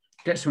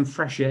 get some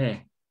fresh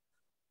air,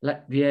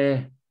 let the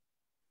air,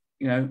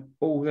 you know,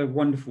 all the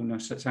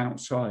wonderfulness that's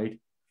outside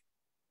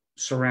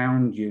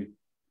surround you.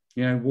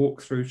 You know,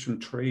 walk through some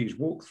trees,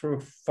 walk through a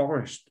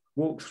forest,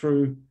 walk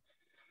through,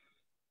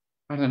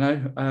 I don't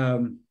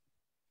know,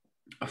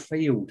 a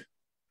field,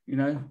 you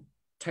know,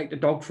 take the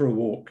dog for a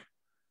walk,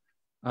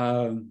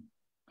 and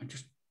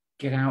just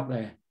get out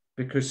there.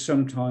 Because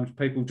sometimes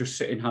people just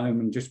sit at home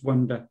and just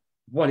wonder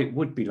what it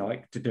would be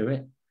like to do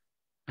it,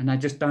 and they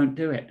just don't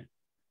do it,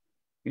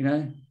 you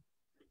know.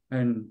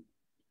 And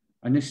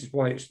this is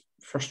why it's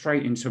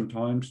frustrating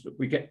sometimes that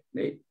we get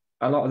it.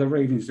 A lot of the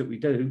readings that we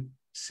do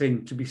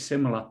seem to be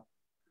similar,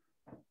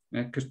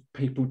 because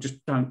people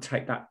just don't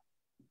take that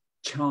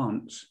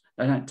chance.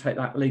 They don't take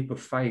that leap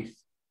of faith.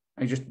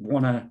 They just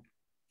want to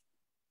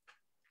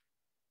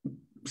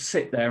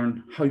sit there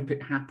and hope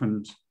it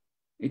happens.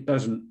 It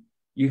doesn't.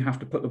 You have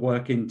to put the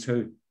work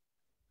into.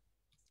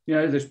 You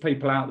know, there's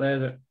people out there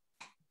that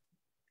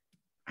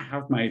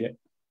have made it,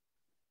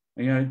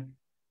 you know,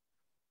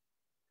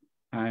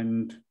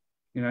 and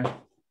you know,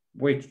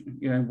 we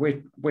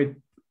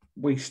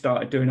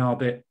started doing our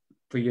bit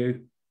for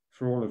you,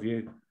 for all of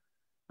you,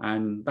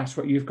 and that's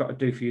what you've got to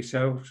do for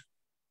yourselves.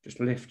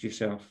 Just lift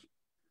yourself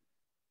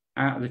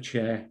out of the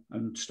chair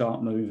and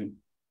start moving.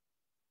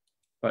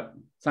 But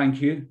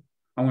thank you.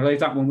 I'm going to leave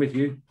that one with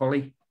you,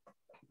 Holly,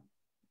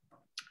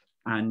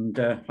 and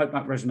hope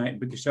that resonated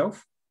with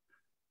yourself.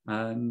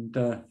 And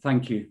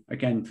thank you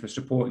again for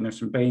supporting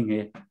us and being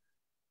here.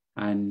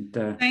 And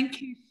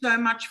thank you so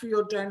much for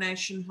your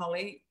donation,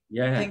 Holly.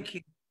 Yeah, thank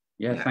you.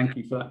 Yeah, thank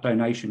you for that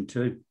donation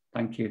too.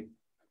 Thank you.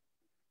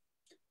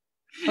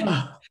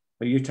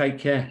 But you take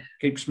care.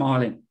 Keep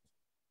smiling.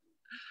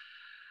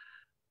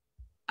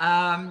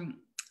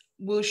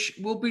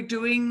 We'll be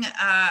doing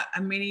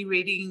a mini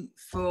reading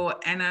for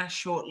Anna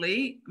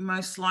shortly,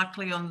 most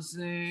likely on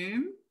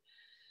Zoom.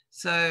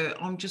 So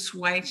I'm just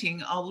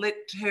waiting. I'll let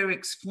her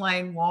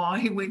explain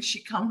why when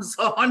she comes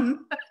on.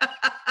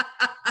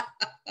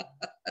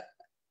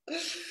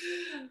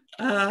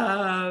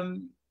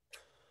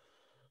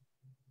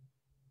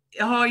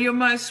 Oh, you're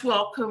most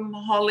welcome,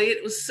 Holly.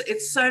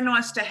 It's so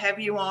nice to have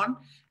you on.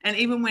 And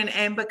even when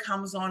Amber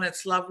comes on,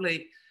 it's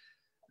lovely.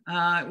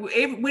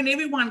 When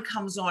everyone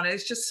comes on,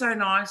 it's just so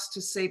nice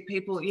to see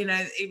people, you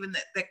know, even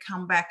that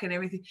come back and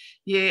everything.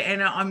 Yeah,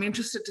 and I'm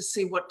interested to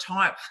see what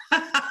type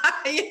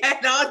you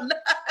had on.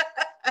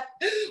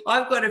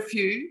 I've got a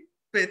few,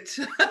 but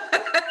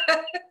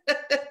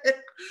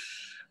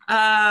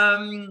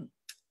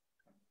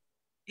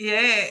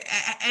yeah.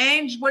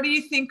 Ange, what do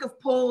you think of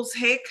Paul's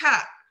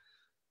haircut?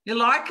 You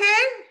like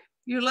it?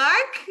 You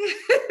like?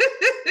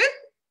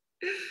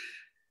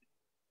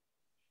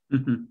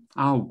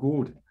 Oh,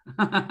 good.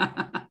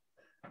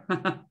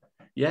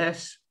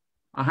 Yes,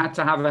 I had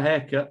to have a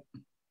haircut.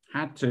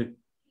 Had to.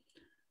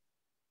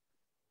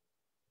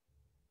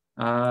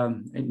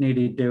 It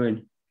needed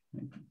doing.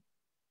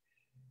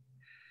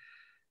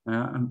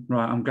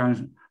 Right, I'm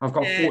going. I've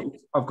got 40.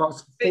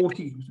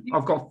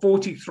 I've got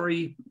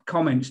 43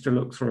 comments to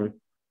look through.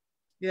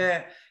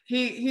 Yeah,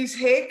 his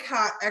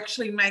haircut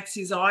actually makes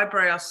his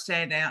eyebrows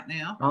stand out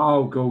now.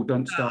 Oh, God,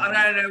 don't start.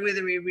 I don't know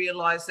whether he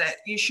realised that.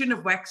 You shouldn't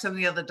have waxed them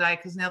the other day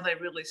because now they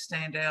really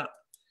stand out.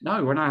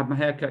 No, when I had my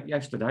haircut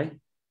yesterday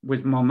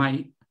with my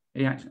mate,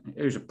 he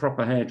was a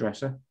proper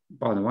hairdresser,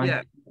 by the way,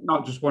 yeah.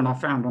 Not just one I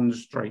found on the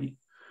street.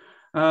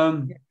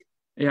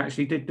 He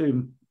actually did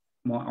do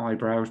my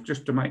eyebrows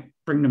just to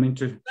bring them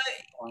into.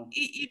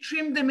 You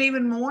trimmed them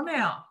even more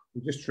now.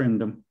 You just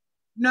trimmed them.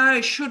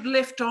 No, should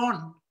left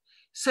on.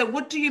 So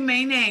what do you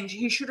mean, Ange?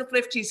 He should have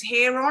left his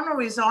hair on or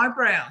his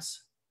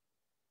eyebrows?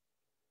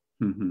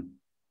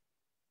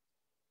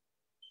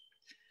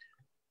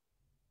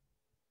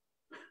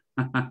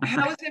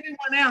 How is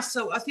everyone else?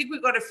 So I think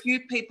we've got a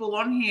few people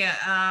on here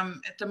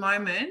at the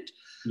moment.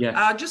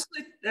 Yeah. Just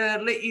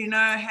let you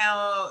know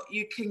how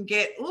you can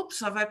get.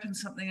 Oops, I've opened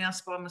something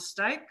else by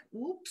mistake.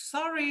 Oops,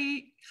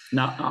 sorry.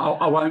 No,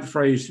 I won't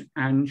freeze,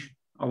 Ange.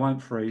 I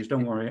won't freeze.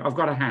 Don't worry. I've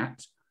got a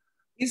hat.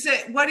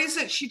 What is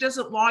it? She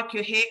doesn't like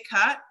your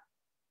haircut.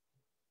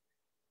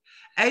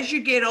 As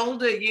you get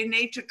older, you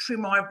need to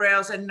trim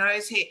eyebrows and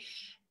nose hair.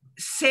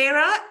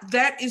 Sarah,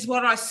 that is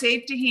what I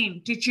said to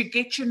him. Did you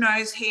get your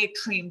nose hair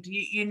trimmed?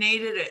 You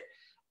needed it.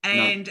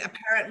 And no.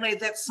 Apparently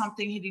that's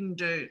something he didn't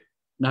do.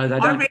 No, they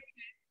don't.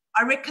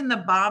 I reckon the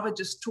barber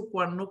just took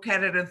one look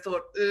at it and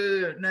thought,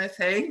 no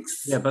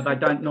thanks. Yeah, but they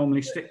don't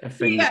normally stick their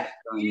finger. Yeah,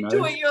 you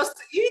do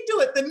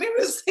it, the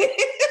mirror's there.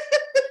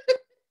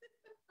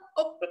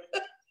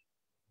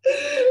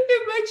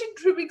 Imagine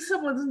trimming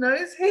someone's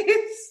nose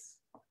hairs.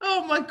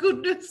 Oh my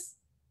goodness.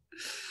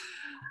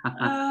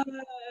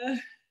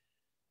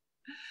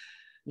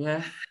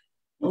 Yeah.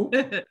 Oh.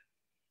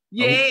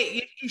 Yeah,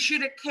 you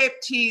should have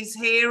kept his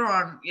hair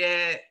on.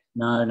 Yeah.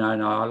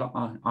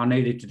 No. I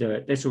needed to do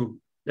it. This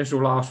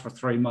will last for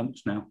 3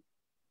 months now.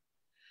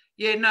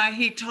 Yeah, no,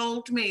 he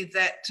told me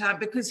that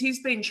because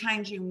he's been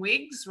changing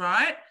wigs,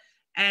 right?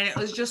 And it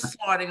was just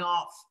sliding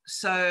off.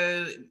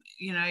 So,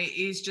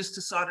 he's just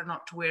decided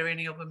not to wear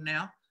any of them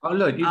now. Oh,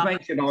 look, you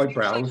mentioned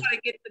eyebrows. He's got to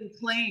get them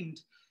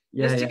cleaned.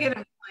 Yeah, to get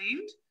them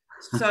cleaned.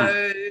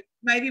 So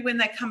maybe when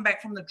they come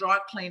back from the dry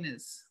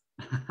cleaners,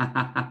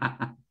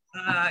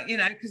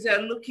 because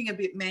they're looking a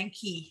bit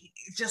manky.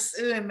 Just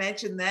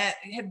imagine that.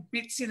 It had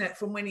bits in it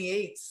from when he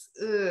eats.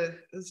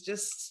 It was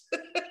just...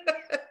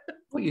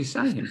 What are you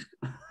saying?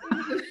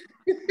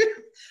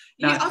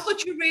 Yeah, I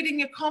thought you were reading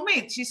your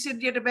comments. You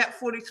said you had about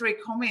 43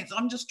 comments.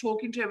 I'm just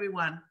talking to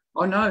everyone.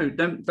 I know.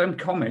 Them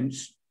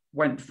comments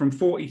went from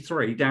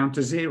 43 down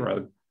to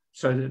 0.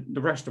 So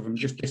the rest of them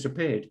just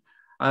disappeared.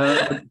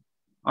 I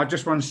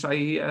just want to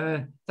say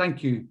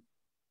thank you.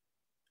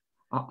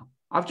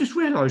 I've just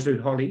realised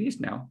who Holly is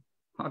now.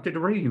 I did a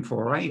reading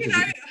for her ages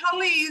ago.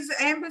 Holly is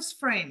Amber's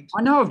friend.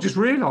 I know, I've just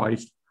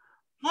realised.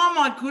 Oh,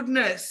 my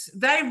goodness.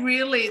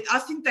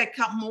 I think they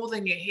cut more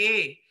than your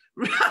hair.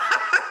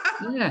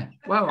 Yeah,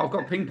 well, I've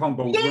got ping pong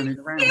balls running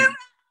around. Yes.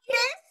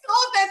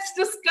 Oh, that's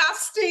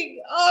disgusting.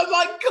 Oh,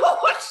 my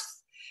gosh.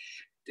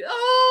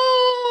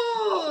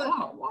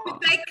 Oh, what?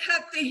 Did they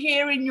cut the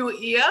hair in your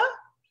ear?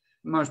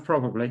 Most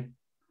probably.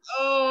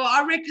 Oh,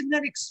 I reckon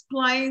that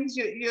explains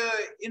your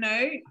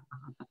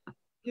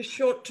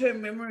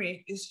short-term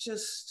memory is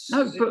just...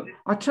 No, but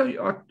I tell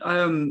you,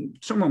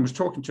 someone was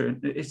talking to,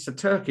 it's the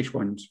Turkish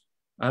ones,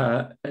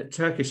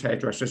 Turkish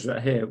hairdressers that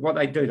are here. What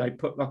they do, they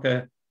put like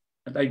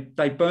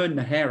they burn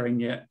the hair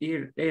in your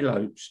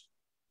earlobes.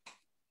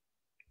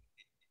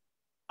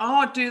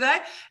 Oh, do they?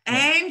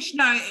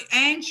 Yeah.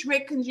 Ange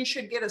reckons you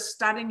should get a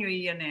stud in your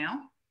ear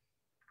now.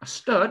 A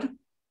stud?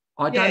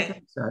 I don't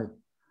think so.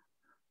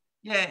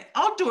 Yeah,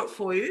 I'll do it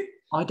for you.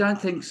 I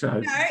don't think so.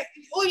 No,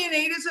 all you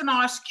need is an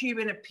ice cube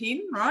and a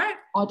pin, right?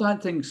 I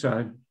don't think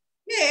so.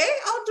 Yeah,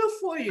 I'll do it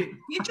for you.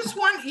 You just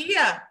one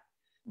ear.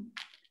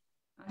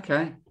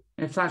 Okay,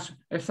 if that's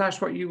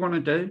what you want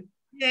to do.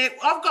 Yeah,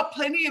 I've got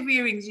plenty of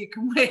earrings you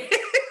can wear.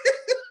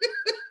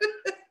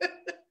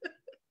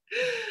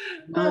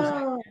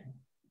 No,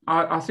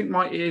 I think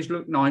my ears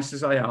look nice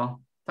as they are.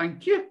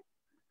 Thank you.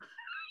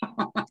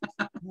 Oh,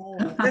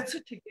 that's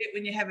what you get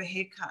when you have a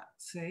haircut,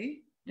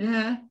 see?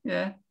 Yeah.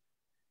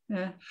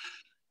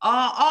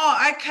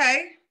 Oh,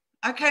 okay.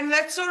 Okay,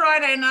 that's all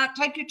right, Anna.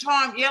 Take your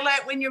time. Yell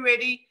out when you're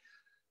ready.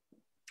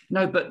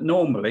 No, but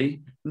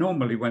normally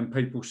when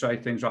people say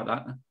things like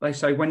that, they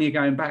say when you're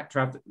going back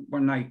to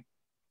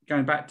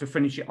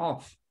finish it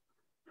off.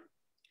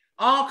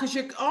 Oh,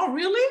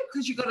 really?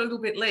 Because you got a little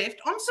bit left.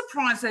 I'm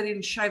surprised they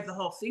didn't shave the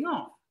whole thing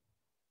off.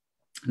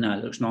 No,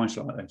 it looks nice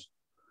like this.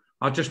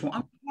 I'm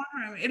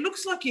wondering, it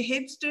looks like your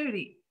head's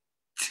dirty.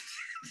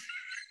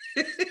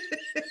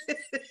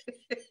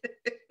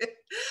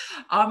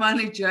 I'm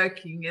only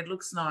joking. It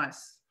looks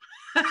nice.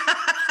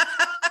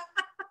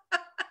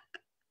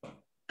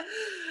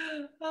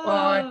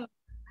 Bye.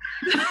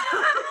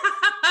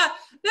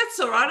 That's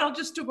all right. I'll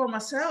just do it by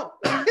myself.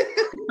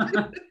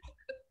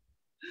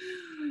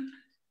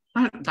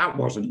 That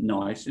wasn't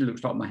nice. It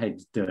looks like my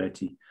head's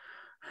dirty.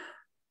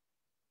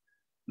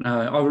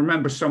 No, I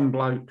remember some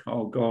bloke,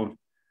 oh God,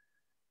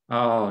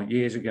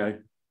 years ago,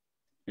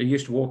 he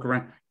used to walk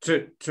around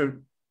to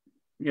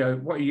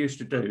what he used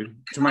to do.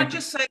 Can I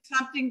just say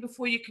something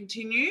before you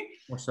continue?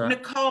 What's that?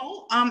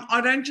 Nicole,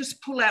 I don't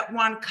just pull out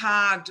one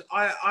card.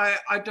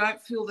 I don't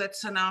feel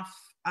that's enough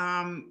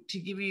to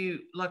give you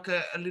like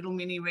a little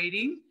mini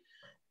reading.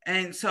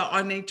 And so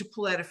I need to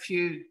pull out a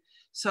few.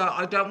 So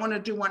I don't want to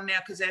do one now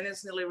because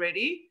Anna's nearly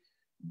ready.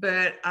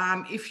 But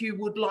if you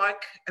would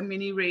like a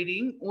mini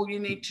reading, all you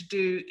need to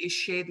do is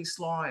share this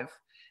live.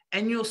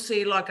 And you'll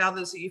see, like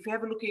others, if you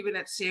have a look even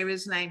at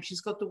Sarah's name,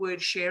 she's got the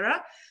word sharer.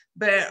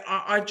 But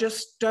I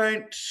just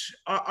don't,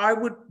 I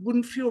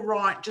wouldn't feel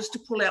right just to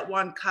pull out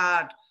one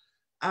card.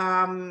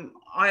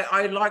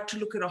 I like to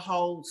look at a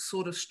whole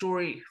sort of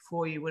story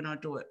for you when I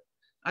do it.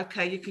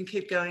 Okay, you can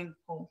keep going,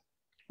 Paul.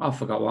 I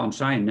forgot what I'm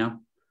saying now.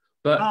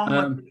 But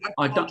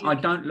I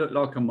don't look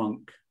like a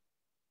monk,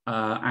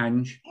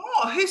 Ange.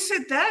 Oh, who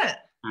said that?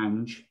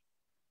 Ange.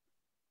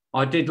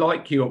 I did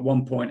like you at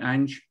one point,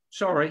 Ange.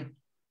 Sorry,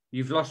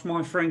 you've lost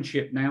my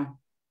friendship now.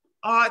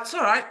 Oh, it's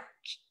all right.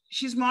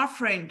 She's my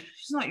friend.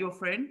 She's not your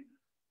friend.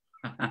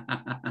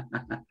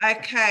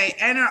 Okay,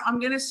 Anna, I'm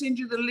going to send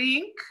you the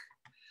link.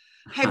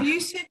 Have you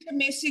sent a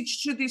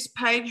message to this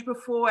page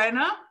before,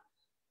 Anna?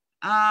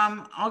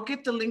 I'll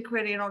get the link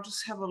ready and I'll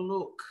just have a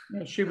look.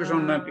 Yeah, she was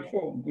on there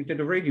before. We did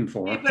a reading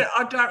for her. Yeah, but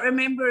I don't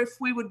remember if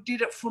we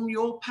did it from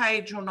your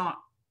page or not.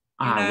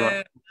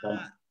 Right.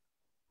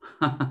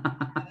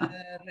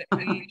 Let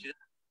me just...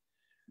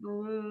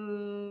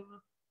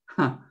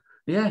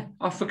 Yeah,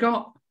 I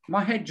forgot.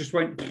 My head just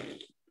went.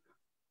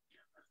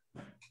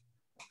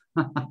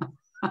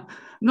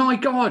 My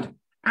God,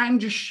 Anne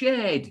just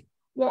shared.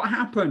 What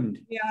happened?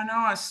 Yeah, I know.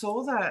 I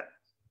saw that.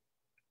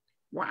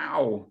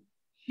 Wow.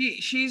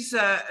 She's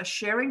a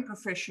sharing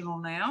professional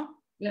now.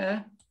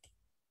 Yeah.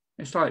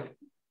 It's like.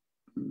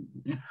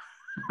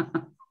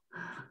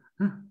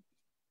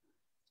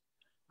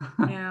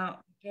 Now,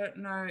 I don't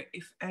know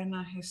if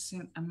Anna has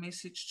sent a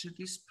message to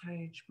this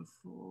page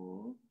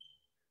before.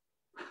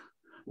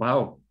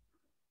 Wow.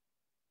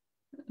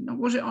 No,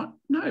 was it?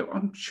 No,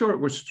 I'm sure it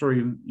was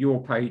through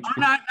your page. Oh,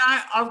 no,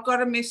 I've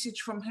got a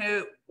message from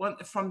her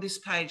from this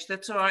page.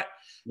 That's all right.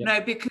 Yep.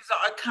 No, because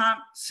I can't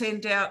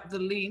send out the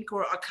link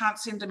or I can't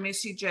send a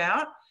message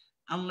out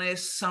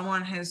unless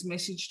someone has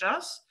messaged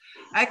us.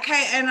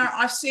 Okay, Anna,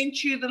 I've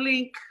sent you the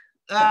link,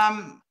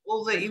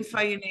 all the info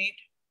you need.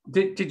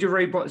 Did you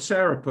read what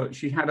Sarah put?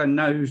 She had her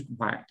nose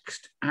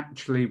waxed.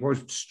 Actually,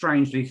 was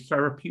strangely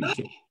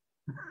therapeutic.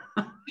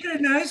 Had her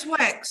nose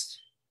waxed.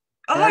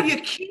 Oh, yeah. You're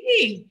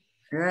kidding.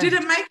 Yeah. Did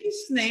it make you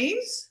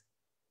sneeze?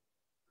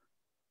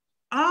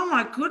 Oh,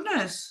 my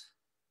goodness.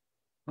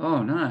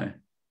 Oh, no.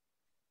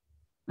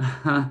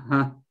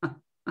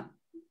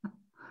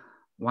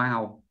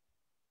 Wow.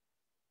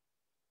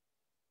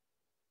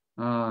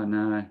 Oh,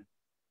 no.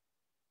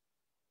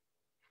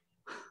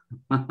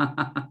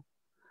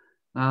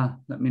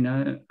 Let me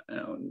know.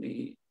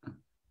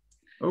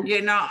 Oh. Yeah,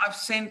 no, I've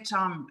sent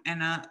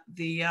Anna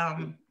the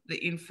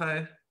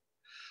info.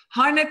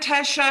 Hi,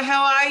 Natasha.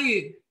 How are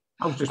you?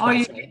 I was just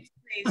you did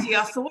sneeze.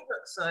 Yeah, I thought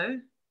so.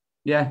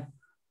 Yeah.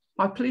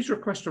 I please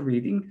request a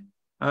reading.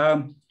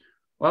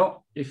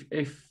 Well,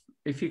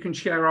 if you can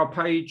share our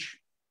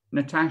page,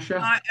 Natasha.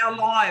 No, our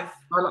live.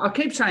 I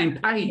keep saying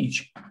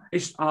page.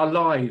 It's our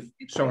live.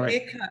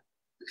 Sorry.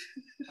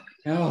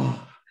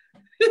 Oh.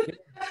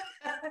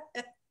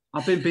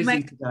 I've been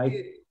busy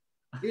today.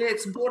 Yeah,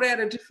 it's brought out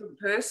a different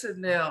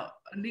person now.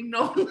 Ning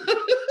nong.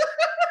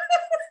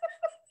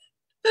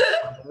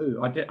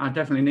 I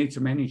definitely need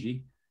some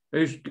energy.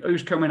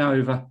 Who's coming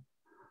over?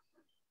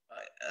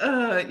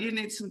 You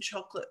need some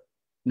chocolate.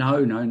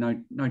 No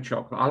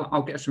chocolate.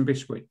 I'll get some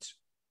biscuits.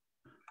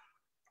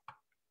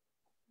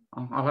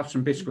 I'll have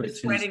some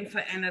biscuits. Just waiting for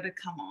Anna to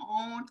come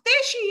on.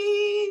 There she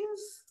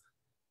is.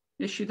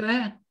 Is she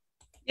there?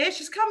 Yeah,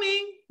 she's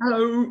coming.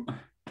 Hello.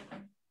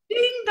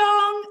 Ding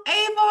dong.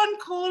 Avon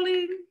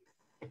calling.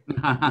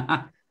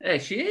 There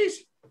she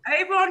is.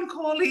 Avon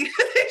calling.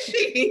 There she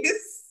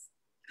is.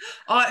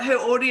 Her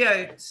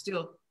audio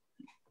still.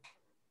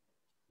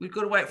 We've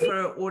got to wait for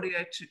her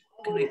audio to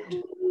connect.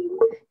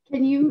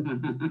 Can you?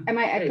 Am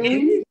I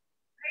echoing?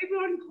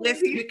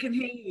 Yes, we can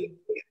hear you.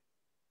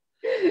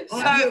 So,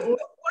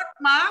 what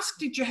mask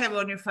did you have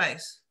on your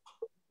face?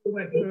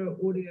 Wait for her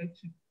audio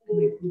to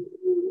connect.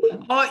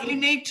 Oh, you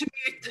need to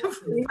mute the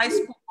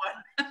Facebook one.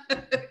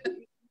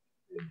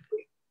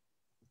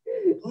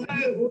 So,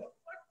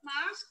 what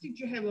mask did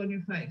you have on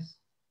your face?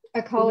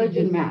 A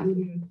collagen mask.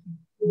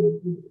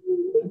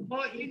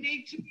 Oh, you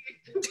need to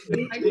mute the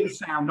Facebook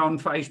sound on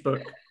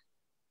Facebook.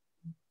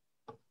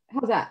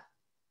 How's that?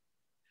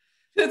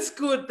 That's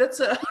good. That's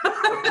a.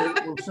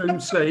 We'll soon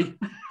see.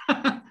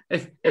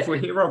 if we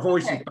hear our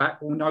voices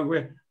back, we'll know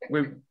you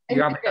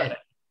haven't done it.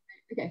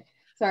 Okay,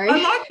 sorry. I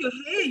like your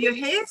hair. Your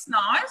hair's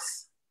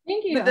nice.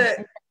 Thank you. With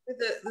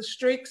the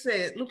streaks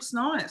there, it looks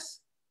nice.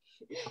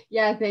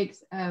 Yeah,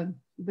 thanks.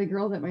 The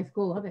girls at my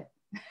school love it.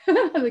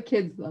 The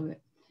kids love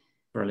it.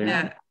 Brilliant.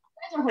 Yeah.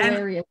 You guys are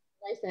hilarious.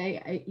 I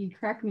say you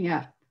crack me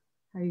up.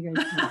 How you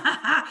guys?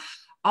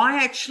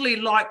 I actually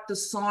like the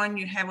sign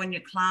you have on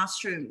your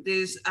classroom.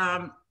 There's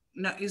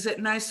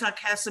no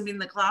sarcasm in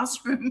the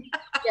classroom?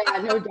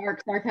 Yeah, no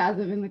dark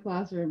sarcasm in the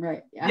classroom,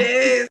 right? Yeah.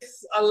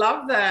 Yes, I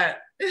love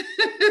that.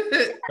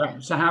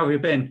 So how have you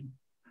been?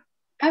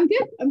 I'm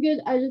good.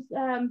 I just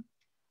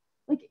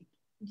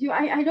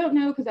I don't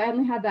know, because I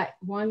only had that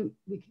one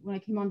week when I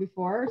came on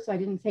before, so I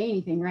didn't say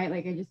anything, right?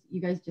 Like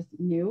you guys just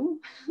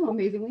knew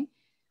amazingly.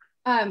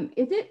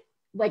 Is it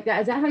like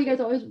that? Is that how you guys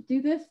always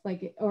do this?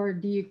 Like, or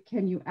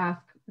can you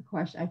ask a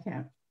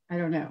question? I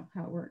don't know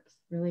how it works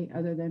really,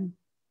 other than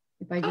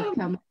if I just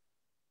come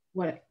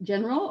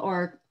general,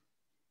 or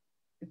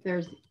if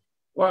there's.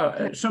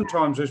 Well,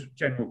 sometimes there's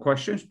general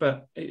questions,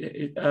 but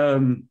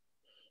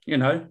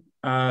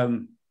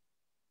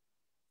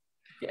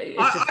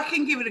I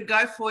can give it a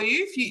go for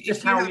you if you.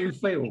 Just how you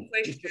feel.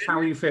 It's just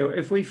how you feel.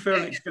 If we feel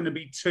it's going to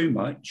be too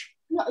much,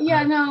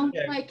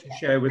 like to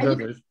share with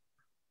others.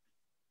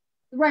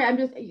 Right. I'm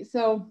just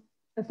so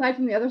aside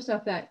from the other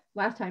stuff that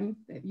last time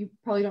that you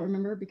probably don't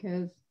remember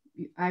because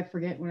I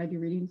forget when I do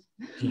readings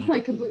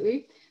like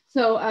completely.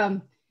 So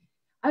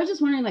I was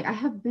just wondering, like, I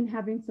have been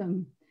having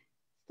some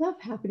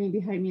stuff happening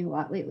behind me a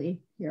lot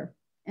lately here,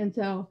 and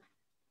so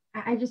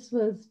I just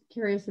was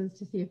curious as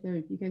to see if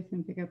you guys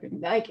can pick up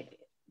anything, like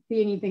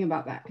see anything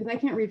about that, because I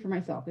can't read for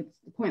myself. It's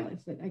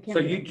pointless. I can't. So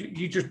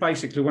you just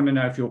basically want to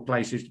know if your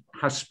place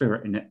has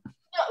spirit in it.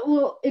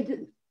 Well,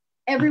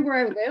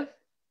 everywhere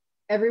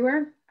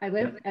I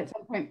live at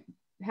some point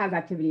has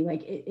activity.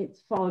 Like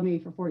it's followed me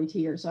for 42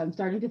 years. So I'm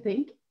starting to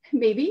think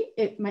maybe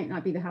it might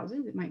not be the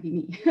houses, it might be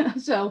me.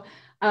 So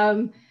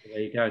there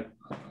you go.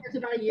 It's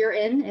about a year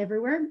in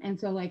everywhere. And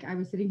so like I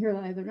was sitting here the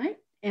other night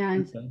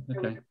and I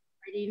was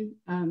writing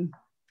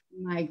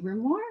my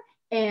grimoire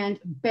and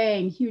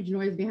bang, huge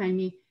noise behind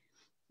me,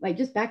 like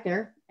just back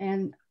there.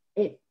 And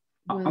it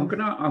was... I'm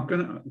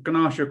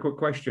gonna ask you a quick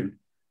question.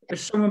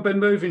 Has someone been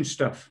moving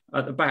stuff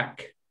at the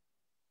back?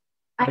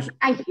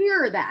 I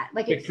hear that.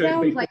 Like it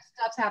sounds like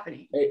stuff's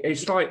happening.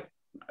 It's like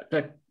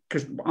that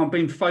because I'm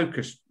being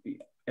focused.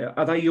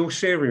 Are they your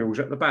cereals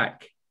at the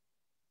back?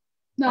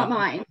 Not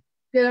mine.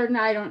 The other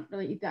night I don't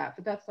really eat that,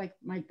 but that's like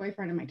my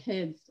boyfriend and my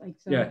kids. Like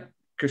so. Yeah,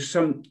 because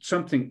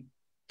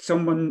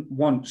someone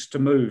wants to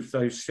move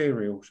those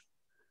cereals.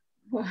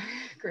 Well,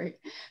 great.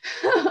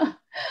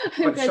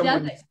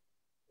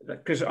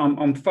 Because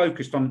I'm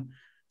focused on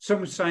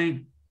someone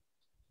saying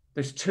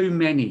there's too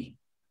many.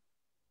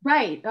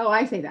 Right. Oh,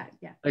 I say that.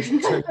 Yeah.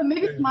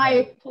 Maybe it's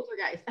my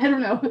poltergeist. I don't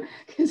know,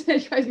 because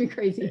it drives me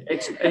crazy.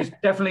 It's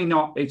definitely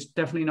not. It's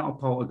definitely not a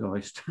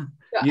poltergeist.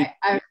 So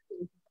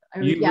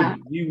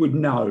you would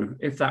know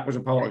if that was a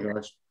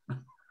poltergeist.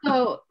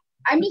 So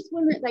I'm just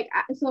wondering, like,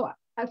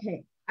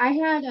 okay, I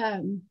had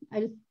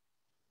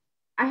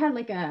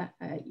like a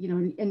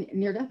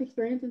near-death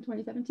experience in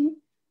 2017,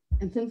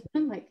 and since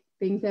then, like,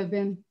 things have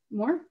been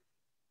more,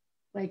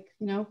 like,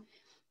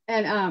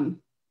 and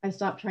I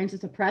stopped trying to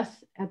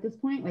suppress at this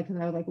point, like, because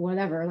I was like,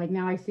 whatever. Like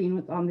now I've seen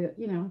what's on the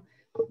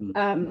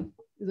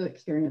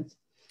experience,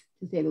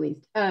 to say the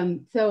least.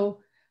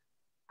 So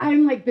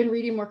I'm like been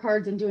reading more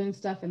cards and doing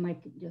stuff and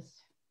like just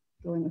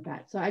going with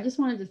that. So I just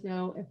wanted to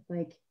know if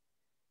like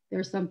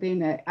there's something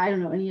that I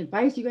don't know, any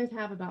advice you guys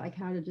have about like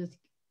how to just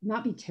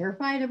not be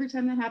terrified every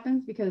time that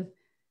happens, because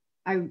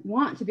I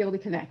want to be able to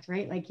connect,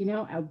 right? Like,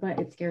 but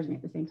it scares me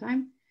at the same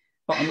time.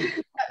 But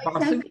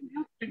I think,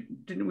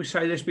 didn't we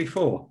say this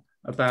before?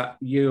 About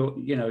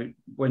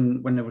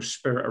when there was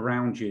spirit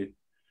around you,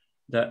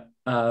 that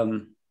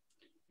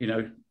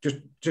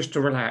just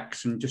to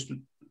relax and just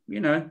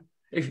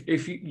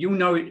if you'll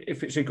know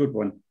if it's a good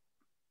one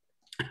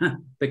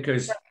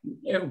because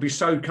it'll be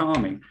so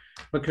calming,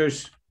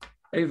 because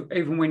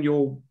even when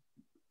you're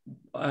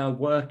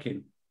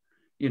working,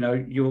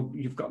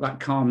 you've got that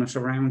calmness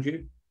around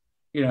you.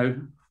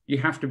 You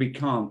have to be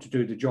calm to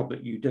do the job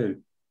that you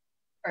do,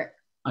 right?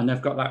 And they've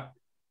got that.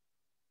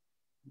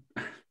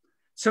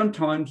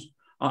 Sometimes,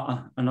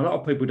 and a lot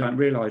of people don't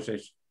realize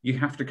this, you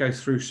have to go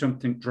through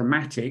something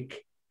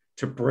dramatic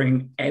to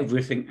bring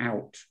everything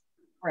out.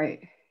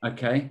 Right.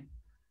 Okay.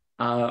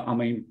 I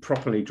mean,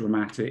 properly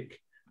dramatic.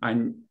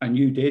 And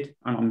you did,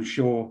 and I'm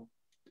sure,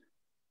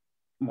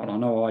 well, I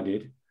know I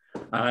did.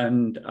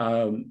 And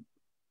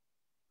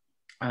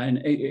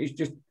it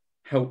just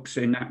helps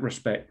in that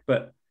respect.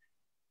 But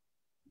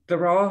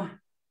there are,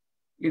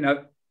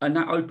 and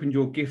that opened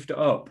your gift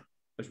up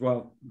as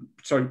well.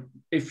 So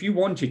if you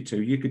wanted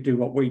to, you could do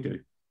what we do.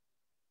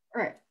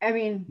 Right. I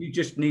mean, you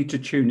just need to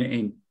tune it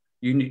in.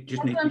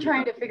 I'm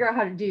trying to figure out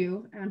how to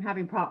do, and I'm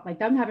having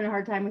I'm having a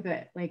hard time with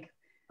it. Like,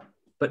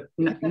 but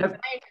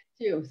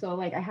too. So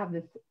like I have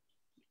this,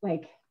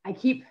 like I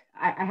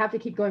have to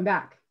keep going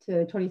back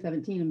to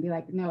 2017 and be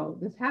like, no,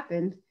 this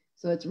happened,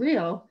 so it's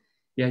real.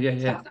 Yeah.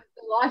 So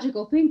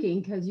logical thinking,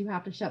 because you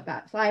have to shut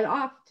that side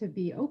off to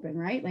be open,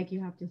 right? Like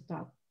you have to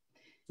stop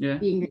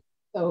being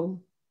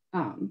so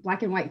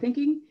black and white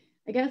thinking,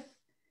 I guess.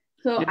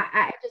 So yeah.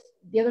 I just,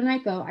 the other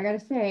night though, I gotta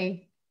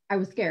say, I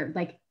was scared.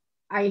 Like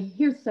I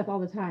hear stuff all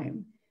the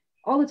time,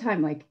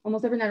 like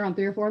almost every night around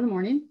 3 or 4 in the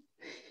morning,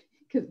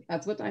 because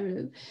that's what time it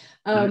is.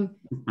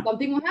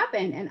 Something will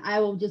happen and I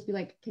will just be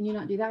like, can you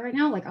not do that right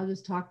now? Like I'll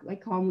just talk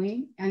like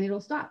calmly and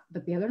it'll stop.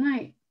 But the other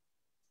night,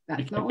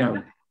 that's not what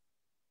happened.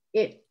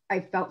 I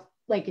felt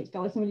like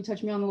somebody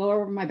touched me on the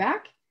lower of my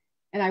back,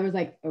 and I was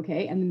like,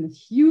 okay. And then this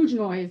huge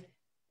noise,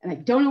 and I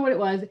don't know what it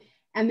was.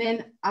 And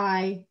then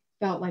I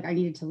felt like I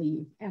needed to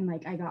leave. And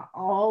like, I got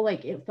all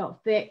like, it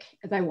felt thick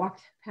as I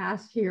walked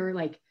past here,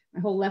 like my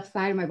whole left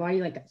side of my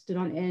body, like stood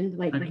on end,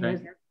 like, okay.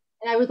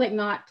 And I was like,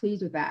 not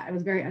pleased with that. I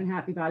was very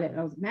unhappy about it.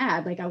 I was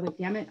mad. Like, I was like,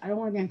 damn it, I don't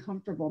want to be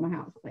uncomfortable in my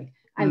house. Like,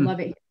 I love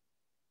it.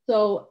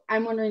 So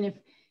I'm wondering if,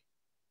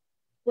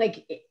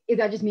 like, is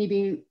that just me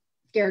being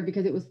scared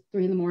because it was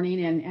 3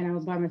 a.m. and I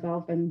was by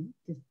myself and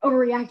just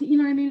overreacting. You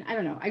know what I mean? I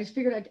don't know. I just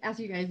figured I'd ask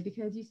you guys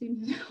because you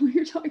seem to know what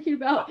you're talking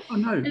about. I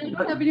know. And I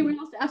don't have anyone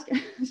else to ask.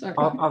 Sorry.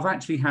 I've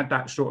actually had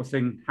that sort of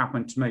thing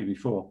happen to me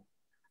before.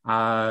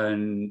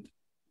 And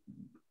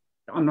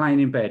I'm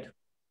laying in bed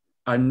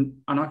and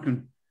I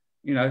can,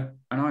 you know,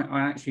 and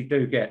I actually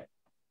do get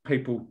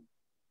people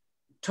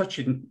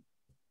touching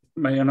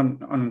me and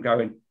I'm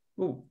going,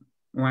 oh,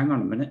 well, hang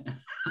on a minute.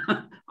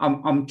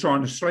 I'm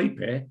trying to sleep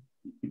here.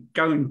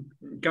 Go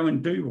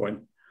and do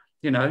one.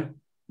 You know,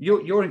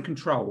 you're in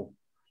control,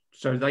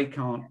 so they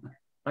can't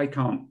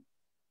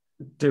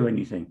do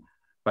anything.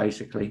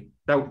 Basically,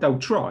 they'll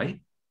try,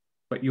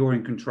 but you're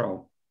in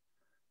control.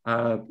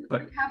 But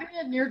having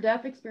a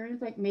near-death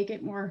experience like make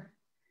it more.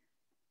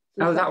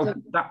 Oh,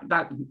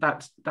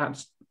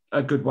 that's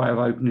a good way of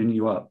opening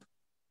you up.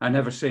 And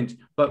ever since,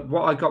 but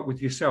what I got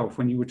with yourself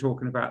when you were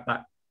talking about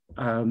that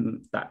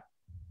that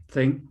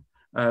thing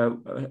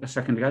a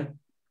second ago,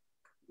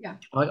 yeah,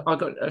 I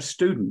got a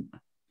student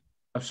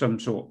of some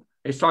sort.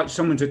 It's like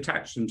someone's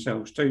attached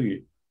themselves to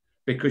you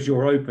because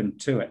you're open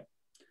to it.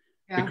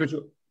 Yeah.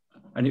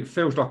 And it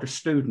feels like a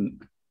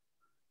student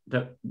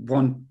that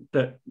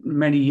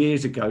many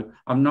years ago.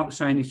 I'm not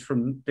saying it's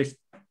from this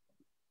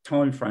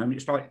time frame.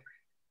 It's like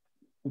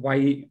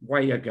way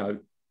ago.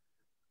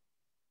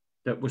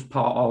 That was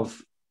part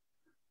of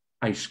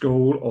a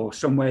school or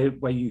somewhere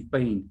where you've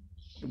been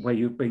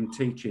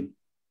teaching.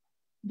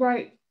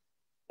 Right.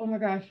 Oh my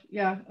gosh.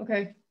 Yeah.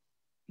 Okay.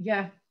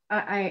 Yeah.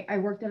 I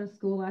worked at a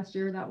school last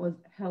year that was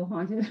hell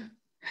haunted.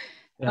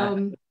 Yeah.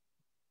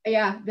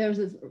 Yeah, there's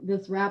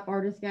this rap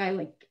artist guy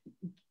like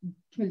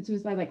committed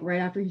suicide like right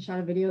after he shot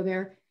a video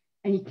there,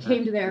 and he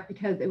came to there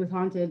because it was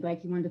haunted,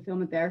 like he wanted to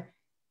film it there.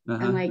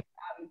 And like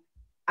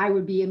I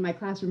would be in my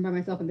classroom by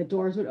myself and the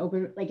doors would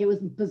open, like it was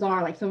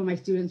bizarre, like some of my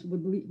students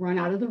would run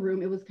out of the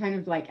room. It was kind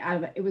of like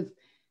it was,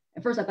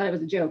 at first I thought it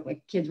was a joke,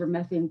 like kids were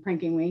messing,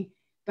 pranking me,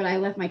 but I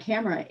left my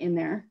camera in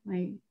there,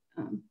 my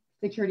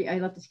I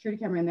left the security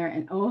camera in there,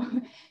 and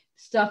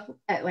stuff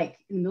at like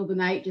in the middle of the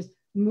night just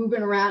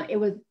moving around. It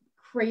was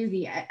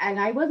crazy. And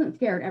I wasn't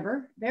scared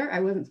ever there. I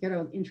wasn't scared. I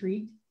was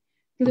intrigued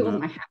because it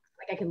wasn't my house.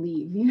 Like I could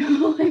leave, you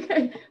know, like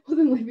I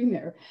wasn't living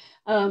there.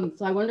 So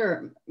I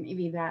wonder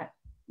maybe that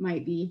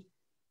might be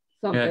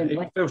something.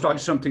 Yeah, it feels like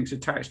something's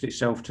attached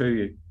itself to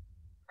you.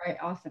 Right.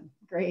 Awesome.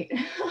 Great.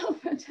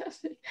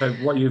 Fantastic. So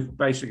what you've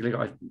basically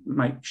got to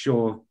make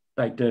sure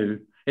they do.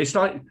 It's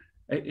like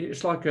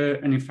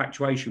an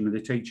infatuation with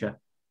a teacher.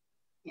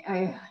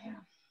 Yeah.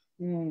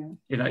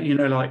 You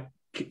know, like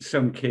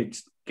some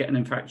kids get an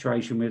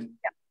infatuation with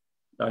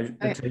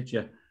the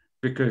teacher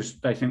because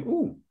they think,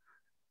 oh,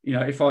 you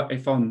know,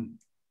 if I'm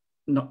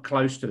not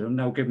close to them,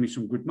 they'll give me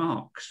some good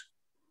marks.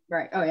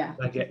 Right. Oh yeah.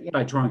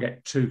 They try and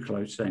get too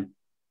close then.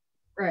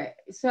 Right.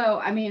 So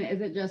I mean,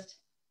 is it just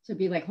to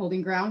be like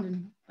holding ground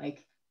and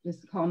like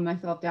just calm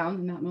myself down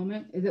in that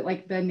moment? Is it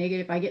like the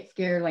negative? If I get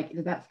scared, like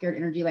does that scared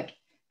energy like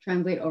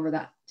translate over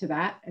that to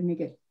that and make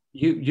it?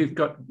 You've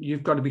got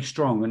to be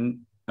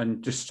strong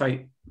and just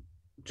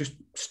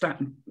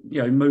stand,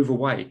 you know, move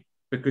away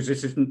because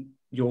this isn't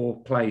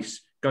your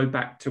place. Go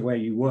back to where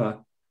you were,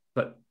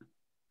 but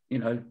you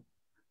know,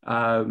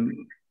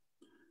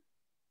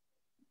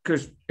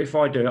 because if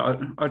I do,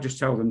 I just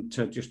tell them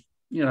to just,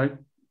 you know,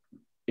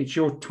 it's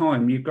your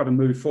time. You've got to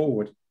move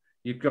forward.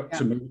 You've got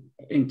to move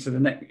into the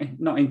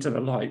not into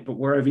the light, but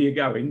wherever you're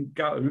going,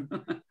 go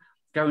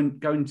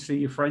and see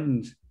your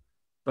friends.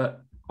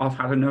 But I've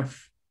had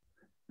enough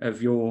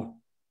of your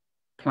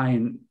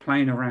playing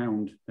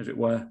around, as it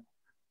were.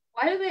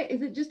 Why do they?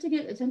 Is it just to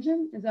get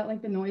attention? Is that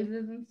like the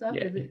noises and stuff?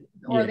 Yeah.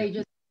 Or are they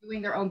just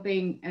doing their own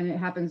thing and it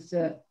happens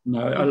to?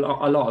 No,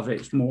 a lot of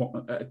it's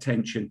more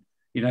attention.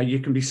 You know, I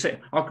can be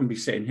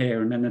sitting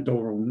here and then the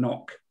door will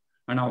knock,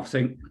 and I'll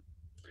think,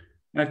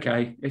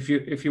 okay, if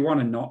you want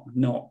to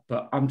not,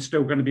 but I'm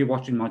still going to be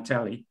watching my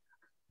telly.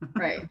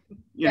 Right.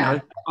 you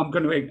know,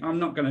 I'm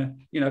not gonna,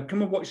 you know,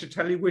 come and watch the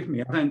telly with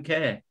me. I don't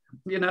care.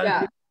 You know.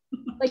 Yeah.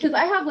 Like, cause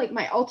I have like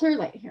my altar,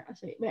 like here, I'll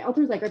show you. My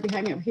altar's like right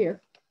behind me over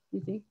here.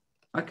 You see?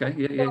 Okay.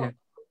 Yeah.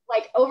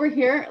 Like over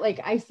here,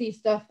 like I see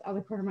stuff out of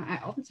the corner of my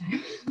eye all the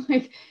time.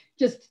 Like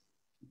just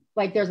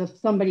like there's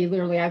somebody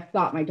literally. I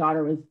thought my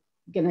daughter was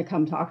gonna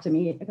come talk to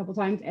me a couple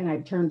times, and I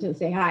turned to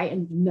say hi,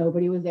 and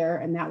nobody was there,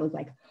 and that was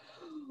like,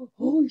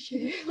 holy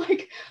shit!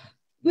 Like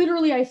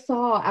literally, I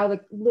saw out of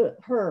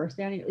her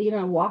standing, you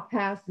know, walk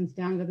past and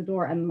standing at the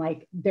door, and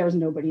like there's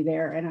nobody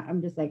there, and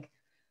I'm just like,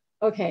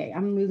 okay,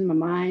 I'm losing my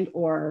mind,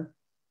 or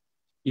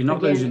you're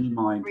not losing your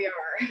mind. We are.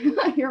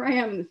 Here I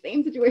am in the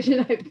same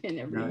situation I've been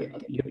every year.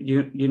 Okay.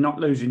 You're not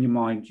losing your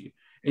mind.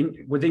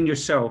 Within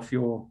yourself,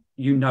 you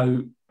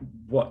know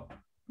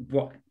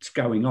what's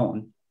going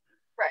on.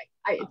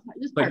 Right.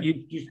 But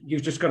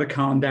you've just got to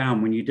calm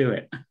down when you do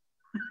it.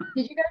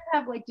 Do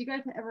you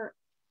guys ever,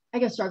 I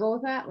guess, struggle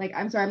with that? Like,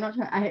 I'm sorry, I'm not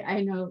trying,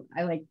 I know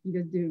I like you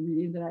guys do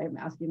readings that I'm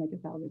asking like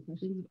 1,000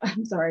 questions.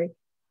 I'm sorry.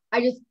 I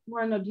just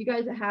want to know, do you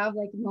guys have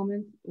like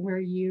moments where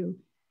you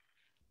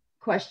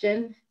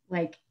question,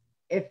 like,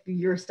 if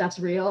your stuff's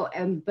real,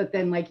 and but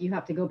then like you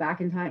have to go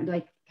back in time to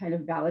like kind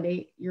of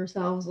validate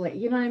yourselves, like,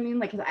 you know what I mean?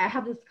 Like, 'cause I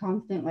have this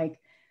constant like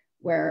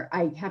where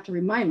I have to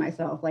remind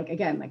myself, like,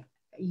 again, like,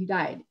 you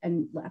died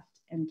and left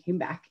and came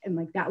back, and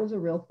like that was a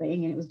real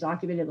thing, and it was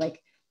documented,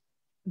 like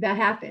that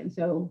happened.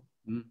 So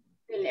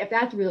if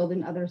that's real,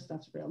 then other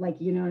stuff's real, like,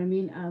 you know what I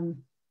mean?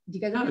 Do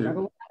you guys ever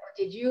struggle with that, or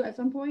did you at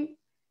some point?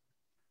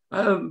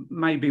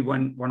 Maybe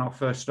when I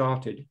first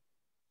started,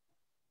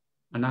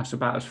 and that's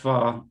about as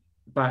far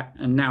back.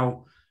 And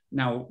now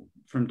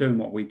from doing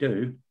what we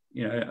do,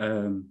 you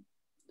know,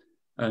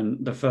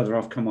 and the further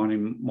I've come on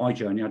in my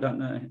journey, I don't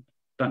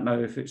know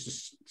if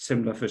it's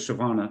similar for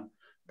Savannah,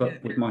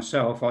 but with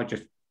myself, I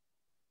just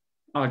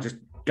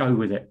go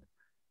with it,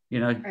 you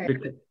know.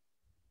 Right.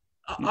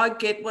 I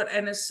get what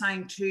Anna's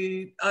saying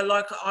too.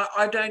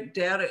 I don't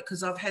doubt it,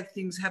 because I've had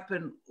things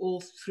happen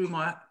all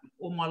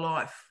my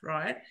life,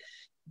 right?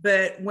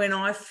 But when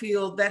I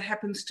feel that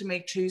happens to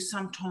me too,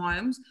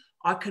 sometimes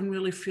I can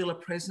really feel a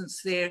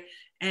presence there,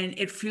 and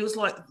it feels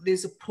like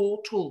there's a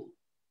portal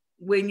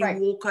when you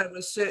walk over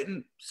a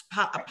certain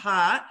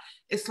part.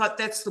 It's like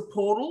that's the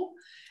portal,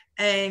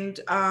 and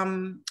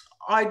I'm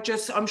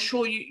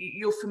sure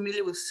you're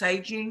familiar with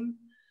saging.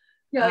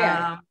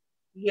 Yeah,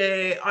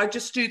 I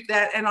just do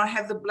that, and I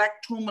have the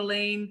black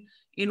tourmaline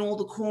in all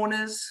the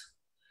corners.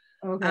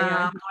 Okay.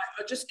 I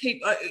just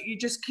keep you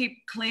just keep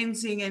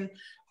cleansing, and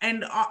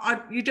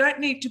you don't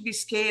need to be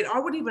scared. I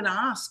would even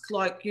ask,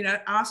 like, you know,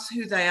 ask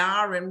who they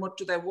are and what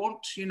do they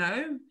want, you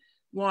know,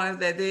 why are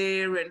they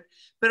there?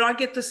 But I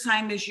get the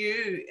same as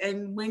you.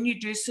 And when you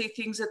do see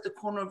things at the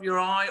corner of your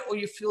eye, or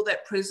you feel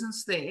that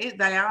presence there,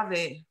 they are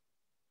there.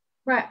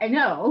 Right, I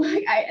know.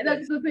 Like,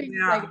 that's the thing.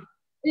 Yeah. Like,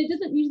 it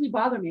doesn't usually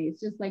bother me. It's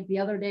just like the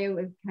other day it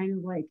was kind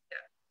of like,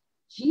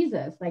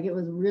 Jesus, like it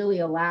was really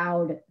a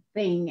loud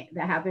thing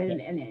that happened,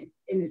 and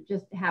it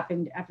just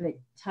happened after they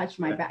touched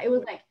my back. It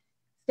was like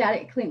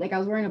static cling. Like I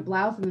was wearing a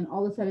blouse, and then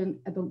all of a sudden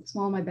at the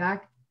small of my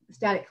back,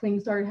 static cling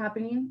started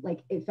happening.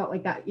 Like it felt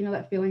like that, you know,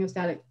 that feeling of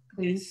static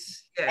cling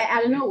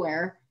out of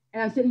nowhere.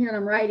 And I'm sitting here and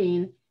I'm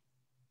writing,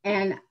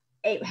 and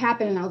it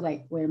happened, and I was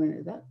like, wait a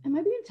minute, am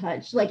I being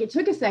touched? Like it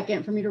took a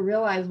second for me to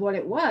realize what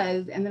it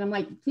was, and then I'm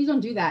like, please don't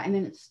do that. And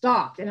then it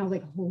stopped, and I was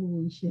like,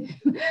 holy shit.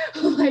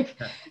 Like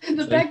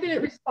the fact that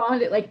it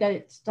responded like that,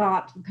 it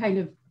stopped, kind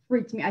of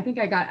freaked me. I think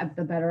I got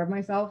the better of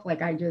myself.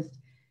 Like I just,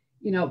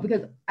 you know,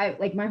 because I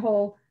like my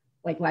whole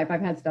like life, I've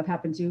had stuff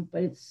happen too,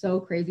 but it's so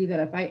crazy that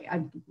if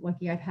I'm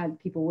lucky, I've had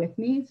people with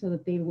me so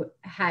that they would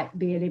had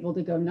been able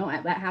to go, no,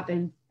 that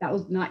happened. That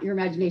was not your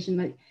imagination.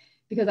 Like,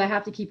 because I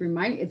have to keep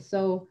reminding,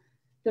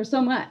 there's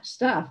so much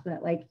stuff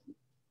that like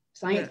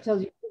science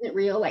tells you isn't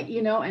real, like,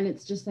 you know, and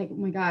it's just like, oh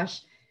my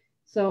gosh.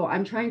 So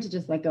I'm trying to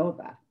just let go of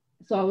that.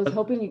 So I was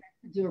hoping you guys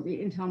could do a read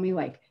and tell me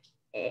like,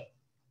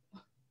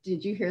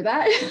 did you hear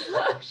that?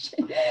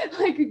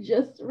 Like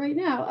just right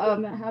now,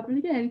 that happened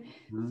again.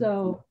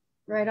 So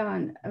right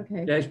on.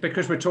 Okay. Yeah, it's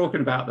because we're talking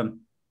about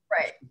them.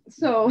 Right.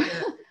 So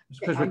it's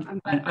because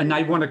and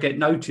they want to get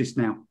noticed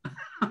now.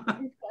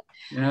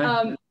 You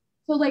know?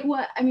 So like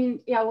what, I mean,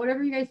 yeah,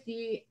 whatever you guys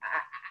see,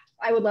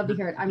 I would love to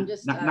hear it. I'm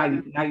just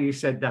now you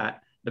said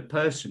that, the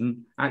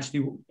person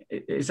actually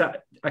is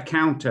that a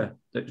counter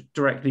that's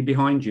directly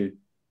behind you.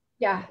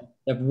 Yeah.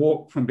 They've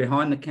walked from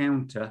behind the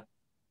counter,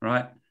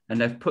 right?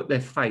 And they've put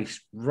their face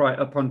right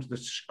up onto the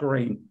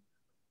screen.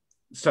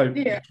 So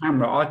the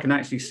camera, I can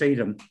actually see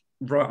them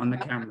right on the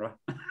camera.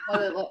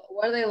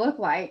 What do they look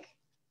like?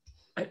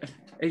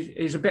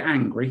 He's a bit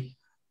angry.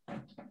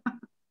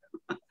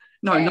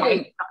 No,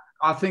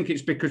 I think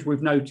it's because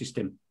we've noticed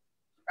him.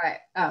 Right.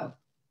 Oh.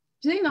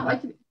 Do they not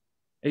like to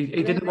be?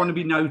 He didn't want to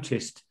be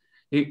noticed.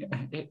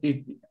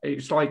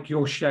 It's like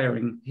you're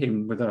sharing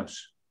him with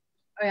us.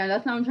 Oh yeah,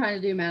 that's what I'm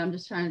trying to do, man. I'm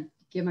just trying to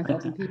give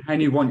myself some peace.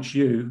 And he wants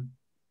you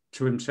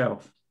to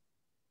himself.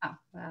 Oh,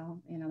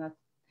 well, you know,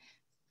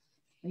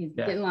 he's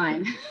get in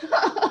line.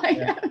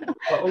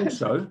 But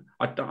also,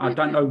 I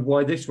don't know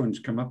why this one's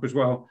come up as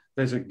well.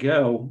 There's a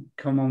girl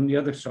come on the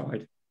other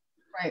side.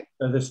 Right.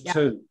 So there's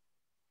two.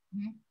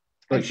 Mm-hmm.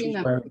 But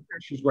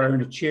she's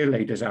wearing a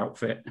cheerleader's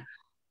outfit.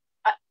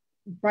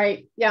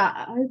 Right.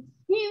 Yeah.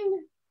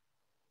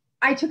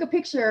 I took a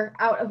picture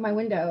out of my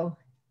window,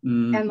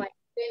 and like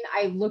then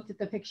I looked at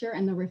the picture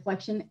and the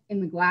reflection in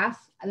the glass.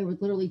 There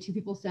was literally two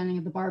people standing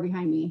at the bar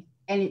behind me,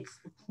 and it's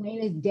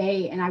plain as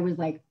day. And I was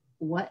like,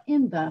 what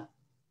in the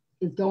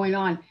is going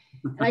on?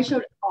 And I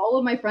showed all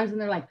of my friends,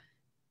 and they're like,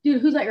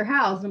 dude, who's at your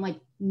house? And I'm like,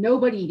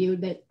 nobody,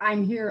 dude, that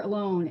I'm here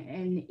alone.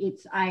 And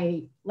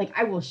I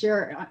will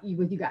share it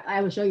with you guys.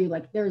 I will show you,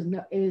 like,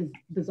 it is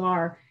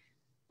bizarre.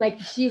 Like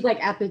she's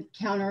like at the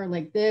counter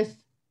like this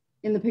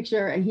in the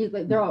picture, and he's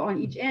like, they're all on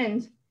each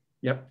end.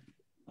 Yep.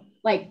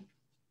 Like,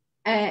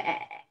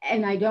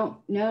 and I don't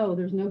know,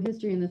 there's no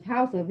history in this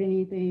house of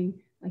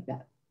anything like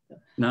that. So,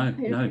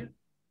 no.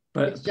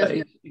 But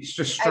it's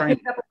just strange. I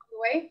picked up along the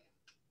way.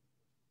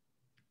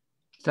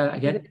 Say that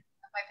again.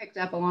 I picked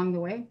up along the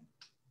way.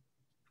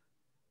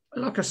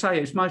 Like I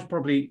say, it's most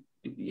probably,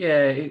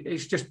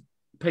 it's just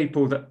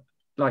people that,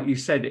 like you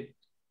said,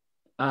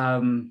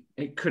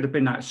 it could have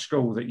been that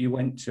school that you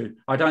went to.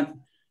 I don't,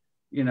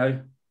 you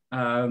know,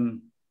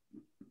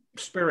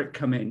 spirit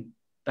come in,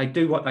 they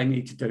do what they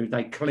need to do,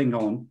 they cling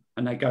on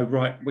and they go,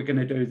 right, we're going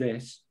to do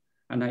this.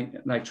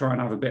 And they try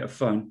and have a bit of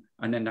fun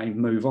and then they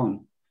move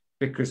on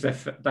because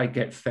they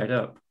get fed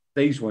up.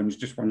 These ones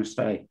just want to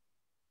stay.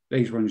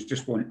 These ones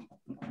just want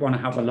to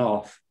have a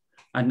laugh.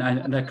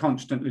 And they're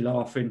constantly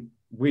laughing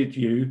with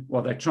you.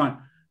 Well,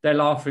 they're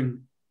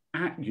laughing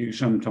at you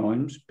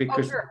sometimes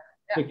because,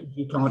 because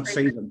you can't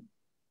see them.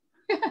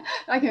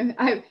 I can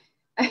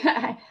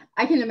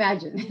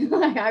imagine.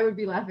 Like I would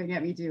be laughing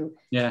at me too.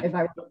 Yeah. If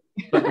I were.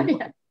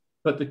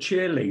 But the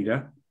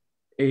cheerleader,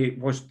 it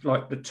was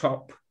like the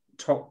top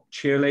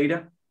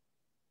cheerleader.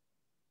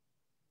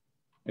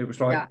 It was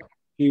like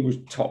he was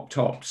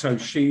top. So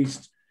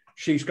she's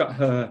got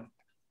her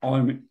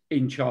I'm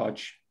in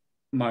charge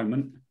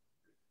moment.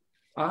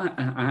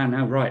 I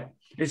know, right.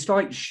 It's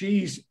like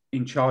she's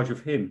in charge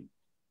of him.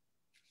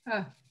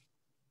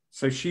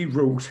 So she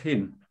rules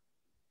him.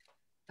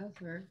 That's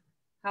weird.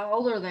 How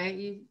old are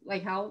they?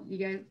 How you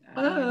guys?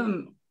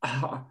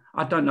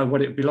 I don't know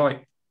what it'd be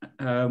like.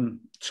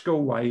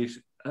 School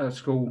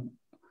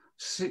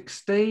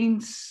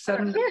 16,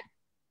 17.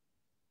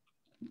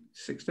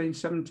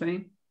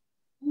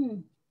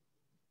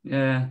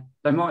 Yeah,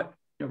 they might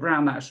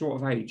around that sort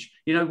of age.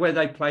 You know, where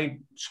they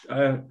played,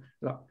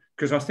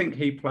 because I think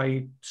he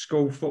played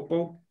school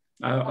football,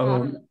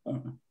 what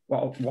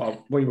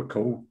we would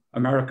call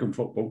American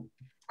football.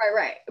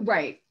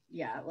 Right.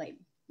 Yeah,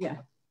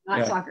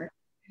 not soccer.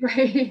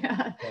 Right.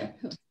 Yeah.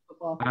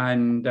 Football.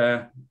 And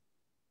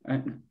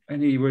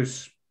he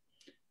was,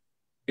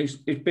 it's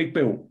big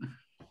built.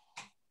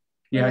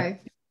 Yeah. Okay.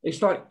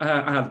 It's like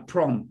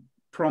prom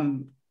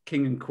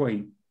king and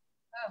queen.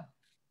 Oh,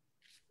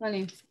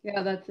 funny.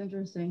 Yeah, that's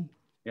interesting.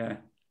 Yeah.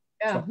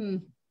 Yeah.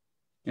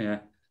 Yeah.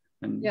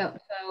 And yeah,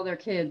 so they're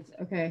kids.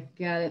 Okay,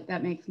 got it.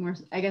 That makes more.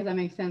 I guess that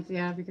makes sense.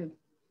 Yeah, because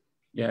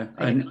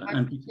and kid,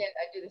 I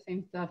do the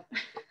same stuff.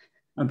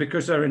 And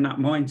because they're in that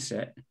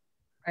mindset,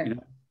 right. You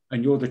know,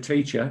 and you're the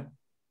teacher,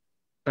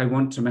 they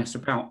want to mess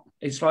about.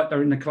 It's like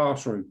they're in the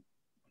classroom,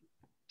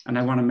 and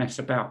they want to mess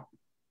about.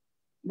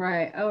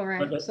 Right. Oh,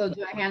 right. So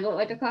do I handle it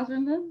like a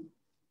classroom then?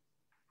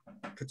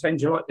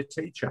 Pretend you're like the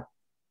teacher.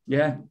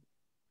 Yeah.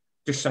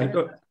 Just say,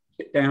 look,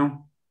 sit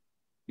down.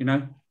 You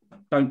know,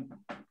 don't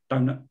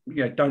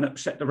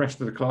upset the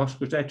rest of the class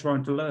because they're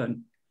trying to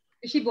learn.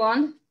 Is she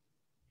blonde?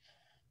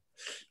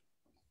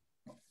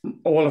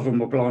 All of them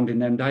were blonde in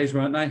them days,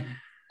 weren't they?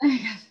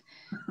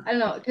 I don't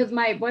know, because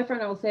my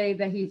boyfriend will say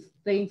that he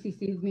thinks he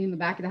sees me in the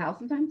back of the house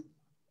sometimes.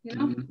 You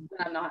know, when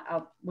I'm not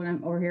out, when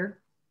I'm over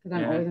here, because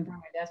I'm always in front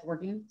of my desk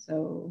working.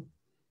 So,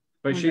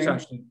 but she's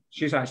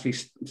actually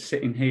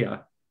sitting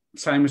here,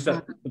 same as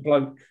the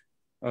bloke,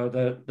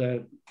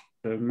 the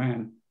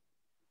man,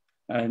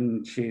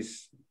 and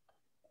she's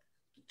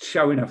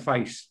showing her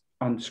face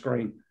on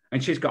screen,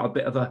 and she's got a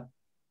bit of a,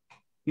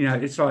 you know,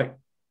 it's like,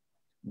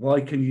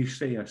 why can you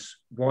see us?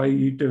 Why are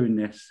you doing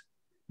this?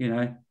 You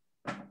know?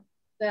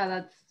 Yeah,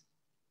 that's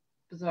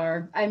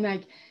bizarre. I'm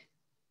like,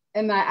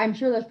 I'm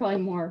sure there's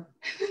probably more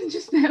than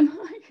just them.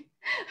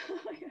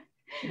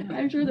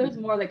 I'm sure there's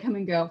more that come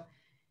and go.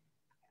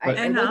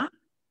 Anna,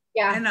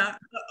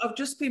 I've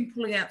just been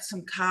pulling out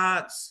some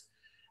cards,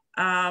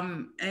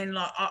 and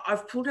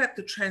I've pulled out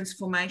the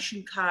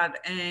transformation card,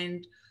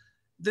 and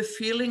the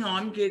feeling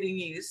I'm getting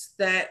is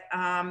that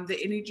the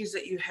energies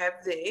that you have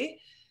there,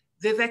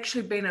 they've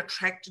actually been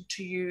attracted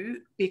to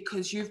you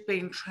because you've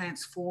been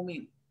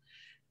transforming,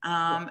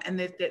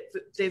 and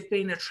they've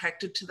been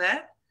attracted to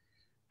that.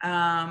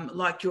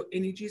 Like your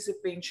energies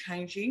have been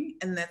changing,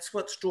 and that's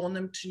what's drawn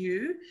them to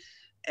you.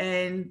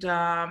 And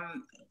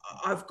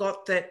I've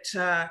got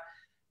that,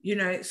 you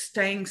know,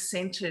 staying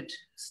centered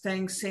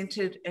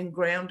and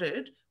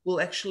grounded will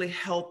actually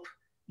help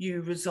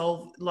you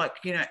resolve, like,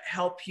 you know,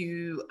 help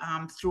you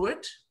through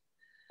it.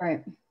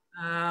 Right.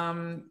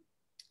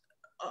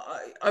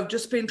 I've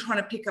just been trying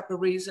to pick up a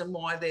reason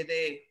why they're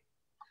there.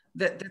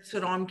 That's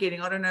what I'm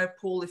getting. I don't know,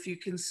 Paul, if you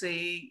can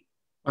see.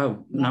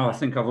 Oh, no, I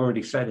think I've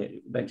already said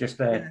it. They're just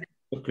there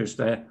because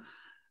they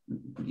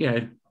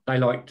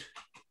liked,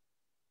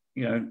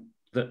 you know,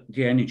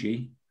 the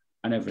energy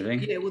and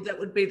everything. Yeah, well, that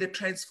would be the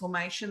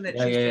transformation that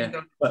she's been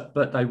going.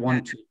 But they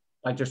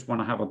just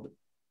want to have a,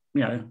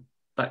 you know,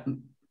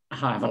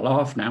 have a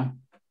laugh now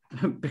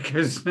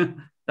because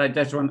they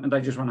just want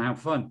to have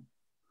fun.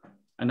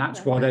 And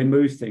that's why they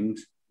move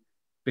things,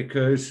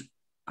 because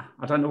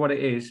I don't know what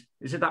it is.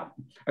 Is it that?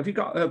 Have you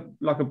got a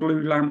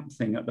blue lamp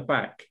thing at the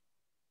back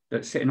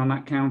that's sitting on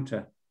that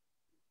counter?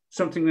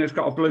 Something that's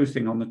got a blue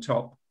thing on the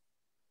top.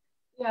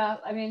 Yeah,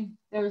 I mean,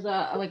 there's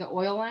like an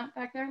oil lamp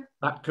back there.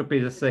 That could be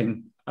the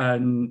thing,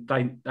 and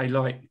they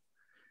like.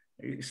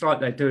 It's like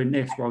they're doing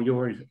this while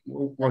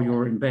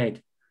you're in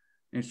bed.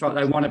 It's like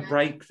they want to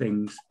break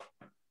things.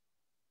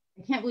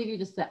 I can't believe you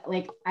just said,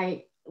 like,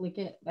 I look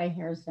at my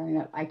hair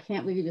standing up. I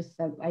can't believe you just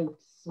said, I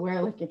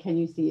swear, like, can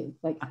you see it?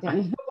 It's like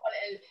standing up on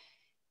it.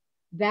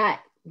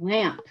 That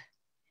lamp,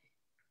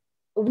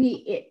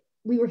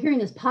 we were hearing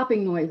this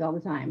popping noise all the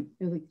time.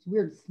 It was like this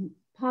weird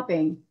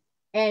popping.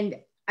 And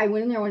I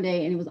went in there one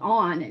day and it was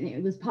on and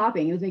it was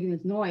popping. It was making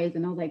this noise.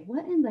 And I was like,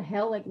 what in the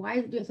hell? Like, why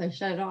is it doing this? So I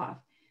shut it off.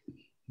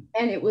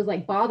 And it was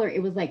like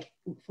it was like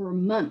for a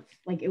month,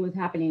 like it was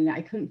happening.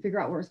 I couldn't figure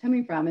out where it was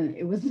coming from. And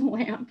it was the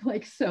lamp.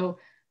 Like, so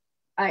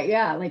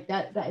yeah, like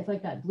that it's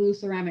like that blue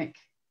ceramic,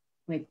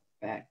 like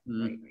that.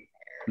 Right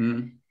there.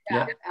 Mm.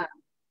 Yeah.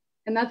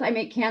 And that's, I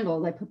make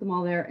candles. I put them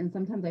all there. And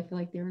sometimes I feel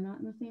like they're not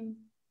in the same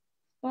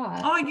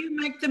spot. Oh, you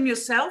make them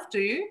yourself, do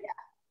you?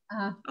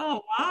 Yeah.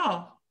 Oh,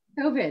 wow.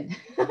 COVID.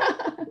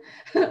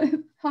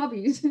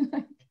 Hobbies.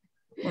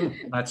 Well,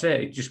 that's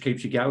it. It just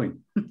keeps you going.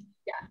 Yeah.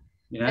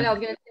 Yeah. And I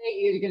was going to say,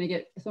 you're going to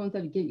get, someone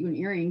said to get you an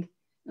earring.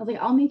 I was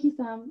like, I'll make you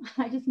some.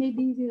 I just made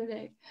these the other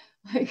day.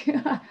 Like,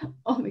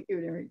 I'll make you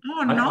an earring.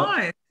 Oh,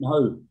 nice.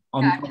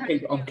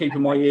 I'm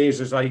keeping my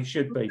ears as they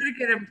should be.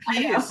 Get them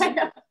pierced.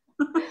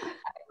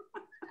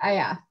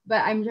 Yeah,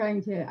 but I'm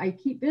trying to. I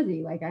keep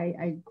busy. Like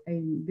I'm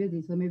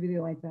busy, so maybe they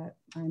like that.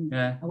 I do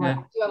have a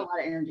lot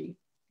of energy.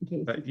 In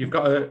case. But you've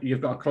got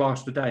a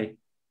class today.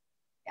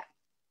 Yeah.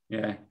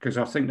 Yeah, because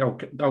I think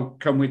they'll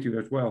come with you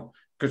as well.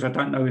 Because I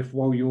don't know if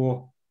while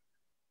you're,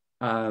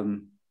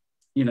 while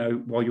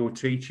you're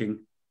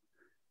teaching,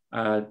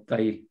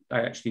 they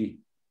actually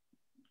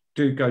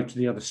do go to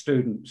the other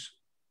students.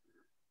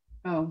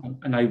 Oh.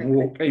 And they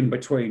walk in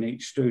between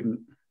each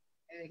student.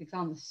 I could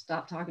tell them to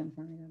stop talking for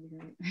me. That'd be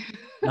great.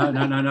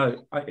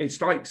 No. It's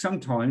like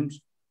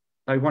sometimes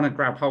they want to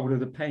grab hold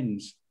of the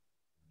pens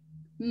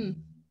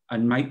and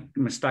make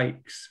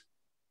mistakes.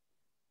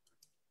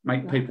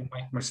 People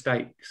make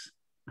mistakes.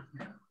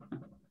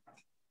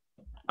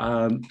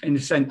 In a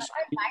sense.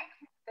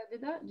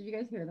 Did that? Did you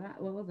guys hear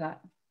that? What was that?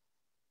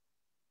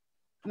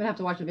 I'm gonna have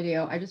to watch a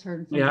video. I just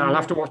heard something. Yeah, I'll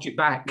have to watch it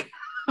back.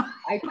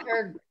 I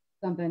heard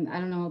something. I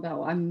don't know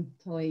about. I'm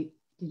totally.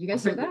 Did you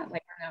guys hear that?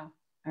 Like, or no?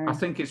 I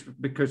think it's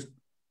because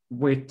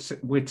we're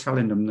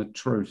telling them the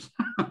truth.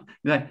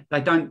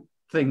 They don't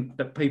think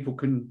that people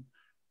can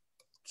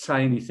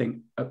say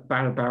anything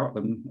bad about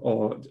them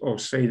or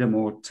see them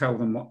or tell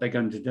them what they're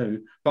going to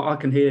do. But I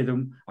can hear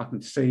them, I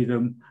can see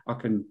them, I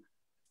can,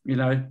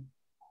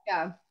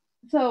 Yeah.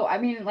 So I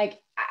mean, like,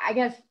 I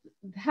guess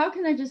how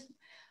can I just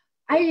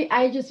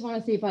I just want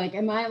to see if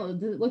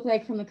does it look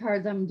like from the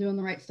cards I'm doing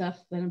the right stuff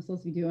that I'm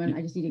supposed to be doing?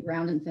 I just need to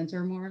ground and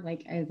center more.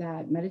 Like, is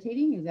that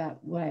meditating? Is that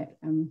what?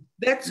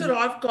 That's what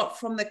I've got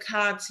from the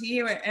cards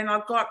here, and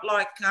I've got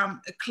like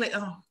hang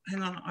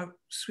on, I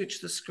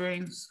switched the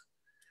screens.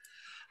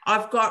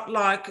 I've got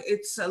like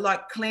it's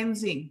like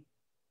cleansing.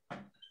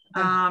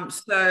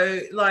 So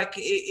like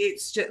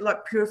it's just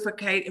like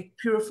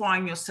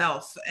purifying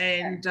yourself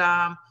and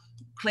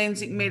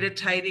cleansing,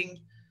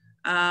 meditating,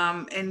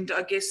 and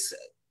I guess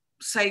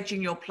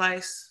saging your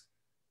place.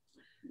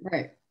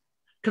 Right.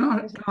 Can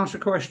I ask a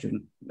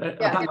question? I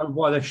don't know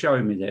why they're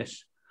showing me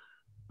this.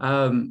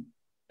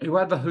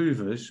 Whoever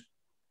hoovers,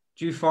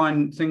 do you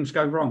find things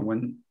go wrong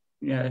when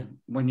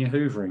you're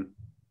hoovering?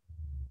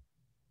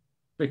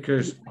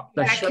 Because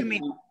they're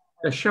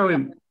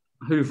showing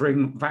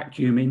hoovering,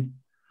 vacuuming,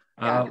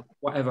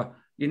 whatever.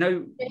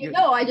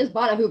 I just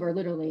bought a Hoover,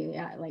 literally.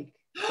 Yeah, like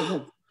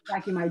the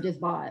vacuum I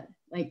just bought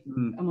like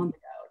a month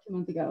ago, 2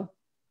 months ago.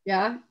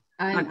 Yeah,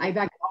 and I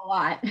vacuum a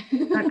lot.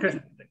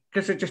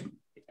 Because it just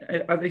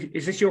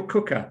is this your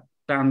cooker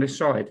down this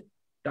side?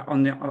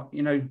 On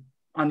the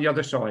on the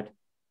other side.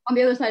 On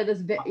the other side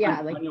of this,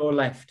 like on your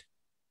left.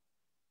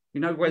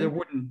 Where the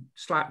wooden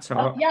slats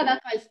are. Yeah,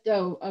 that's my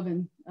stove,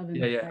 oven.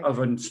 Yeah,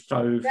 oven,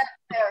 stove. That's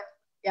there.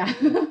 Yeah.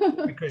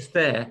 Because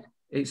there,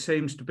 it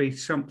seems to be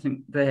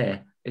something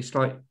there. It's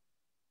like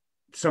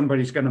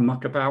somebody's going to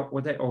muck about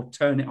with it or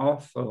turn it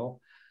off. Or.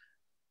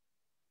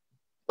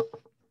 Are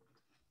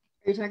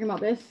you talking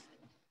about this?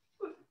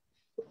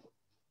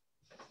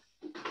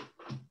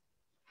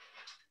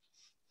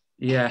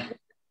 Yeah.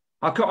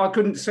 I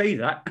couldn't see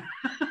that.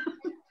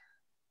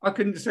 I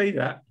couldn't see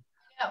that.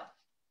 No,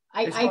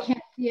 I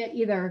can't see it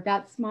either.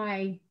 That's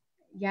I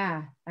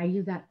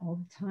use that all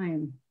the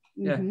time.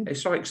 Yeah,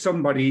 it's like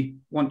somebody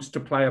wants to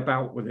play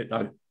about with it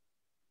though,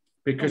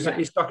 because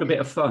it's like a bit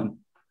of fun.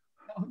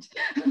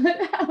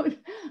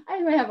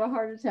 I might have a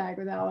heart attack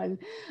with that one.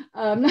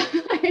 I'm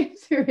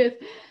serious.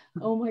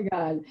 Oh my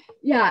God.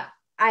 Yeah,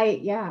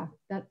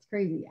 that's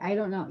crazy. I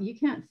don't know. You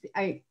can't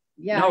see.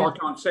 No, I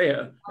can't see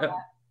it.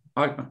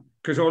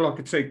 Because all I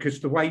could see, because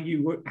the way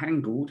you were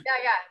angled.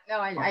 No,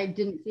 I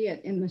didn't see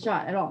it in the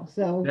shot at all.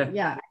 So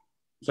yeah.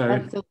 So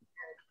that's so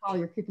weird.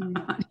 You're creeping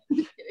me out.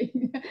 Just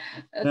kidding.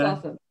 That's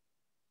awesome.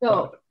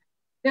 So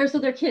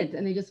they're kids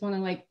and they just want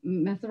to like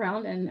mess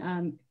around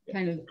and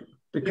kind of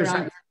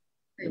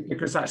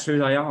because that's who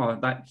they are.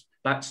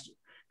 That's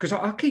because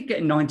I keep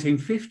getting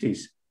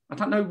 1950s. I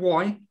don't know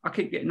why I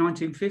keep getting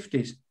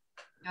 1950s.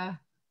 Yeah.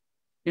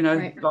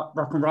 Like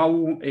rock and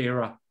roll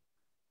era.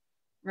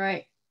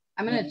 Right.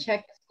 I'm gonna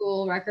check the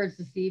school records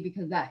to see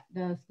because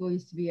the school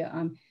used to be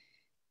a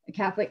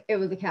Catholic. It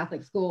was a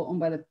Catholic school owned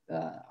by the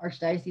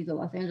Archdiocese of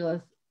Los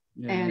Angeles,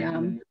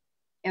 and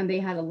they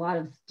had a lot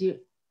of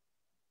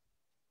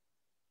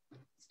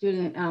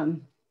student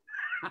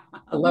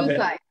I love it.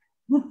 Side.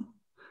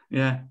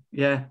 Yeah,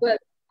 yeah. But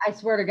I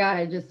swear to God,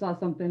 I just saw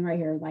something right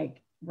here,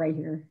 like right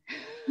here.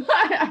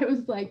 I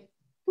was like,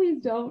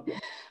 please don't.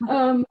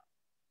 All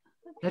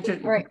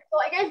right. So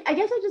I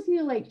guess I just need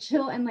to like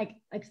chill and like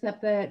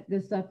accept that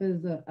this stuff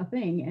is a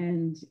thing,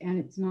 and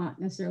it's not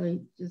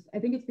necessarily just. I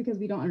think it's because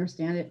we don't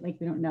understand it, like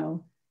we don't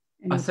know.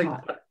 I think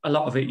a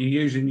lot of it you're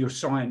using your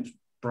science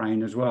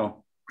brain as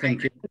well,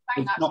 thinking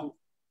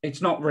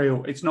it's not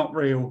real. It's not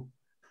real.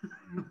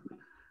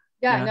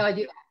 Yeah, no, I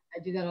do that. I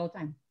do that all the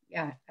time.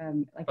 Yeah,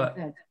 like but I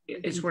said,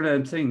 it's one of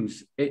those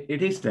things.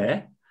 It is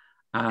there,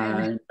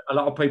 and a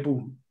lot of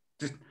people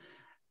just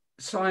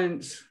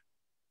science.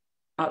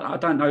 I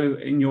don't know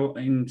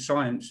in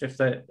science if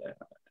they,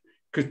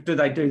 because do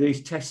they do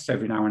these tests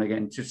every now and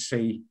again to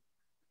see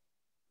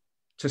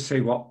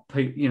what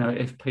people,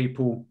 if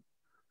people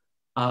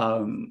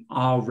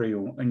are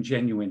real and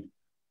genuine.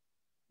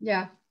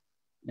 Yeah.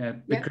 Yeah,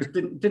 because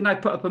didn't they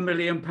put up £1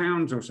 million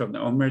or something,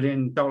 or $1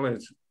 million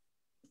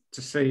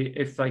to see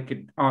if they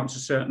could answer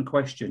certain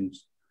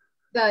questions?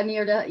 The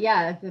near death,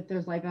 yeah. If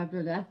there's life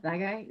after death, that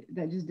guy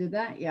that just did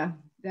that,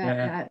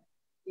 that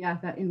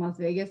in Las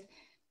Vegas,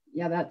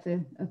 yeah, that's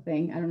a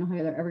thing. I don't know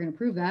how they're ever going to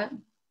prove that,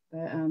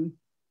 but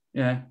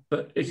yeah,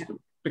 but it's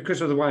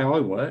because of the way I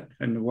work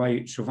and the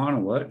way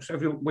Silvana works.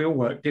 We all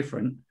work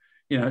different,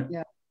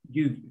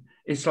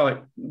 It's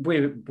like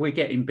we're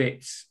getting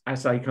bits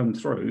as they come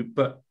through,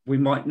 but we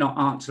might not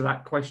answer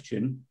that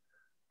question,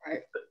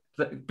 right?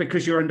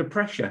 Because you're under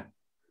pressure.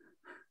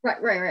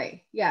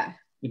 Right. Yeah.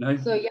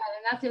 So yeah,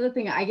 and that's the other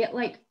thing. I get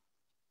like,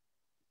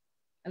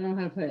 I don't know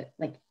how to put it,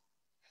 like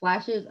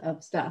flashes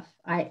of stuff.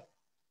 I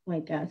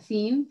like a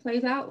scene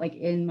plays out like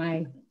in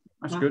my.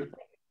 That's good.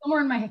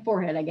 Somewhere in my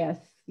forehead, I guess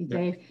you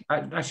say.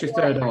 That's your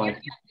third eye.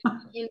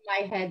 In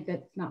my head,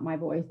 that's not my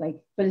voice,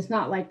 like, but it's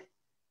not like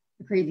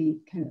crazy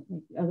kind of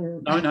like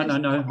other.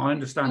 No. I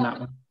understand that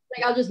one.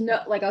 Like I'll just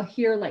know, like I'll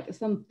hear like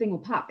something will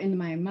pop into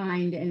my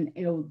mind, and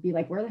it'll be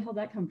like, where the hell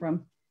did that come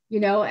from?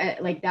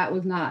 Like that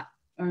was not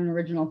an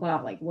original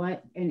thought. Like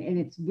what? And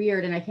it's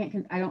weird, and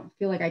I don't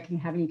feel like I can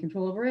have any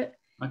control over it.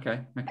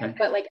 Okay.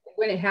 But like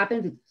when it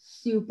happens,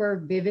 it's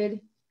super vivid.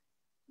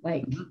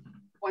 Like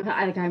one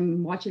time, like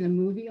I'm watching a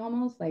movie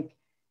almost, like,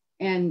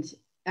 and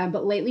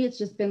but lately it's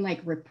just been like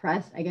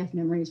repressed, I guess,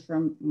 memories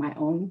from my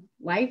own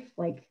life,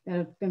 like that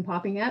have been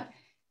popping up.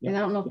 And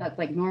I don't know if that's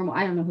like normal.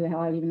 I don't know who the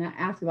hell I'd even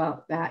ask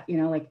about that.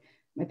 Like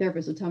my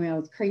therapist would tell me I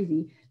was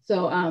crazy.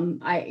 So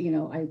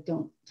I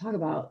don't talk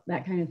about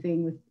that kind of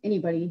thing with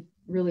anybody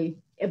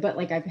really. But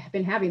like I've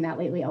been having that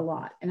lately a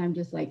lot, and I'm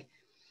just like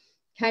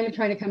kind of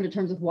trying to come to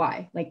terms with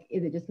why. Like,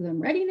 is it just because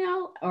I'm ready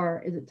now,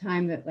 or is it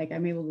time that like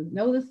I'm able to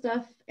know this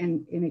stuff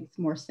and it makes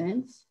more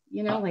sense?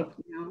 A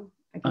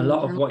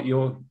lot of what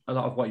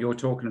you're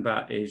talking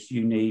about is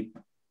you need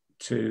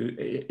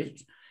to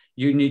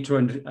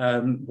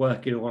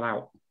work it all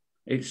out.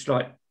 It's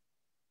like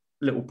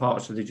little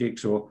parts of the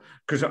jigsaw.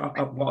 Because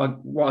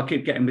what I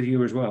keep getting with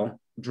you as well,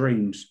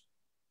 dreams.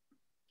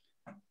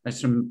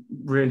 There's some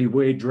really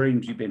weird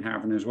dreams you've been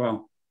having as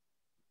well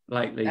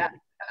lately. That's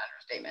an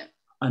understatement.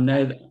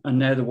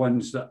 And they're the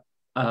ones that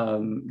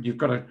you've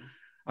got to.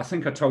 I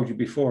think I told you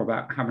before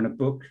about having a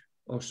book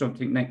or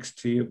something next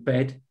to your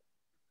bed,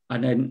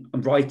 and then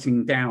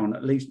writing down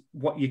at least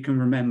what you can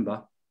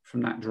remember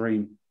from that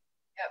dream.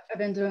 Yep, I've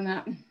been doing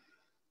that.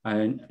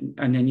 And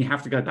then you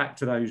have to go back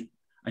to those,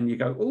 and you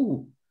go,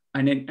 oh,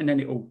 and then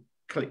it all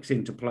clicks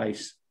into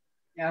place.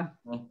 Yeah.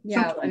 Well,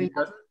 yeah. I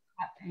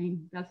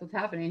mean, that's what's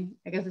happening.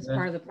 I guess it's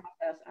part of the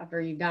process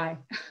after you die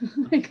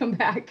and come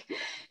back,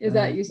 is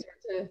that you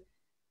start to.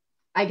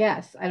 I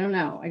guess I don't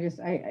know.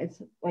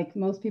 It's like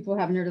most people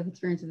have near-death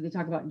experiences. They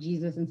talk about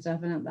Jesus and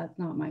stuff, and that's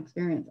not my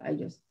experience. I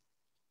just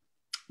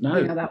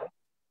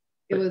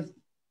it was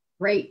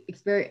great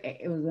experience.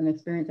 It was an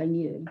experience I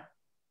needed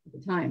at the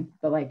time,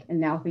 but like,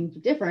 and now things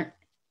are different,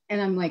 and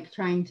I'm like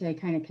trying to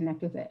kind of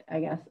connect with it, I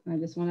guess. And I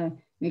just want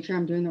to make sure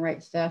I'm doing the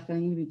right stuff that I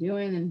need to be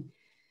doing,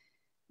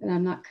 and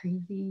I'm not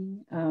crazy.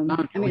 You're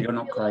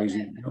not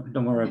crazy.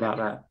 Don't worry about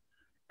that.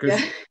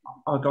 Because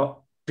I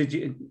got. Did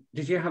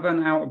you have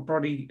an out of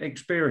body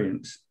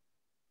experience?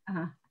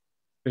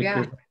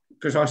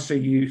 Because I see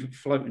you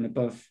floating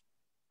above.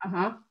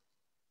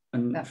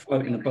 And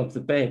floating above the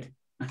bed,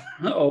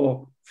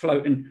 or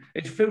floating.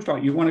 It feels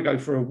like you want to go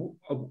for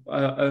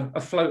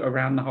a float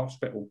around the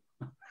hospital.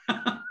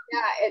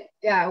 It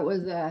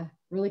was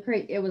really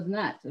crazy. It was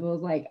nuts. It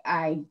was like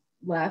I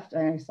left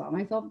and I saw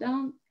myself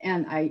down,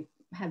 and I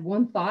had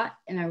one thought,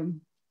 and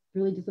I'm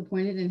really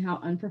disappointed in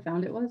how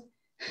unprofound it was.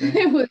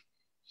 It was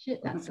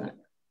shit. That sucked.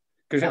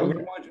 Because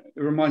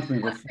it reminds me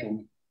of a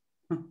film.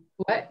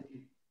 What?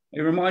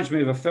 It reminds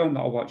me of a film that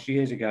I watched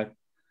years ago.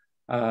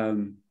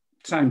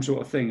 Same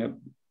sort of thing.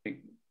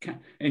 And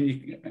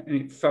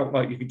it felt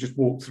like you could just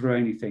walk through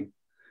anything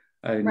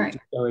and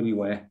just go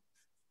anywhere.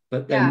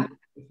 But then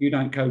if you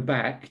don't go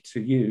back to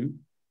you,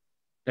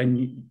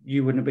 then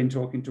you wouldn't have been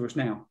talking to us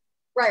now.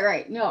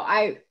 Right. No,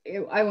 I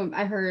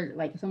heard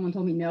like someone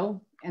told me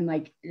no, and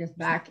like just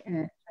back,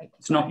 and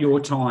it's not your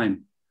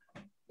time.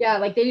 Yeah,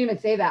 like they didn't even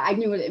say that. I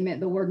knew what it meant.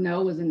 The word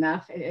no was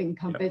enough. It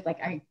encompassed,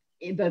 like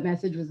the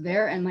message was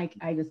there, and like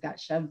I just got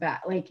shoved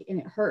back, like, and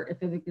it hurt. It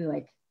physically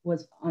like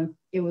was on.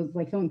 It was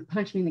like someone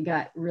punched me in the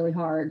gut really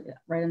hard,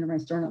 right under my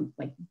sternum,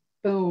 like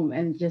boom,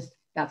 and just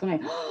that's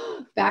when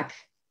I back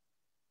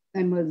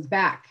and was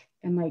back,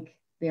 and like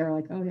they were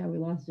like, oh yeah, we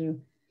lost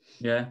you.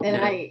 Yeah.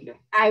 And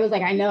I was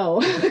like, I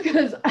know,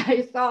 because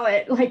I saw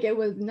it, like it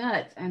was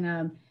nuts.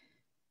 And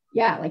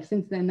yeah, like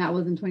since then, that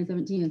was in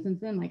 2017, and since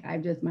then, like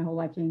I've just, my whole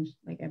life changed,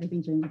 like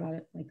everything changed about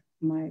it, like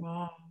my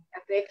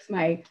ethics,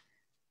 my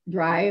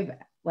drive.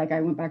 Like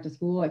I went back to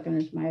school, I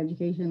finished my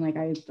education, like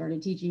I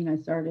started teaching, I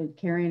started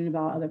caring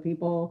about other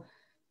people.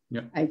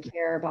 Yeah. I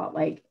care about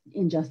like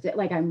injustice,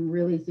 like I'm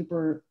really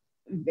super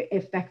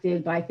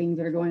affected by things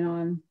that are going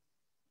on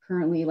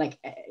currently, like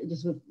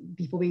just with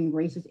people being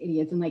racist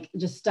idiots, and like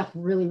just stuff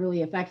really,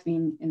 really affects me,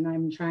 and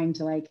I'm trying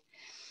to like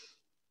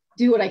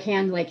do what I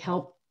can to like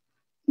help.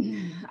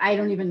 I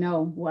don't even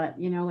know what,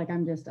 you know, like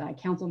I'm just, I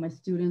counsel my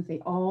students. They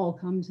all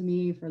come to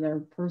me for their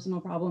personal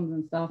problems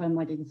and stuff. I'm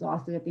like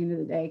exhausted at the end of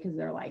the day because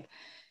they're like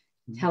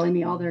telling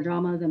me all their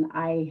dramas, and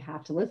I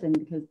have to listen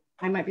because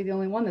I might be the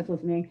only one that's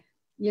listening,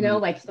 you know,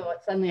 like, so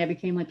suddenly I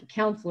became like a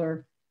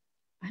counselor.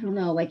 I don't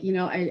know, like, you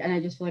know, and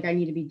I just feel like I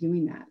need to be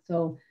doing that.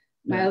 So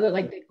my other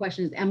like big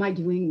question is, am I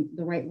doing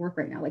the right work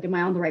right now? Like, am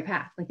I on the right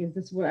path? Like, is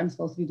this what I'm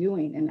supposed to be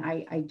doing? And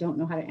I don't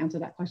know how to answer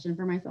that question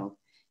for myself.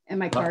 And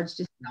my cards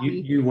just tell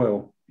me. You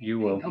will.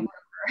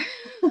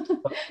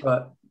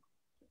 but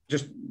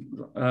just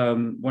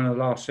one of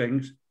the last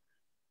things,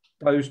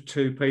 those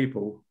two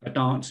people are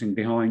dancing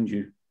behind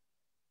you.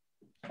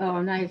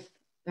 Oh, nice.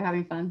 They're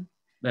having fun.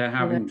 They're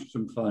having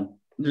some fun.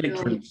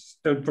 Literally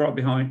stood right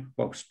behind,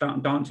 well,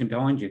 start dancing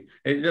behind you.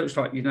 It looks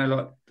like, you know,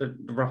 like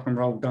the rock and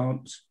roll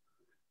dance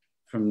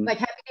from like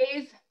Happy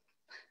Days.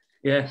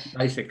 Yeah,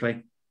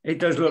 basically. It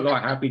does look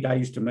like Happy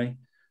Days to me.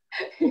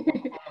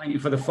 Waiting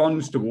for the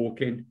Fonz to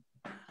walk in.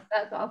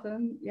 That's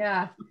awesome.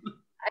 Yeah.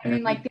 I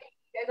mean, like, thank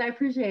you guys, I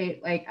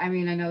appreciate, like, I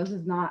mean, I know this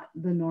is not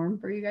the norm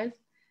for you guys,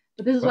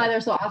 but this is why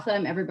they're so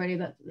awesome. Everybody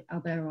that's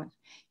out there watching,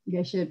 you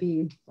guys should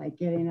be like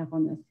getting up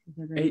on this.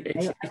 They're great.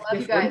 I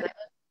love you guys. I love you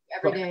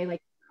every day.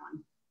 Like,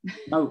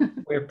 no,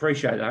 we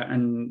appreciate that.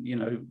 And, you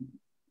know,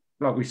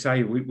 like we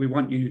say, we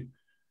want you,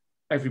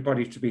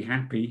 everybody, to be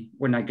happy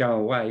when they go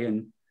away.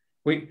 And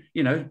we,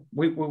 you know,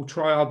 we'll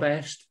try our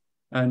best.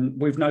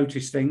 And we've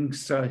noticed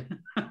things, so,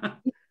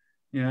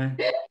 you know,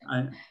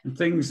 and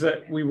things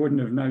that we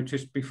wouldn't have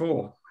noticed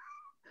before.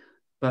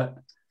 But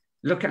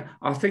look at,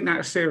 I think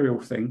that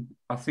cereal thing,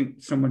 I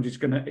think someone is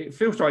going to, it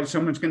feels like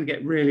someone's going to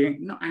get really,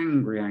 not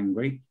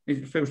angry.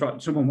 It feels like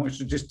someone wants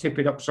to just tip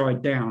it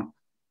upside down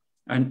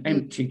and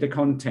empty the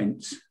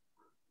contents.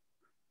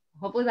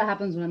 Hopefully that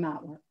happens when I'm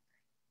at work.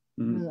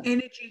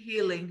 Energy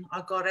healing,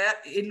 I got out.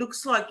 It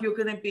looks like you're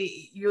going to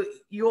be,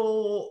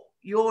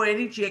 your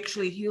energy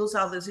actually heals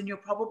others, and you'll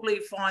probably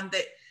find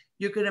that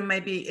you're going to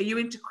maybe, are you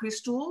into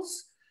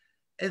crystals?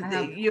 You're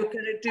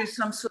going to do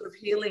some sort of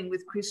healing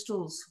with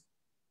crystals.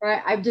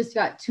 Right. I've just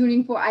got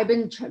tuning for, I've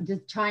been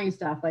just trying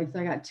stuff. Like, so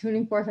I got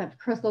tuning forks, I have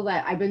crystals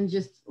that I've been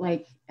just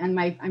like, and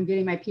I'm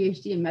getting my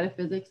PhD in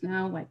metaphysics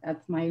now. Like,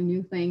 that's my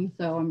new thing.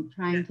 So I'm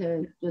trying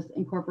to just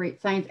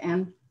incorporate science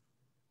and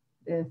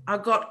this. I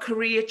got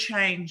career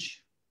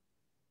change.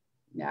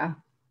 Yeah.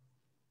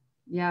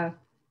 Yeah.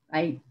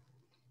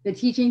 The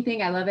teaching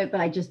thing, I love it,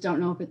 but I just don't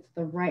know if it's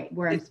the right,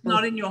 where it's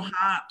not in your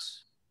heart.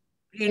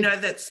 You know,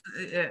 that's...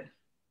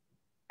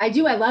 I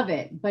do, I love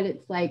it, but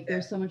it's like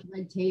there's so much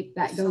red tape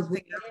that goes with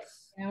it,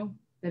 you know,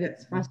 that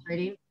it's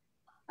frustrating.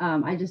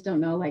 I just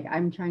don't know, like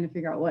I'm trying to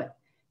figure out what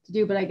to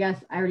do, but I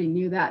guess I already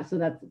knew that. So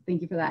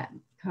thank you for that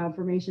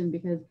confirmation,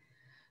 because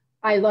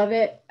I love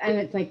it. And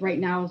it's like right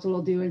now is what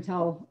I'll do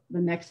until the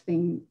next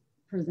thing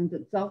presents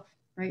itself,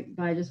 right?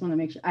 But I just want to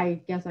make sure, I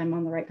guess I'm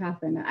on the right path,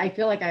 and I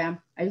feel like I am.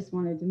 I just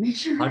wanted to make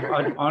sure.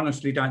 I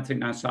honestly don't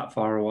think that's that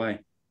far away.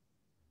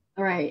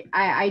 All right.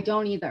 I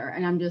don't either.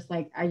 And I'm just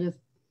like,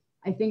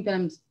 I think that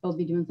I'm supposed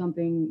to be doing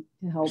something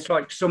to help. It's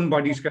like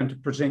somebody's going to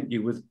present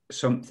you with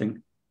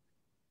something.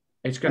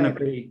 It's going to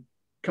be,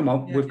 come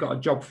on, we've got a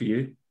job for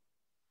you.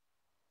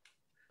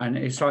 And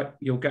it's like,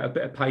 you'll get a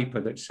bit of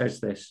paper that says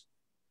this.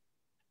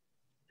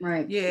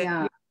 Right.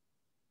 Yeah.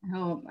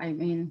 Oh, I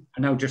mean.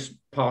 And they'll just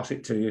pass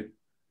it to you.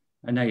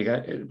 And there you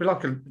go. It'll be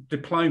like a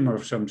diploma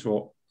of some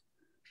sort.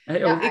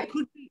 It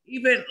could be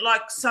even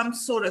like some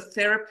sort of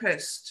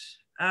therapist.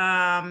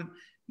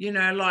 You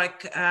know,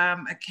 like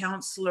a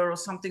counselor or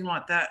something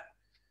like that.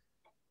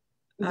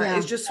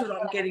 It's just what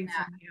I'm getting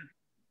from you.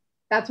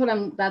 That's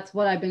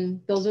what I've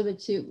been, those are the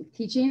two,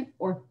 teaching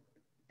or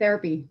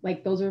therapy.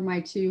 Like those are my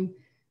two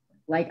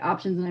like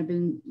options, and I've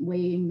been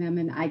weighing them.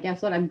 And I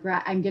guess what I'm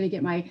going to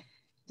get my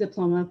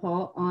diploma,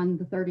 Paul, on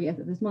the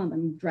 30th of this month.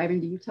 I'm driving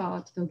to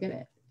Utah to go get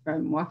it.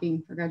 I'm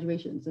walking for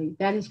graduation. So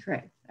that is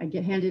correct. I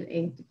get handed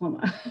a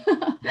diploma.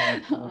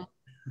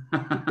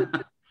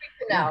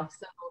 Now,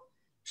 so.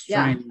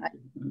 Strange.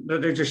 Yeah,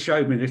 they just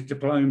showed me this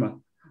diploma.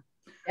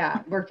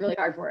 Yeah, worked really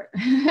hard for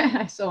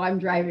it. So I'm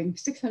driving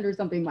 600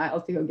 something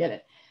miles to go get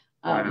it.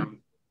 Wow.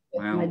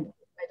 My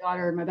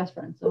daughter and my best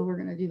friend. So we're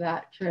gonna do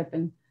that trip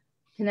and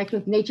connect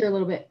with nature a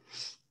little bit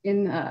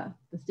in the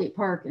state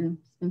park and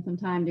spend some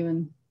time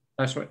doing.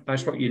 That's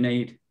what you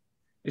need.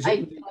 I feel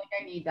like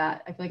I need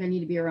that. I feel like I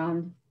need to be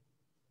around.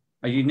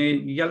 Are you near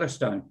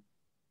Yellowstone?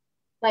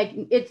 Like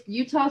it's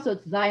Utah, so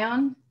it's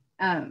Zion.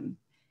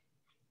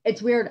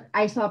 It's weird.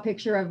 I saw a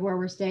picture of where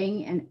we're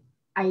staying, and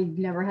I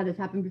never had this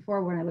happen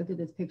before. When I looked at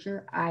this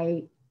picture,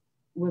 I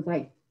was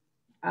like,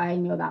 I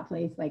know that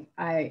place. Like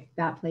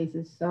that place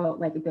is so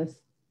like this.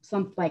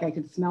 Like I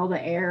could smell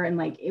the air, and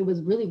like it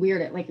was really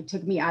weird. It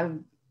took me out of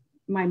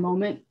my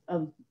moment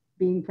of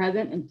being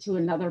present into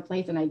another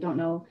place, and I don't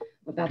know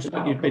what that's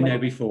about. You've been there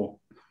before,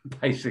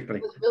 basically.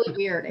 It was really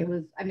weird.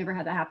 I've never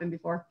had that happen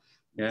before.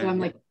 Yeah, so I'm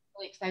like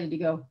really excited to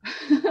go.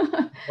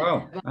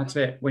 Well, that's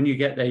it. When you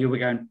get there, you'll be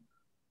going,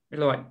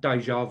 it's like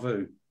deja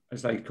vu,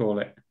 as they call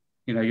it.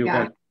 You know, you'll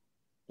go,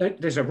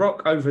 there's a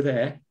rock over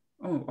there.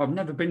 Oh, I've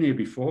never been here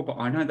before, but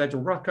I know there's a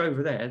rock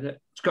over there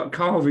that's got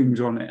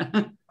carvings on it.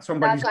 I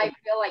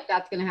feel like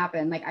that's going to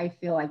happen. Like, I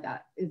feel like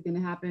that is going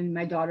to happen.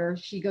 My daughter,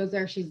 she goes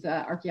there. She's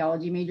an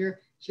archaeology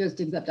major. She goes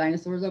digs up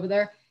dinosaurs over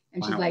there.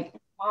 And she's like,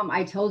 Mom,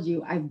 I told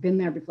you, I've been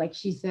there before. Like,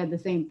 she said the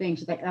same thing.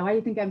 She's like, oh, why do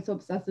you think I'm so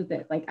obsessed with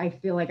it? Like, I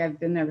feel like I've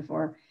been there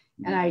before.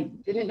 And I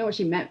didn't know what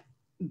she meant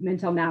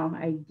until now.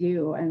 I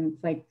do. And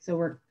it's like, so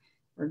we're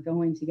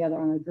going together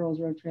on a girls'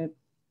 road trip.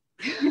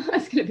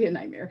 It's going to be a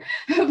nightmare,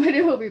 but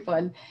it will be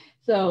fun.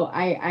 So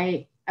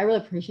I really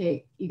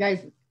appreciate you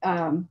guys,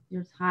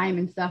 your time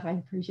and stuff. I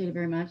appreciate it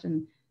very much.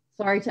 And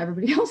sorry to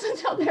everybody else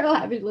that's out there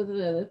having to listen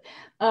to this.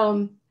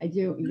 I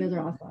do. You guys are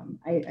awesome.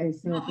 I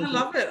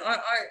love it.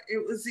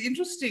 It was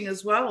interesting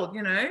as well,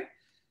 you know,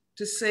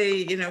 to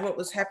see, you know, what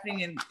was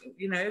happening and,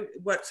 you know,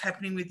 what's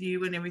happening with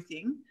you and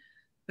everything.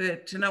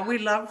 But, you know, we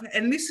love,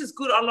 and this is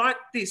good. I like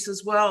this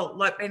as well,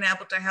 like being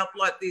able to help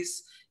like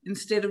this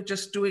instead of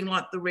just doing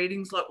like the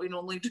readings like we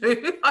normally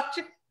do. I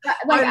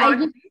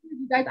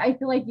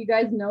feel like you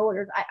guys know,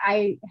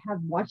 I have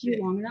watched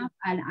you long enough,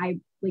 and I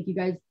like you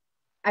guys,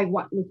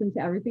 listen to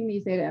everything that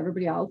you say to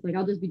everybody else. Like,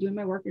 I'll just be doing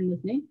my work and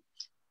listening.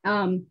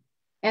 So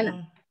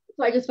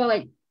I just felt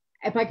like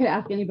if I could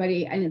ask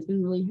anybody, and it's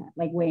been really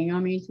like weighing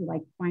on me to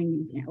like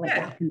find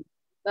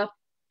stuff,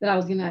 that I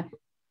was gonna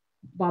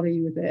bother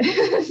you with it.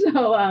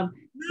 So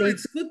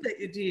it's good that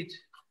you did.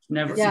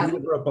 Never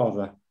a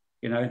bother.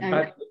 You know,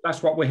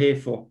 that's what we're here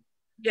for.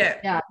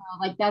 Yeah,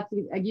 like that's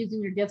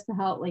using your gifts to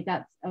help. Like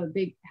that's a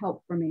big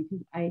help for me,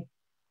 because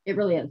it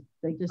really is.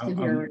 Like just to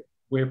hear.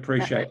 We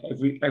appreciate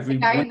every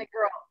guy and the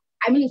girl.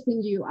 I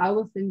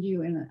will send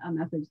you in a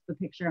message the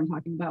picture I'm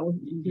talking about.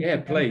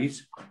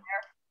 Please.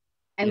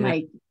 And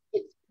like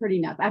it's pretty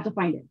nuts. I have to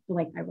find it, so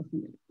like I will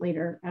send it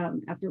later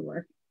after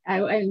work.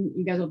 And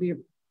you guys will be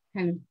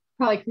kind of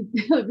probably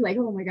like,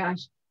 oh my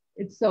gosh,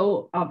 it's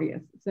so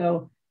obvious.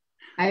 So.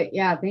 Thank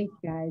you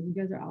guys. You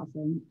guys are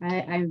awesome.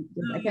 I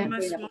can't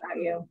say enough about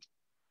you.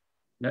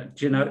 Do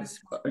you know,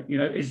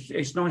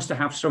 it's nice to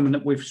have someone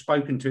that we've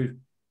spoken to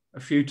a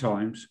few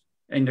times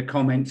in the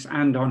comments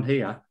and on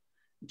here.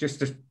 Just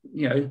to,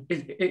 you know,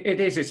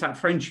 it's that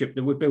friendship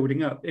that we're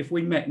building up. If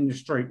we met in the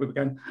street, we were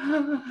going,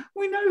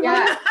 we know.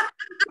 Yeah,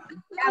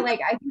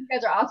 like I think you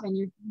guys are awesome.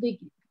 You're like,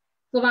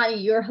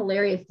 Silvani, you're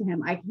hilarious to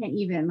him. I can't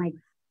even like.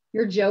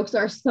 Your jokes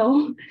are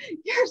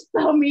you're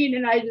so mean,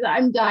 and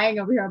I'm dying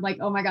over here. I'm like,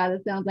 oh my god,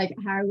 it sounds like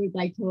how I would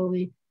like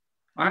totally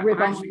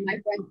rip on my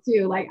friends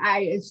too. Like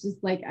it's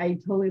just like I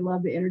totally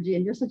love the energy,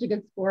 and you're such a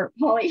good sport,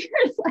 Polly.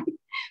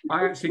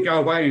 I actually go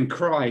away and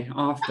cry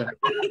after.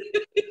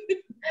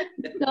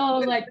 So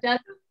like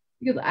that's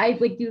because I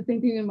like do the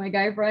same thing with my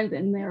guy friends,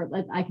 and they're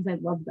like because I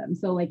love them.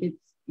 So like it's,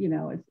 you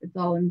know, it's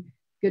all in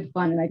good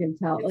fun, and I can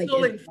tell it's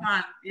all in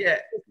fun.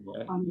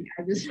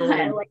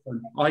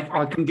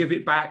 I can give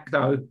it back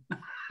though.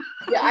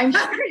 Yeah, I'm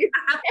sure you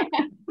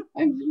can.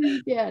 I'm sure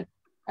you can.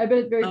 I bet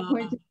it's very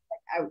pointed.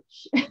 Like,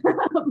 ouch.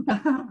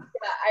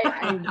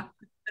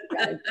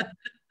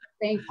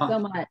 Thanks so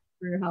much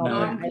for your help.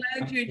 I'm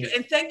glad you enjoyed,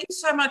 and thank you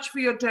so much for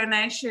your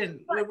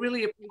donation. We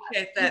really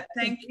appreciate that.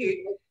 Thank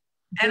you.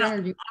 And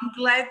I'm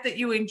glad that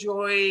you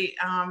enjoy,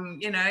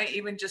 you know,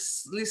 even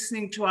just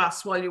listening to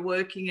us while you're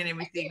working and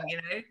everything, you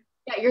know.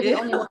 Yeah, you're the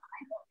only one.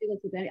 I don't do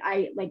this with any.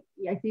 I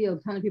see a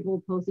ton of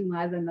people posting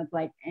live, and that's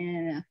like,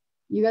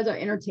 you guys are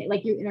entertain.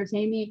 Like you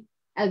entertain me,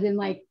 as in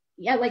like,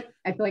 like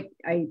I feel like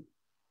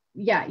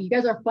you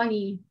guys are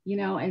funny, you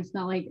know, and it's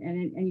not like,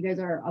 and you guys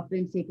are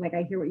authentic. Like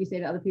I hear what you say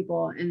to other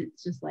people, and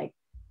it's just like,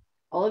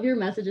 all of your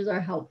messages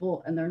are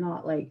helpful, and they're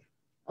not like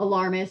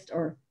alarmist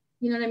or,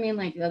 you know what I mean?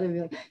 Like the other,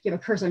 like you have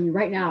a curse on you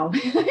right now,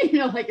 you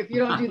know, like if you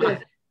don't do this,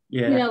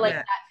 you know, like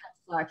that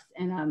sucks.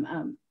 And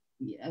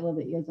I love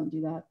that you guys don't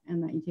do that,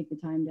 and that you take the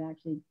time to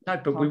actually. No,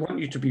 but we want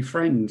you to be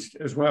friends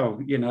as well,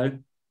 you know.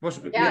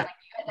 Like,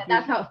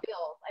 that's how it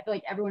feels. I feel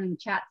like everyone in the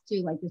chats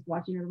too, like just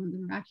watching everyone's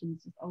interactions,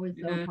 is just always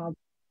so positive.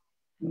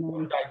 You know?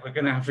 One day we're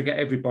going to have to get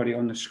everybody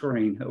on the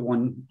screen at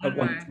one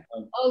time.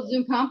 Oh,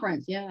 Zoom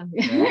conference, yeah.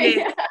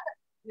 Yeah,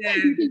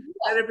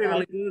 that'd be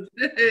really good.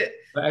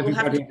 We'll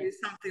have to do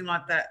something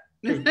like that.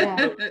 Okay,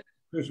 guys,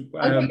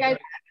 I'm gonna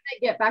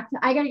get back to,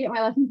 I got to get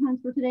my lesson plans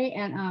for today.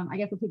 And I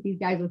guess I'll take these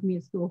guys with me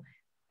to school.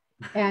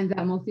 And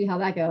we'll see how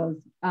that goes.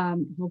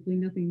 Hopefully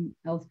nothing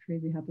else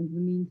crazy happens in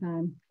the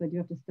meantime, because I do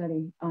have to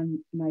study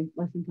on my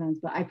lesson plans.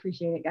 But I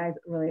appreciate it, guys.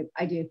 Really,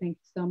 I do.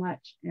 Thanks so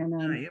much. And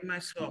you're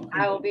most welcome.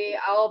 I'll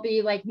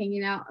be like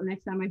hanging out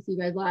next time I see you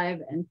guys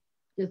live and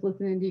just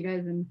listening to you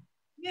guys. And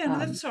yeah,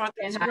 that's all right.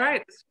 That's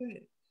great. That's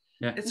great.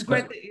 Yeah, it's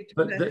great that you do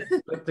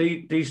that. But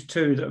these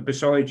two that are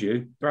beside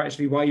you, they're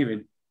actually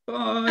waving.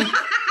 Bye.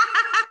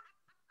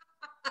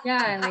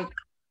 Yeah, like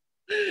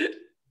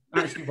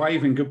actually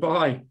waving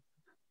goodbye.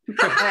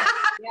 Because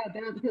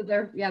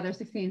they're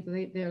 16, so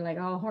they're like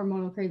all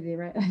hormonal crazy,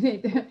 right?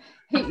 Hate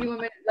you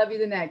women, love you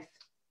the next,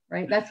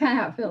 right? That's kind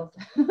of how it feels.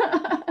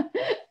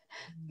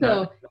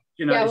 So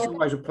it's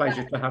always a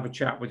pleasure to have a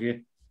chat with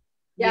you.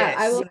 Yeah, yes.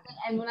 I will.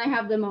 And when I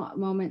have the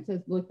moment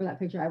to look for that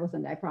picture, I will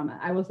send it. I promise.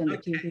 I will send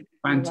it to you.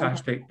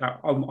 Fantastic.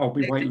 I'll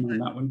be waiting on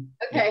that one.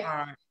 Okay.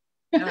 Yeah.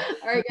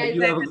 All right, guys.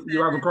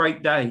 You have a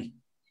great day. Thank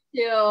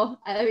you.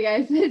 I love you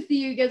guys. See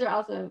you. You guys are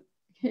awesome.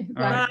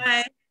 Bye.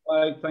 Right.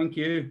 Bye. Thank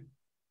you.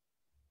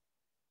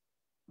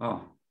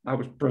 Oh, that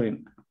was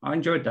brilliant. I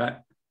enjoyed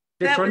that.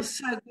 That was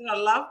so good. I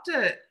loved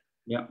it.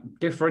 Yeah,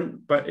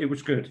 different, but it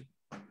was good.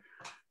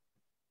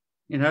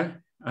 It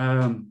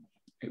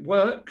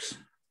works.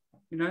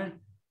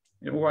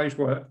 It always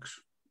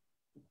works.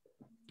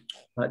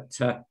 But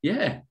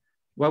yeah,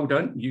 well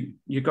done.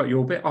 You got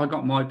your bit. I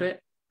got my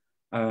bit.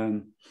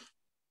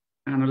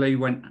 Annalie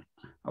went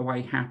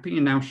away happy,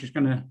 and now she's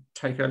going to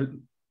take her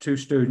 2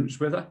 students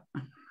with her.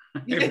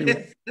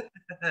 Yes.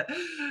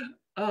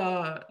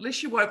 At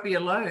least you won't be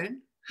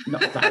alone. No,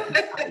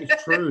 that is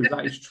true.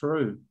 That is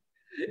true.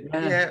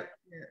 Yeah.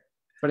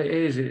 But it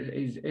is.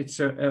 It's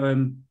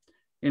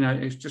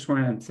it's just one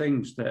of them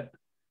things that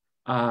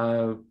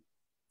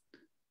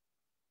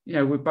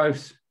we're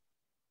both.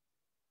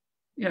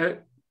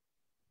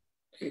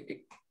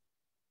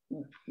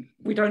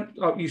 We don't,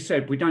 like you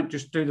said, we don't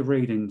just do the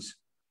readings.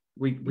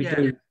 We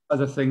do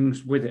other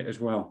things with it as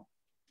well.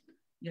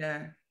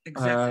 Yeah,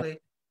 exactly.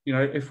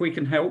 If we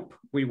can help,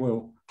 we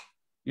will.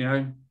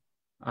 And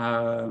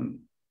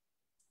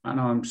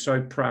I'm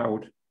so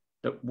proud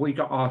that we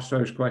got asked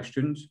those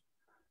questions.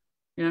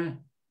 Yeah.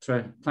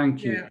 So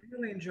thank you. Yeah, I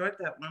really enjoyed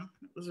that one.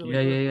 It was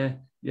really good.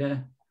 Yeah.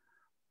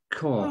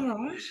 Cool. All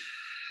right.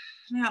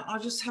 Now I'll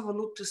just have a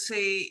look to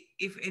see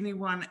if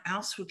anyone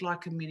else would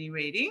like a mini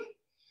reading.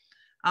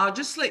 I'll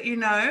just let you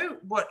know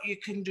what you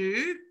can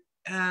do.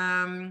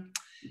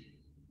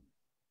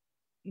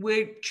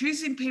 We're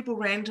choosing people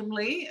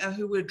randomly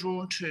who we're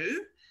drawn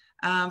to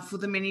for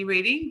the mini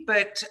reading,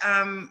 but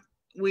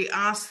we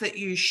ask that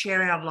you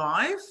share our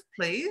live,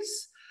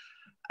 please.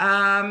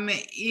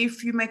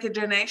 If you make a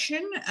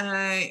donation,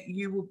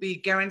 you will be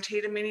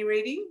guaranteed a mini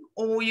reading,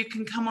 or you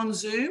can come on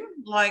Zoom,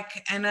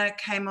 like Anna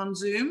came on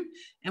Zoom,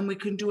 and we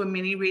can do a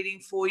mini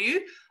reading for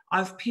you.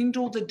 I've pinned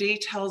all the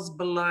details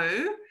below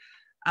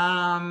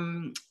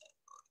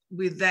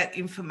with that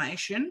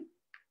information.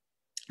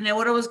 Now,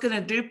 what I was going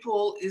to do,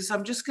 Paul, is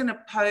I'm just going to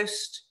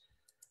post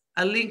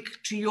a link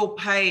to your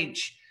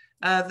page.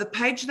 The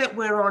page that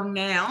we're on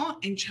now,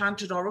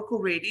 Enchanted Oracle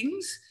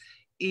Readings,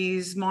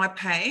 is my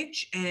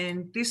page,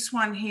 and this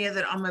one here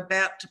that I'm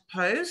about to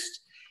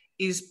post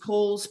is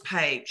Paul's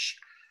page.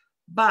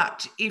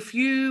 But if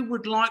you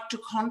would like to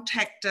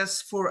contact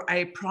us for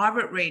a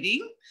private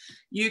reading,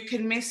 you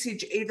can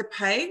message either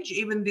page,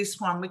 even this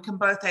one. We can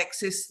both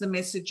access the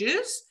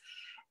messages.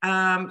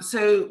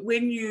 So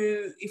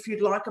if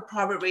you'd like a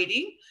private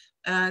reading,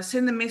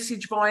 send the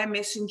message via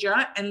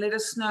Messenger and let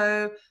us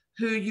know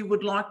who you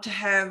would like to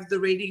have the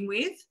reading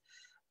with.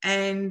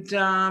 And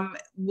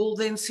we'll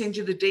then send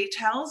you the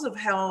details of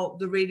how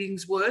the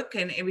readings work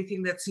and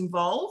everything that's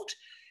involved.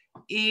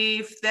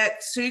 If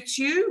that suits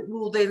you,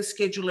 we'll then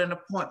schedule an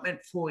appointment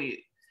for you.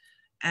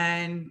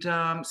 And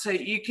so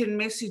you can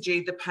message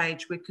either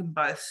page. We can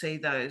both see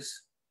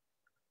those.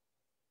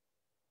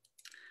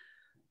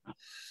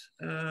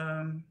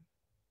 No,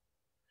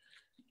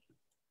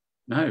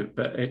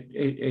 but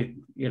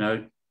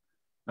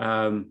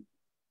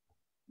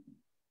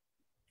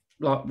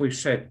like we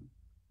said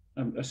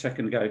a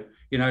second ago,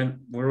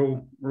 we're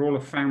all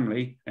a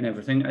family and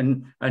everything,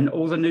 and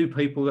all the new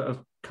people that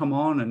have come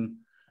on and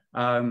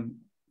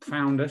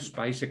found us,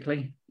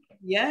 basically.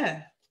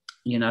 Yeah.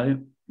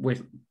 We're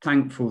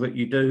thankful that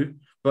you do,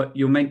 but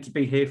you're meant to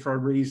be here for a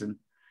reason.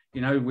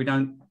 We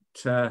don't.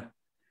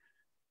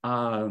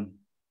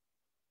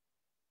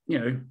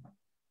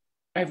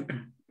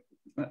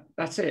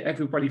 That's it.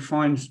 Everybody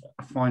finds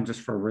us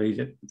for a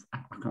reason. I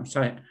can't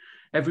say it.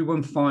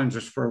 Everyone finds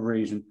us for a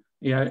reason.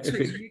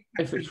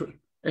 If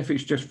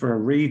it's just for a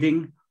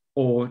reading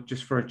or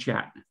just for a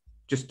chat,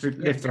 just to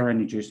lift our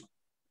energies.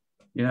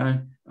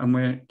 And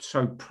we're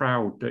so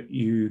proud that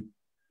you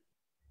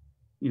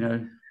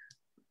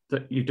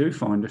do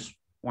find us.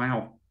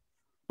 Wow.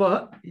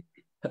 But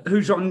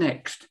who's on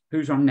next?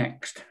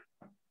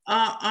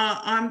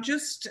 I'm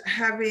just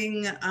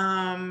having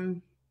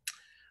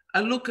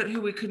a look at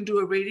who we can do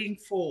a reading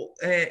for,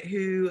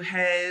 who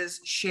has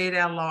shared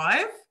our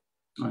live.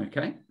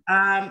 Okay.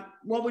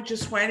 While we're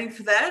just waiting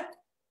for that,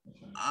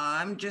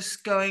 I'm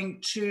just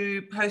going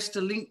to post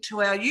a link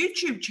to our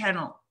YouTube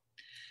channel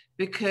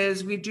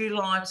because we do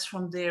lives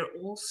from there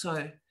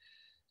also.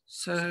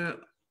 So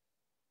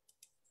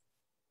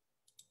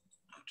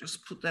I'll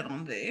just put that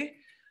on there.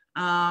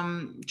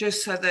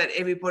 Just so that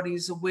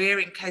everybody's aware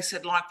in case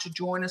they'd like to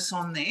join us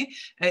on there.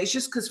 It's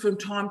just because from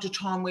time to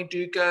time we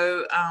do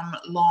go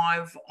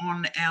live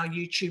on our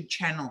YouTube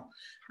channel.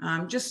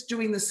 Just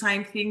doing the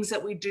same things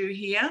that we do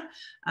here.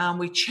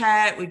 We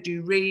chat, we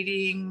do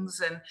readings,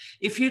 and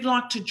if you'd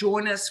like to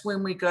join us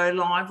when we go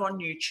live on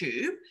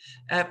YouTube,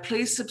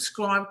 please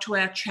subscribe to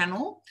our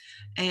channel.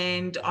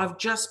 And I've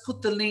just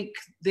put the link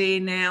there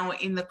now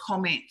in the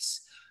comments.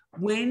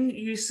 When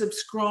you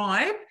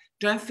subscribe,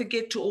 don't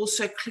forget to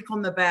also click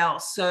on the bell.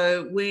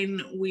 So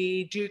when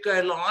we do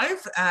go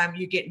live,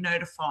 you get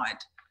notified.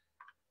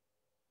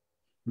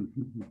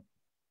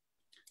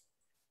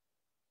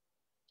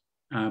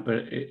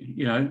 But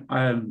you know,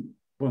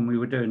 when we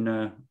were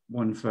doing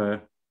one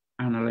for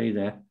Annalie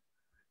there,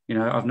 you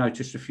know, I've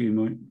noticed a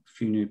few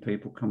new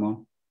people come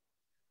on.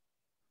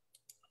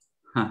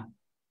 Huh.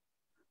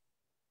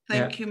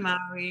 Thank you,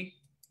 Mari.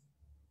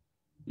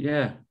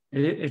 Yeah,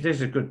 it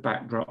is a good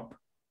backdrop.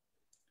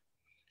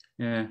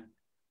 Yeah.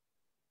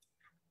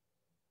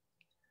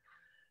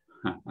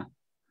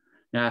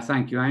 Yeah,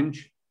 thank you,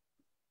 Ange.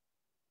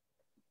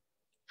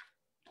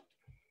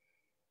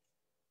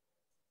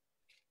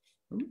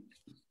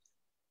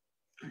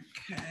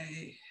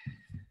 Okay.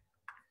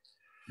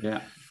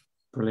 Yeah,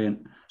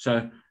 brilliant.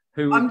 So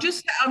who? I'm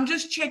just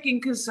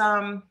checking because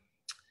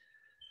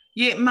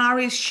yeah,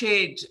 Mari's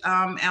shared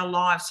our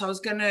live, so I was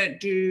going to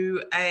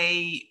do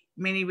a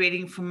mini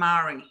reading for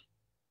Mari.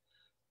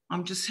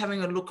 I'm just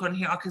having a look on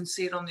here. I can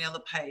see it on the other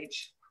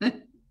page.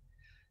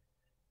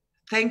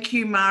 Thank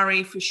you,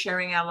 Mari, for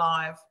sharing our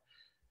live.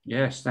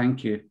 Yes,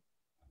 thank you.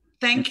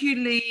 Thank you,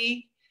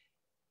 Lee.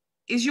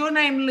 Is your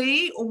name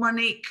Lee or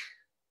Monique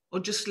or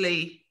just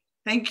Lee?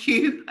 Thank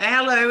you.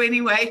 Hello,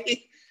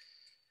 anyway.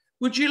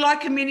 Would you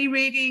like a mini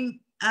reading?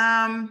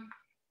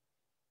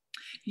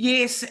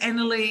 Yes,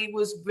 Annalie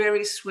was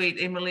very sweet,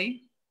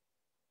 Emily.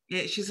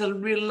 Yeah, she's a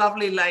real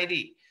lovely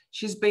lady.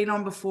 She's been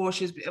on before.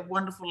 She's a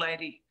wonderful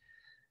lady.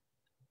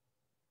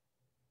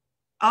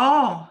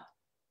 Oh,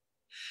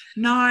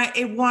 no,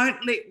 it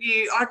won't let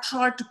you. I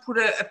tried to put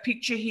a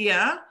picture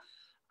here.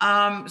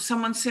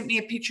 Someone sent me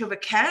a picture of a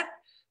cat,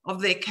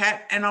 of their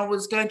cat, and I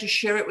was going to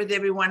share it with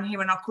everyone here,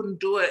 and I couldn't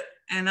do it,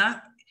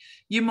 Anna.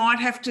 You might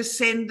have to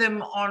send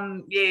them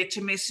on, yeah,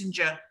 to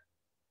Messenger.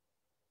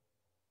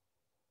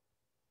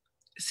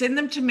 Send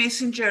them to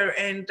Messenger,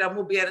 and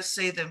we'll be able to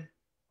see them.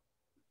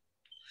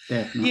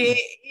 Definitely. Yeah,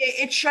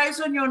 it shows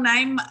on your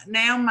name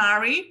now,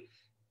 Mari.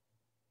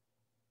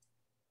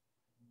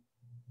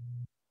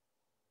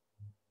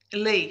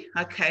 Lee,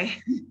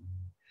 okay.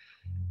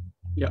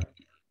 Yeah.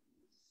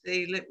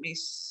 See, let me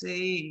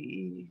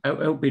see.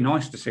 It'll be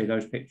nice to see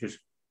those pictures.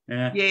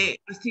 Yeah. Yeah,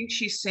 I think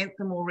she sent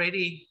them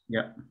already.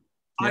 Yeah.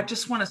 I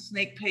just want a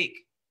sneak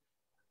peek.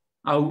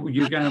 Oh,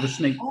 you're going to have a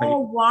sneak peek. Oh,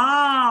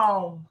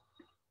 wow.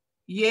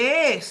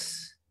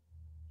 Yes.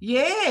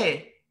 Yeah.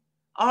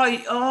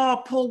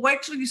 Oh, Paul,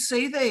 wait till you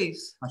see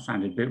these. That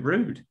sounded a bit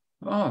rude.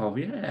 Oh,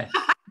 yeah.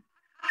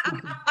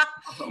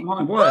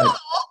 My word.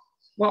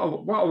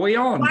 What are we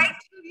on? Wait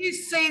till you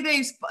see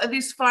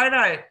this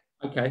photo.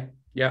 Okay.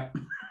 Yeah.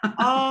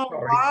 Oh,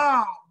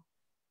 wow.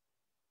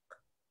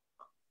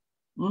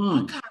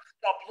 I can't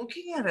stop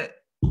looking at it.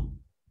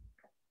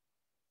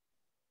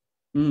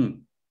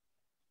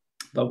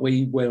 But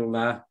we will,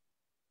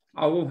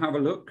 I will have a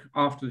look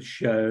after the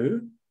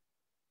show.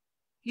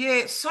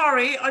 Yeah,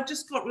 sorry, I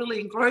just got really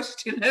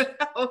engrossed in it.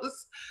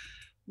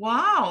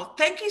 Wow,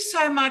 thank you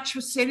so much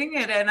for sending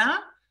it,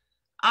 Anna.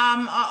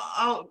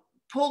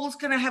 Paul's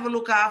going to have a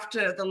look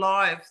after the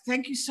live.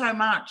 Thank you so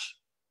much.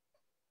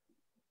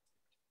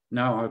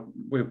 No,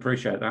 we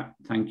appreciate that.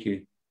 Thank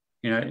you.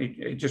 You know,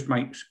 it just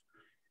makes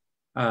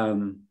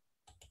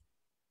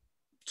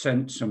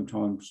sense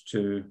sometimes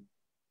to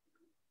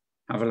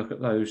have a look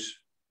at those.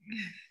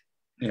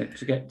 Yeah,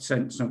 to get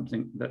sent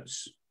something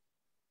that's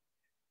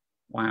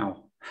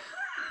wow,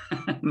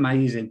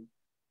 amazing.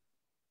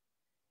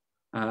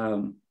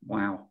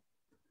 Wow.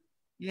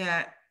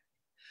 Yeah.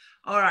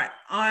 All right.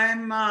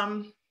 I'm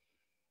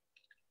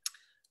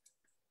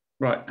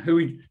right.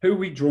 Who are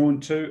we drawn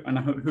to, and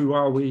who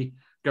are we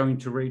going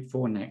to read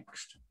for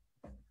next?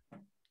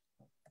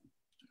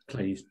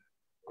 Please.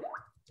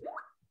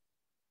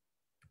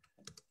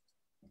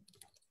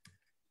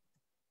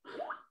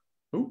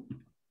 Oh,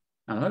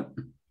 hello.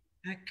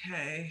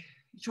 okay.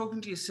 You're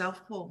talking to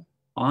yourself, Paul.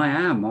 I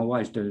am. I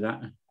always do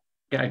that.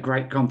 Get a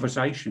great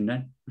conversation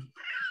then.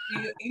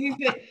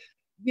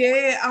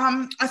 Yeah,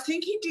 I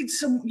think he did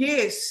some,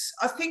 yes,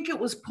 I think it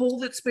was Paul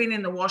that's been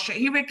in the washer.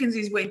 He reckons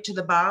he's went to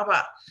the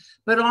barber.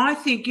 But I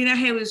think, you know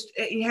how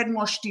he hadn't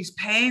washed his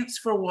pants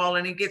for a while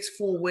and he gets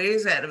 4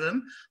 wears out of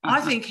them.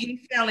 I think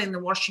he fell in the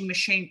washing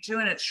machine too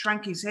and it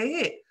shrunk his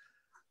hair.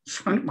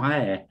 Shrunk my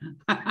hair?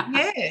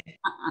 Yeah.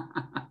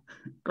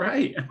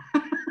 Great.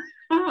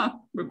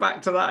 We're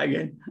back to that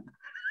again.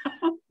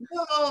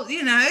 Well,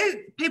 you know,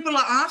 people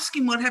are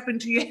asking what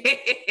happened to your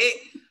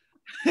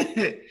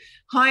hair.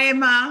 Hi,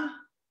 Emma.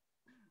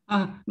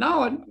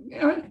 No,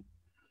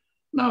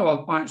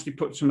 no, I actually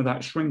put some of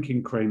that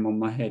shrinking cream on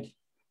my head,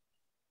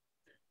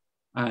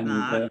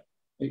 and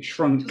it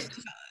shrunk.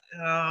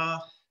 Oh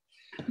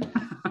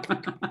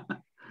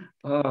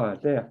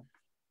dear.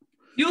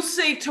 You'll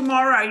see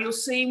tomorrow. You'll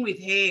see him with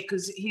hair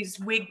because his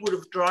wig would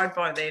have dried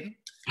by then.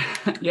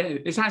 Yeah,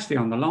 it's actually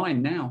on the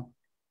line now,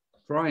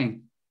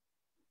 drying.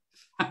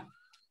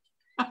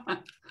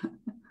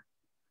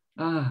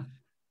 All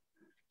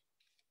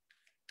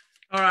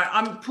right,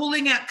 I'm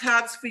pulling out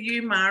cards for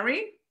you,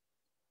 Mari.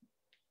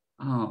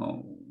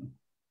 Oh.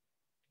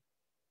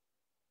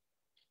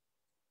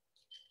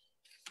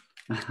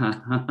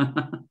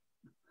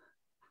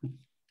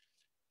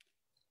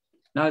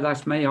 No,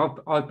 that's me.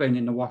 I've been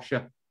in the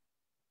washer,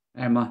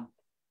 Emma,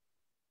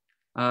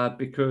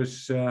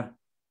 because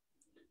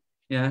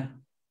yeah,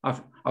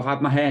 I've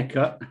had my hair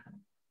cut,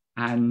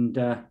 and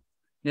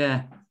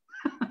yeah.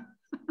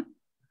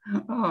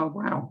 Oh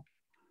wow,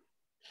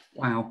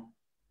 wow.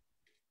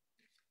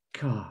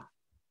 God.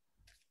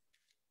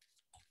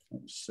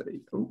 Let's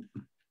see. Oh.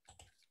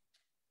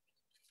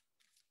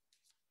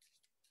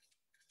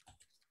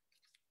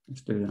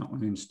 Let's do that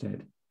one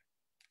instead.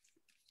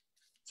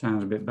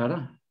 Sounds a bit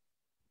better.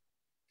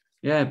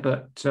 Yeah,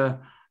 but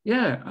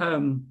yeah,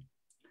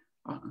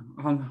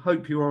 I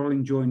hope you're all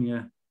enjoying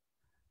your.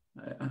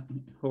 Do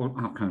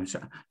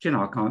you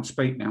know, I can't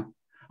speak now.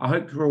 I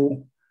hope you're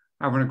all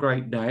having a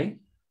great day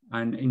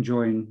and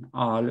enjoying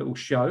our little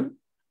show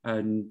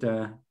and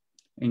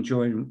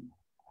enjoying,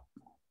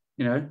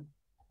 you know,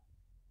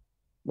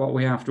 what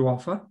we have to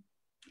offer,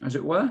 as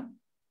it were.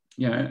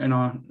 You know,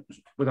 and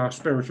with our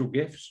spiritual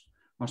gifts,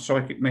 our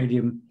psychic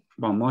medium,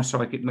 well, my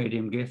psychic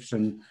medium gifts,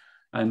 and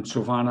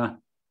Silvana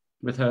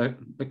with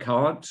the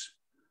cards.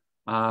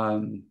 I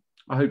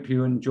hope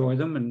you enjoy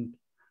them, and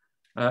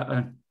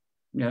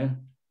you know,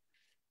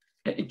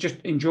 just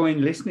enjoying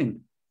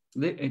listening.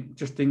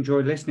 Just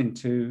enjoy listening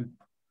to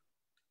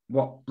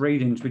what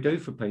readings we do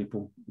for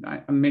people,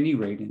 mini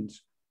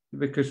readings,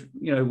 because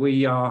you know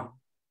we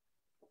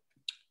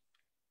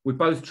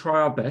both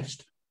try our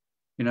best,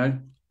 you know,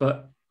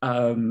 but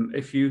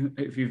if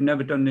you've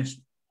never done this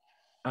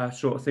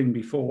sort of thing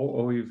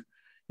before, or you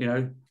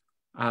know,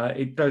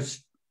 it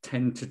does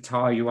tend to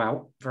tire you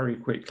out very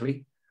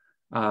quickly.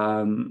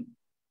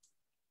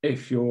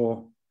 If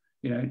you're,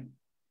 you know,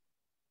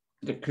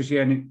 because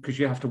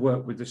you have to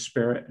work with the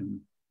spirit,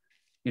 and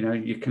you know,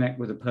 you connect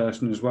with a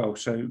person as well,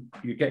 so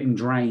you're getting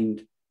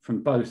drained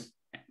from both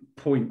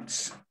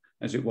points,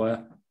 as it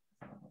were.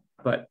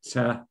 But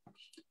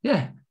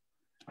yeah,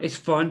 it's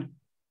fun.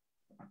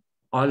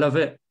 I love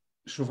it.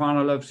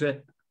 Silvana loves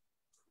it,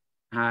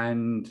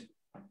 and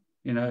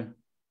you know,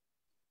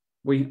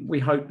 we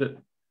hope that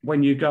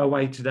when you go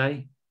away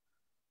today,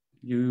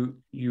 you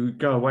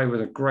go away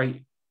with a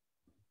great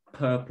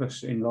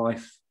purpose in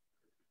life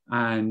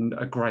and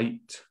a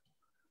great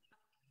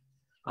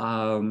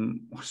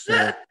what's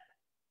the...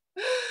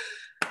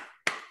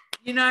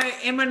 You know,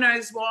 Emma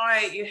knows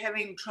why you're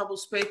having trouble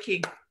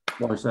speaking.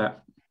 Why is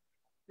that?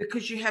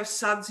 Because you have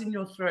suds in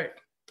your throat.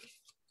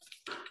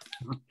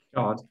 Oh,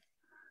 God.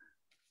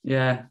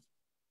 Yeah.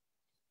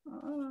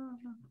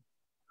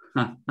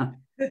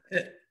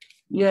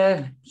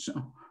 Yeah.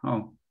 So,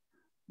 oh,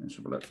 let's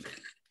have a look.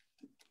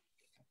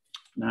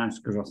 No, it's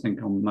because I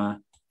think I'm.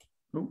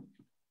 Oh,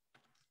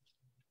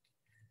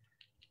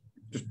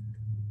 just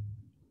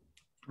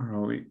where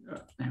are we?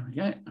 There we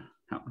go.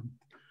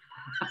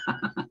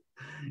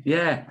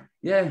 Yeah,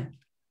 yeah.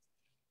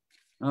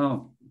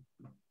 Oh,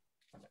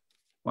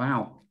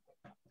 wow.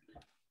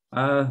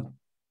 Oh,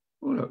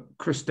 look,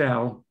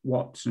 Christelle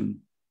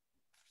Watson.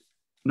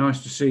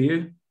 Nice to see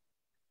you.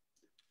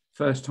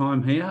 First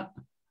time here.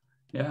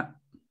 Yeah.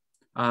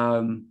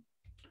 Oh,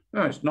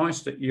 it's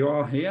nice that you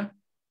are here.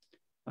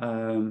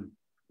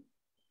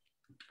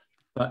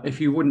 But if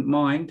you wouldn't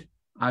mind,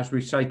 as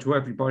we say to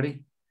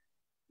everybody,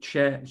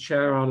 share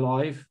our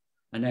live,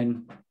 and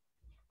then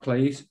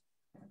please,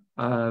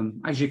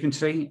 as you can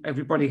see,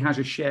 everybody has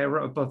a sharer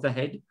above their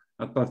head,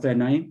 above their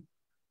name.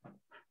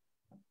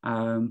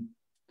 It'd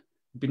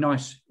be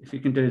nice if you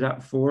can do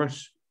that for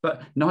us.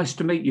 But nice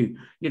to meet you.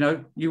 You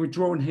know, you were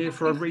drawn here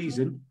for a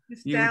reason.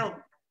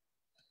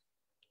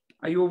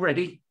 Are you all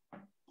ready?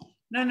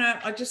 No,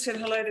 I just said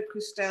hello to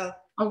Christelle.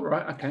 Oh,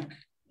 right, okay.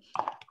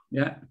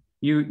 Yeah,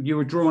 you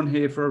were drawn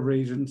here for a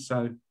reason,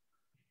 so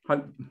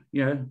hope,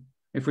 you know,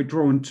 if we're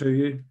drawn to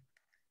you,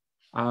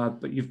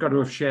 but you've got to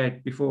have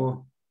shared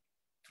before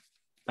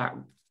that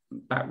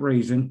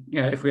reason.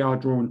 Yeah, if we are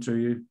drawn to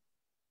you.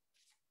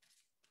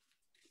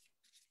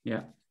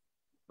 Yeah,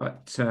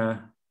 but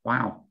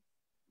wow.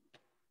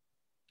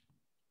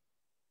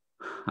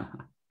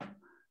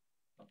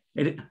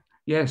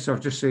 Yes,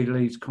 I've just seen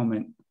Lee's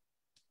comment.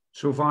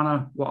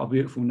 Silvana, what a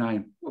beautiful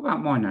name. What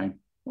about my name?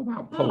 What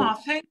about Paul? Oh,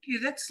 thank you.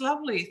 That's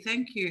lovely.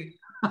 Thank you.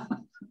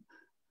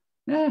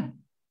 Yeah.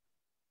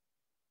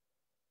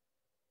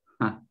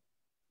 Huh.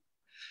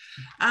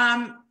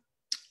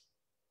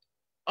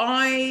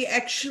 I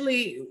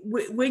actually,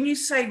 when you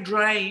say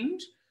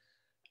drained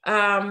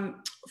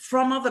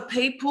from other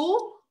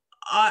people,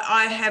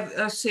 I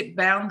have set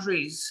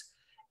boundaries,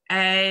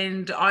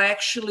 and I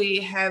actually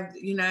have,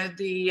 you know,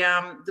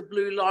 the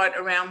blue light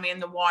around me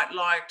and the white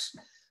light,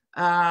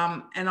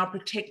 and I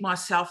protect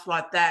myself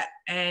like that.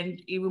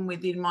 And even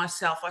within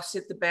myself, I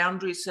set the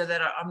boundaries so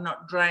that I'm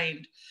not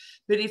drained.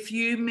 But if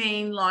you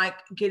mean like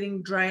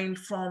getting drained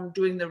from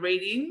doing the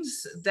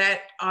readings,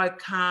 that I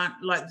can't,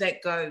 like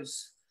that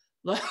goes.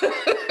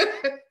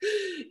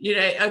 You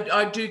know,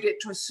 I do get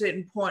to a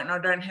certain point and I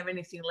don't have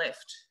anything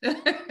left.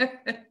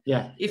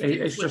 Yeah,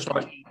 it's just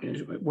like,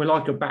 we're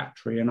like a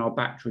battery, and our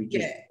battery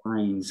just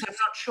drains. So I'm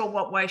not sure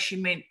what way she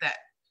meant that.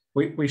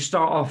 We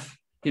start off,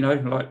 you know,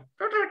 like,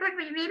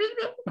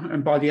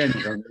 and by the end,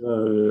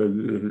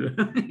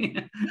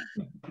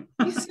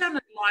 You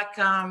sounded like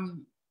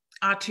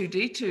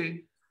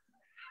R2D2.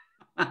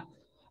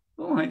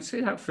 Oh, I didn't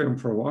see that film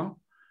for a while.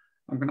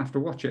 I'm going to have to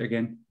watch it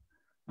again.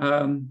 I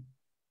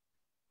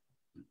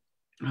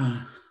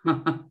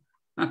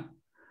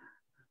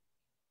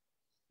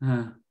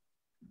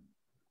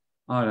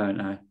don't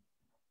know.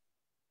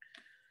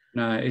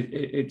 No,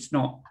 it's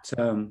not,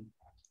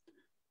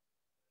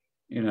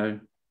 you know,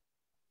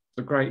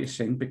 the greatest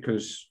thing,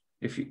 because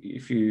if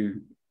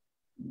you,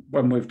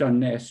 when we've done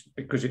this,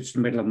 because it's the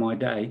middle of my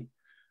day,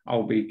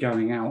 I'll be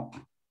going out,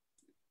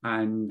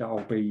 and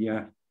I'll be,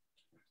 you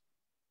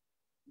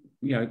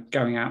know,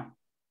 going out.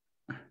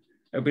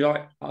 It'll be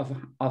like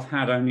I've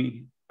had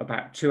only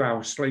about 2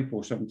 hours sleep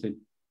or something,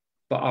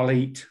 but I'll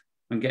eat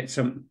and get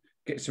some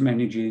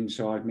energy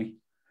inside me.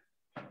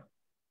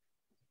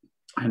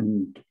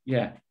 And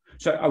yeah,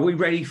 so are we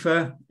ready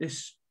for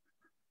this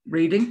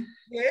reading?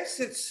 Yes,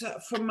 it's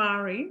for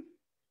Mari.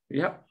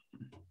 Yep,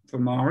 for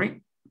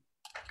Mari.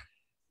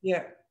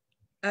 Yeah.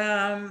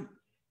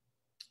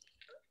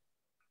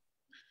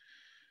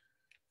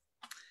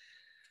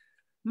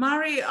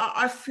 Mari,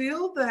 I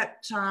feel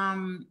that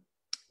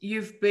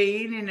you've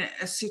been in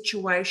a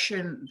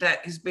situation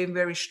that has been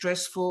very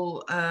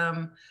stressful,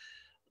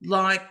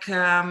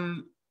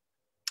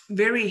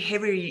 very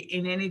heavy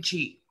in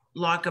energy,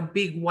 like a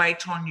big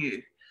weight on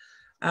you.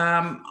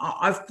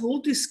 I've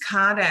pulled this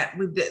card out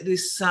with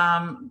this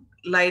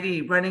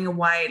lady running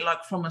away,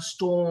 like from a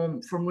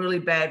storm, from really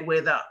bad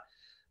weather,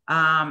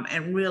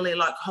 and really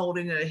like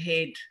holding her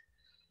head.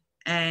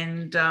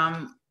 And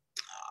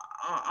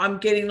I'm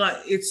getting like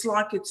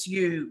it's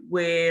you,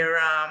 where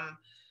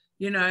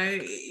you know,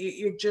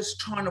 you're just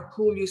trying to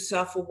pull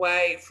yourself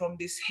away from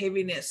this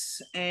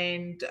heaviness,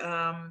 and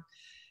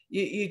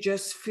you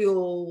just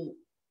feel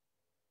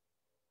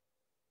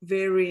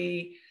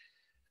very,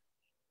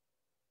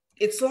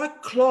 it's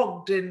like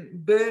clogged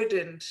and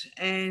burdened.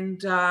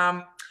 And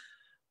I'm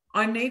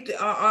going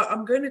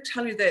to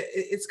tell you that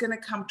it's going to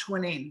come to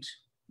an end.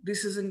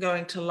 This isn't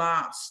going to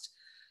last.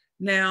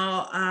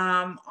 Now,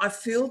 I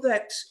feel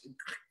that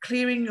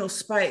clearing your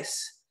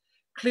space,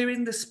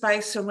 clearing the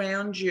space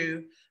around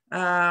you,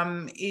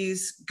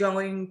 is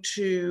going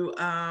to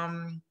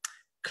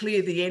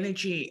clear the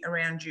energy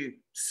around you.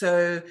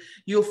 So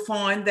you'll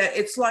find that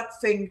it's like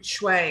feng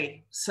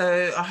shui.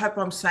 So I hope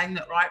I'm saying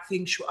that right,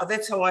 feng shui.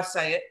 That's how I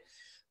say it.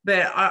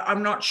 But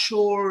I'm not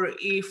sure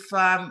if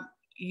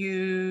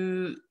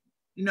you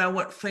know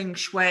what feng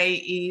shui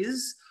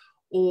is,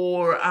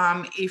 or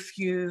if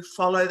you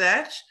follow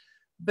that.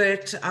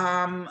 But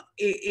I'm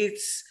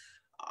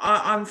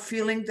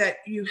feeling that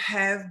you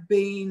have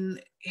been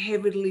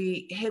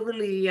heavily,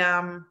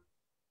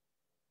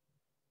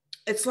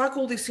 it's like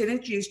all this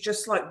energy is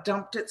just like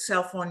dumped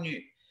itself on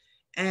you.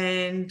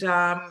 And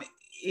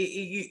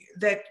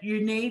that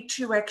you need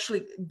to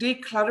actually,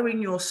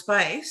 decluttering your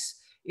space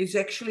is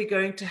actually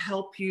going to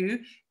help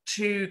you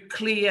to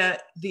clear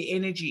the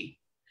energy.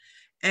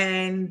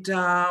 And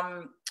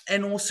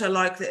also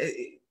like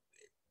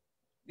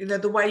you know,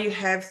 the way you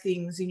have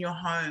things in your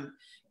home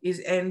is,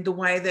 and the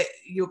way that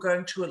you're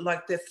going to,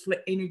 like, the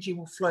energy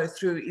will flow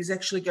through is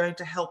actually going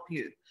to help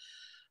you.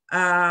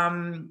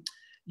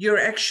 You're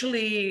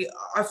actually,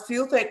 I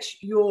feel that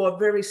you're a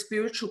very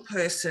spiritual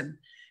person,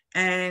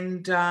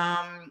 and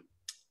the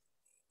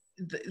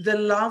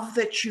love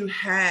that you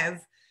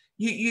have,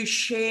 you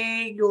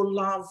share your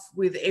love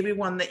with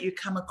everyone that you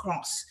come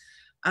across.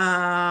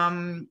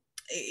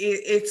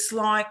 It's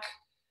like,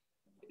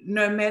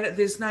 no matter,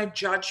 there's no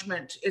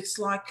judgment. It's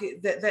like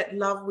that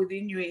love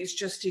within you is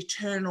just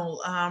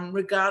eternal,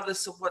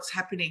 regardless of what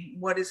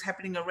is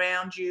happening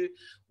around you,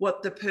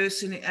 what the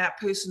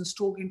person's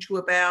talking to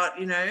about,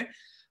 you know.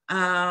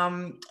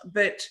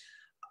 But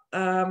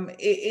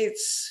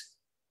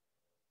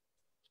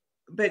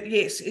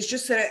yes, it's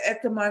just that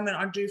at the moment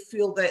I do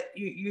feel that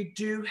you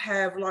do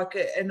have like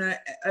an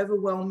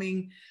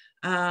overwhelming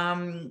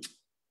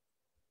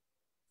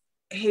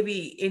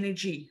heavy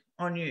energy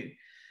on you.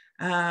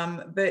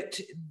 But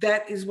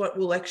that is what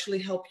will actually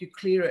help you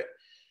clear it.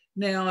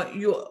 Now,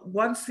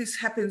 once this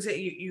happens,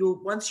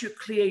 once you're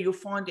clear, you'll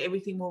find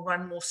everything will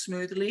run more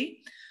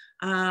smoothly.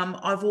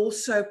 I've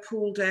also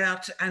pulled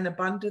out an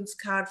abundance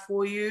card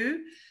for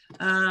you,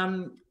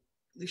 the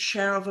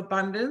shower of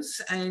abundance.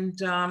 And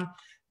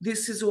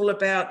this is all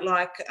about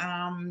like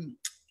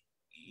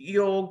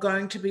you're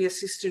going to be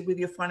assisted with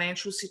your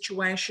financial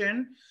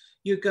situation.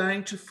 You're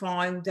going to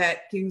find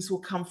that things will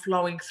come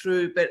flowing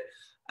through, but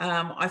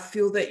I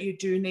feel that you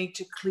do need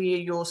to clear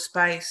your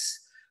space,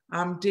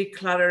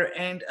 declutter,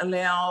 and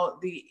allow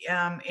the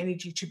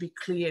energy to be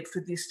cleared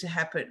for this to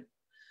happen.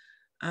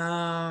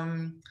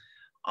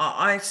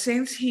 I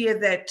sense here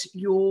that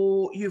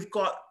you've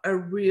got a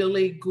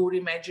really good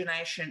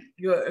imagination.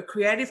 You're a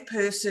creative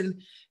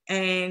person,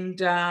 and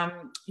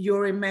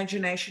your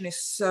imagination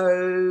is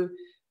so,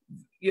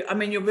 I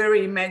mean, you're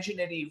very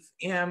imaginative,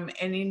 and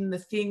in the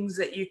things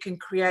that you can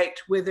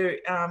create, whether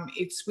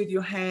it's with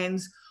your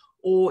hands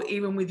or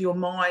even with your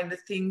mind, the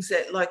things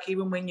that, like,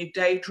 even when you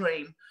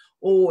daydream,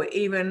 or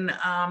even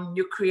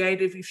you're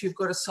creative if you've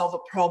got to solve a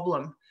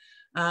problem.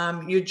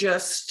 You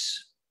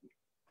just,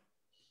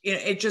 you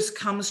know, it just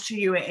comes to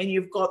you, and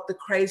you've got the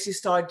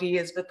craziest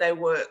ideas, but they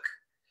work.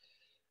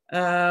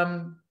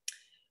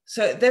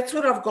 So that's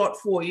what I've got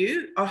for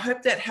you. I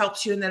hope that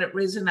helps you and that it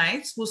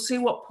resonates. We'll see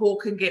what Paul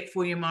can get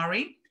for you,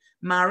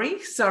 Murray,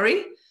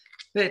 sorry.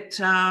 But,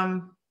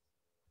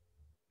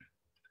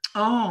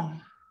 oh,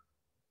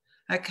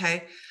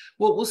 okay.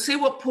 Well, we'll see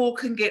what Paul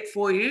can get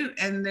for you,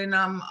 and then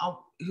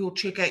he'll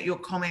check out your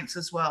comments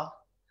as well.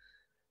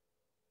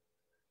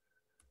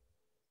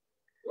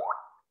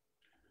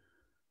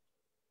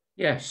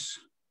 Yes.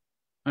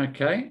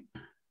 Okay.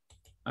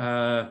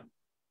 Right.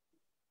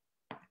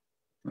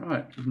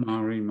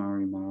 Mari.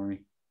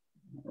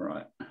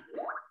 Right.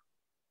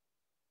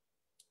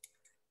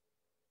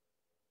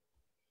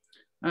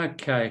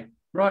 Okay.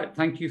 Right.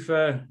 Thank you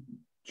for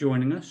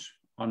joining us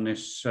on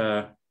this,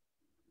 on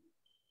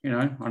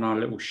our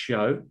little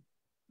show.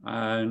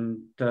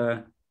 And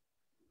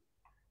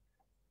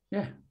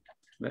yeah,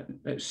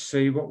 let's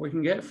see what we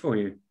can get for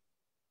you.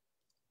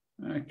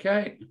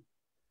 Okay.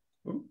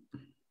 Ooh.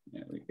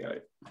 There we go.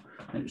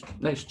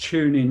 Let's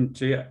tune in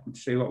to it and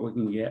see what we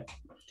can get.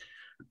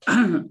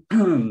 Oh.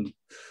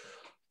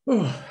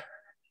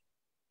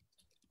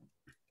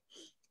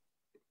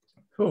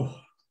 Oh.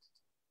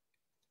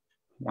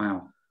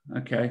 Wow.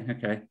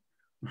 Okay.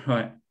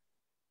 Right.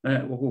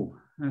 Oh,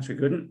 that's a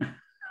good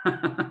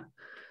one.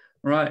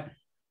 Right.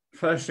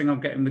 First thing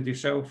I'm getting with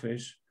yourself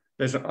is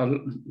there's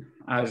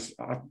as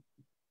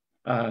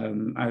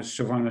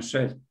Savannah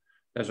said,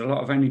 there's a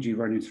lot of energy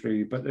running through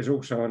you, but there's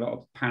also a lot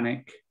of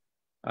panic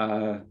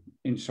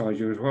inside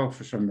you as well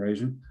for some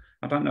reason.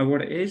 I don't know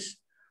what it is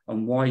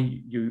and why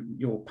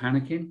you're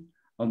panicking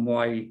and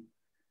why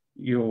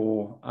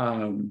you're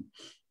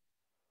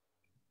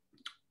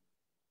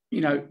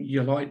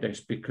you're like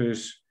this,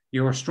 because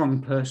you're a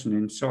strong person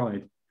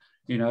inside.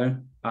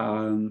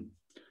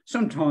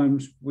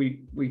 Sometimes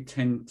we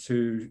tend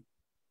to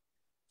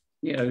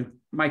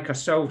make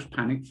ourselves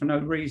panic for no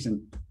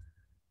reason.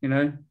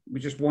 We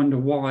just wonder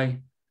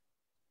why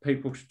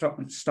people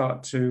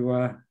start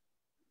to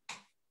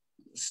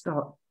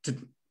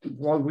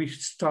why we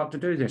start to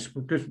do this,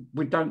 because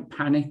we don't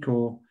panic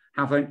or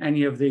have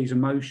any of these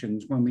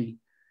emotions when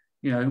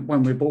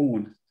we're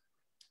born.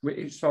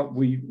 It's like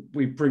we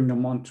bring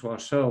them onto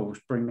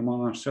ourselves,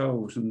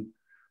 and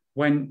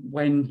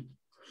when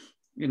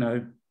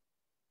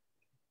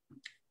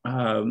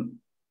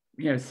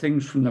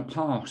things from the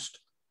past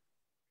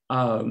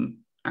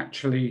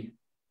actually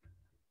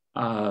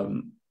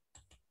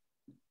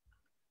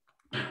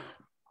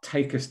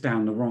take us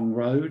down the wrong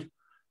road.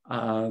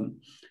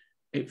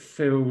 It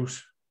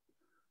feels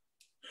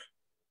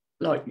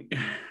like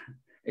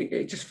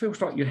it just feels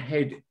like your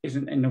head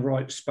isn't in the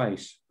right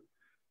space.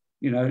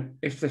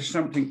 If there's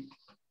something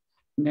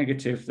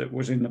negative that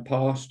was in the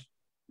past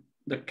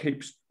that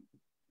keeps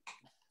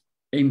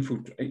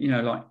impacting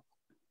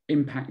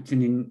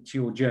into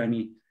your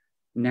journey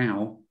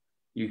now,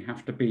 you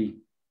have to be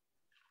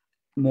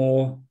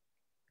more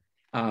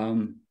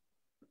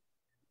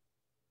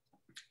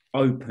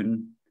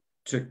open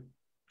to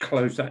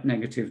close that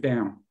negative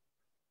down.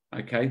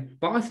 Okay,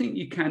 but I think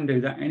you can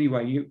do that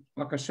anyway.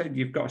 Like I said,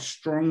 you've got a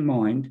strong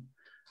mind,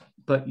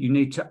 but you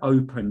need to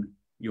open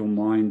your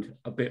mind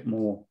a bit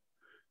more,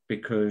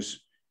 because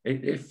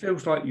it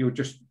feels like you're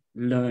just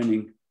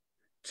learning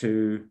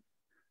to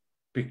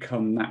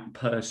become that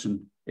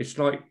person. It's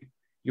like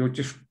you've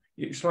just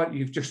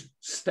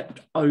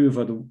stepped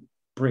over the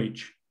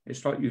bridge.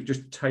 It's like you've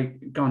just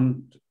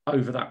gone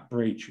over that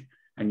bridge,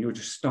 and you're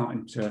just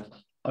starting to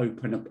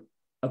open up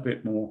a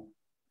bit more,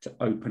 to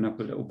open up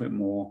a little bit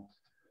more.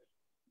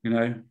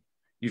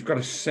 You've got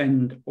to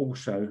send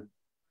also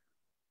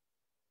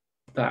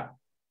that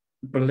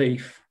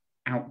belief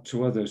out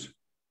to others.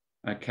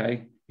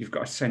 Okay, you've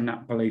got to send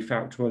that belief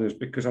out to others,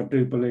 because I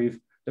do believe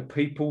the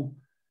people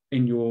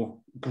in your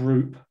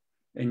group,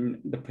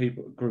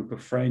 group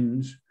of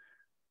friends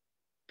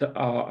that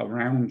are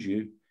around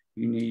you,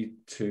 you need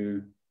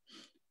to.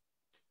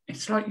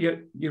 It's like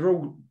you're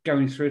all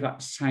going through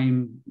that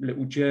same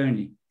little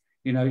journey.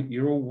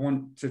 You all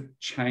want to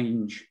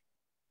change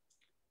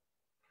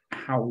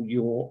how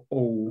you're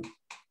all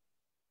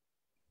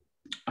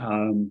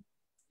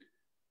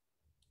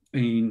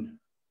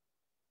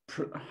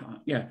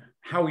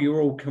how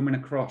you're all coming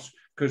across,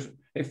 because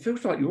it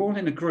feels like you're all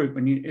in a group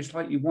and it's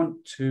like you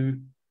want to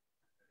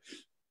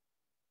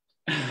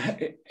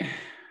I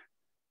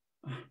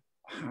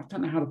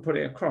don't know how to put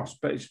it across,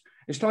 but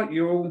it's like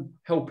you're all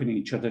helping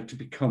each other to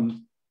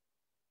become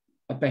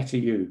a better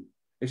you.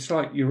 It's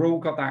like you're all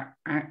got that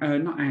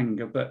not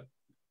anger, but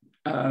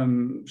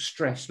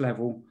stress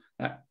level,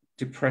 that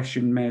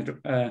depression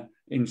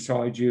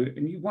inside you,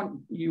 and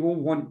you all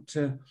want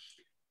to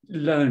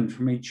learn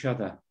from each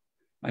other,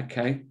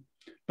 okay?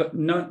 But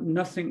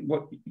nothing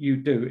what you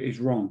do is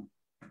wrong,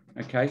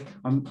 okay?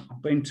 I'm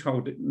being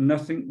told that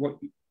nothing what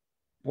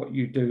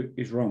you do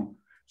is wrong.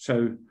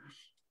 So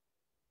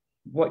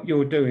what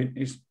you're doing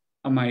is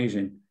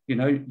amazing. You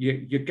know,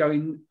 you're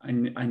going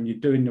and you're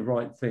doing the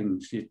right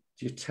things.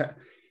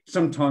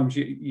 Sometimes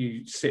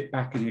you sit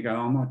back and you go,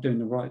 I'm not doing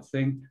the right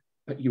thing,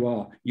 but you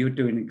are. You're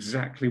doing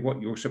exactly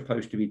what you're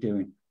supposed to be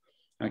doing,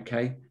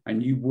 okay?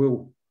 And you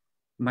will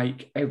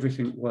make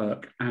everything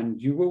work,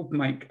 and you will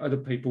make other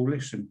people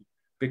listen,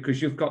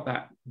 because you've got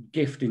that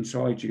gift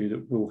inside you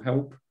that will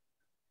help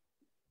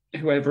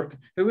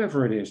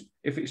whoever it is.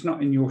 If it's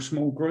not in your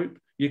small group,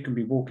 you can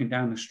be walking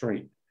down the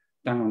street,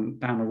 down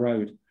a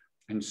road,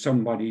 and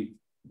somebody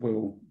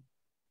will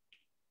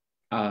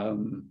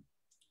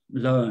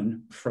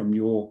learn from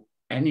your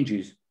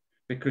energies,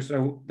 because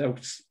they'll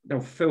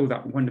feel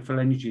that wonderful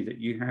energy that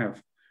you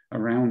have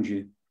around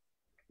you,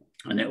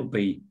 and it'll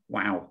be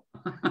wow.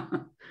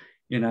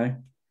 You know,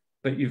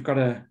 but you've got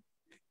to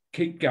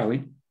keep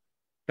going.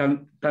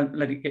 Don't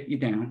let it get you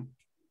down,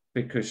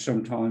 because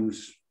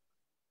sometimes,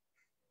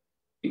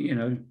 you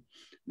know,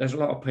 there's a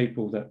lot of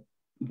people that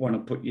want to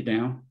put you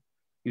down,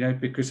 you know,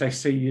 because they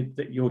see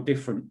that you're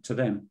different to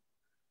them,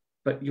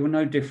 but you're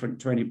no different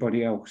to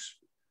anybody else.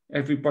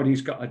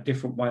 Everybody's got a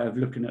different way of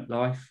looking at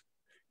life.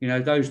 You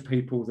know, those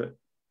people that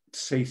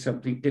see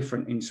something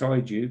different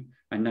inside you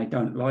and they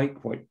don't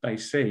like what they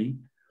see,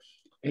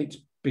 it's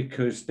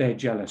because they're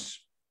jealous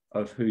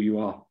of who you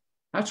are.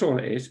 That's all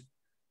it is,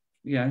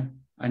 you know,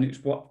 and it's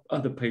what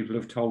other people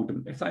have told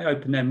them. If they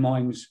open their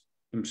minds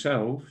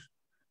themselves,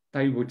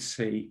 they would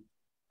see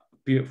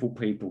beautiful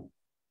people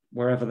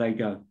wherever they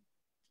go,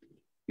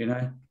 you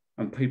know,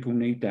 and people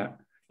need that.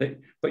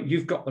 But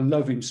you've got the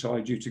love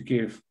inside you to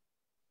give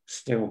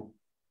still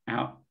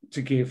out,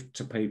 to give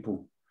to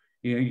people.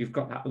 You know, you've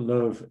got that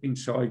love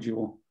inside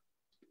you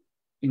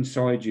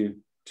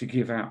to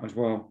give out as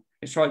well.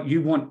 It's like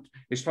you want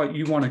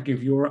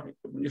to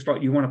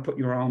put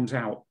your arms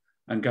out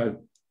and go,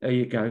 there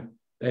you go,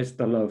 there's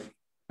the love.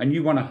 And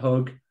you want to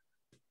hug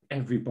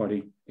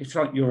everybody. It's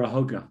like you're a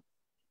hugger.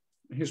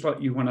 It's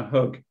like you want to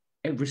hug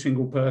every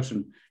single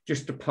person,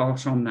 just to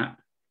pass on that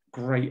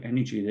great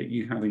energy that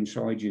you have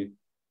inside you.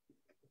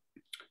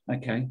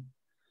 Okay.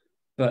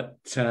 But,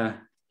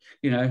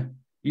 you know,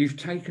 you've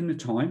taken the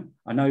time.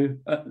 I know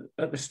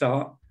at the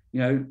start, you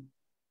know,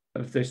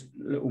 of this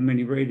little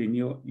mini reading,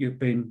 you've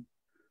been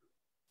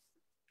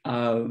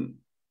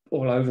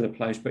all over the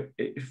place, but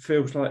it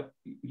feels like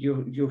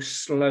you're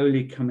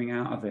slowly coming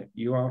out of it.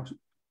 You are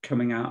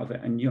coming out of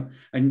it, and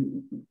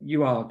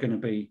you are going to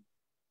be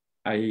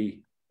a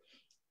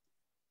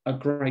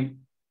great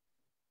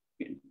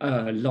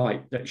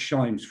light that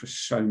shines for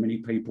so many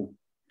people.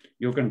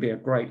 You're going to be a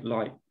great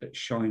light that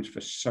shines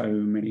for so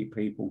many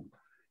people,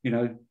 you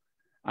know,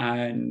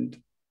 and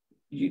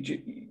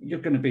you're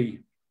going to be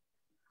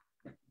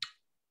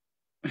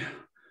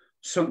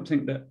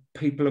something that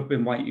people have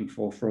been waiting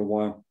for a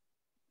while.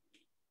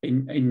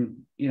 You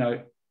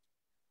know,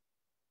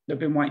 they've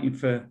been waiting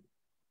for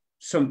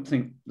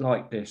something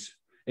like this.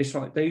 It's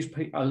like these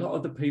people, a lot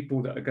of the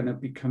people that are going to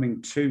be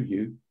coming to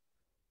you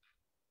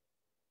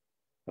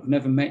have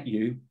never met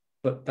you,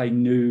 but they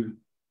knew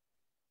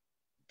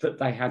that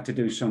they had to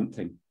do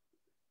something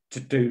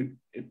to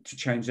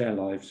change their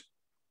lives,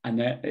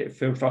 and it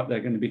feels like they're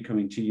going to be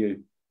coming to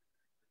you.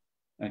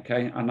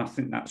 Okay, and I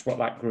think that's what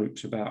that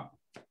group's about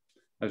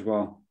as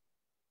well.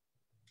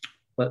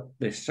 But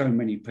there's so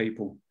many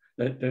people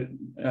that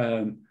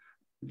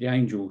the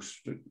angels,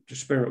 the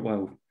spirit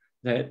world,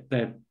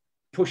 they're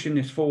pushing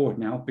this forward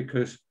now,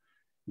 because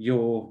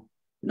you're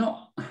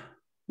not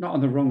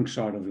on the wrong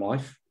side of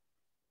life.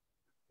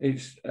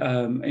 It's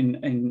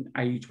in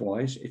age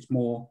wise, it's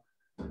more,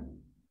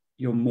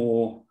 you're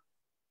more,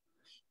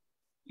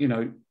 you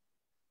know,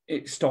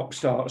 it's stop,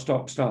 start.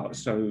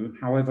 So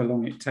however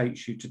long it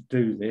takes you to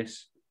do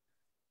this,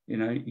 you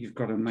know, you've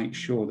got to make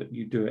sure that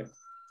you do it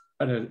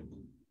at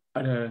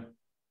a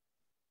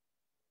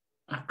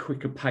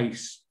quicker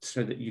pace,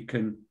 so that you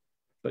can,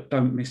 but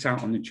don't miss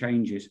out on the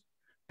changes.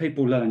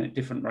 People learn at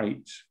different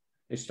rates.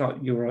 It's like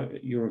you're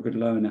a good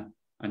learner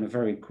and a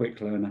very quick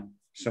learner.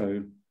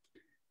 So,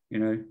 you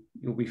know,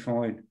 you'll be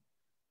fine.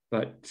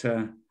 But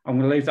I'm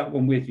going to leave that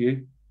one with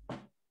you,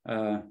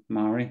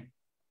 Mari.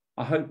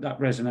 I hope that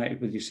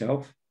resonated with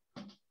yourself.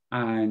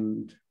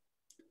 And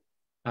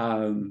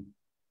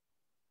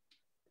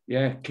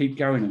yeah, keep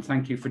going. And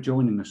thank you for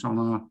joining us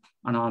on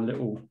our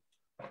little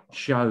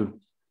show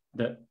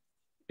that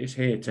is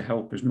here to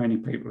help as many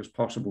people as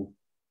possible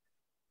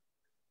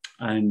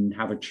and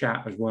have a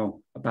chat as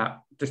well about,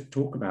 just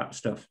talk about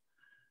stuff.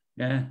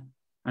 Yeah.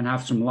 And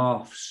have some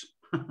laughs.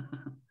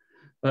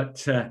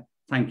 But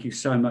thank you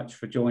so much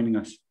for joining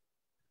us,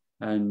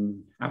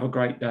 and have a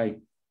great day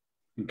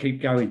and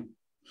keep going.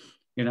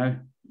 You know,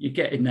 you're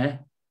getting there.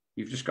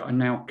 You've just got to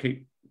now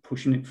keep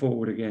pushing it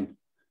forward again.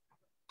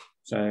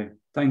 So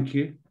thank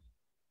you.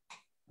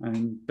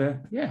 And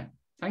yeah,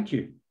 thank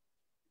you.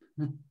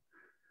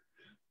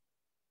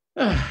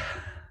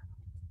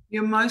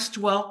 You're most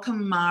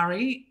welcome,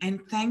 Mari, and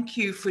thank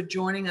you for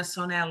joining us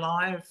on our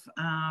live.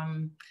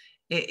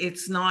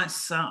 It's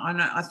nice. I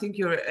know. I think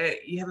you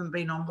haven't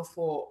been on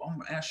before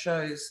on our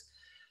shows,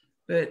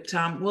 but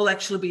we'll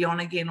actually be on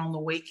again on the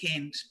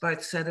weekend,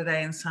 both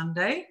Saturday and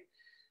Sunday,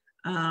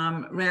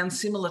 around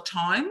similar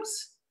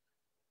times.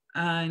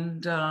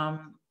 And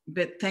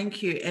but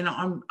thank you, and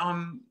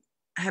I'm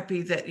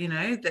happy that you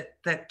know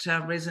that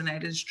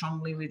resonated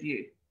strongly with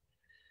you.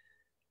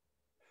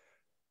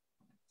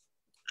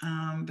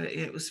 But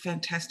it was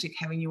fantastic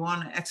having you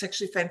on. It's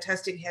actually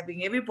fantastic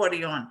having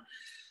everybody on.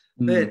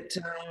 But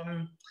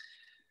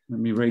let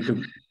me read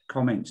the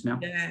comments now.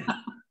 Yeah,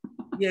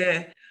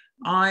 yeah.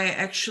 I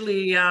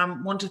actually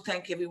want to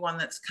thank everyone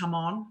that's come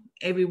on,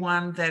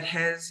 everyone that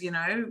has, you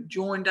know,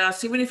 joined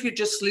us, even if you're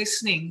just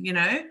listening, you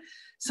know.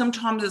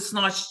 Sometimes it's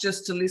nice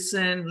just to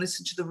listen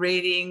to the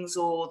readings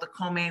or the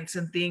comments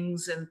and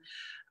things, and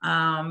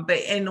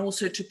and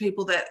also to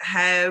people that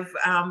have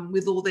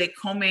with all their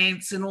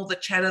comments and all the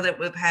chatter that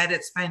we've had,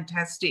 it's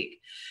fantastic.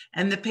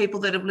 And the people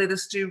that have let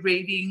us do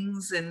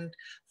readings and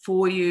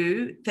for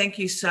you, thank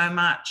you so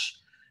much.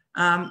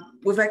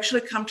 We've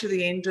actually come to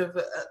the end of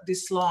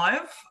this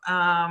live.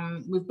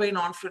 We've been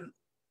on for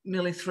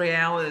nearly 3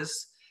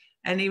 hours.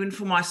 And even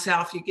for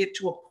myself, you get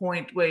to a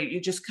point where you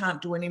just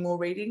can't do any more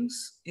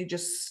readings. You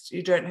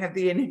don't have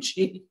the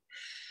energy.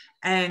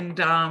 And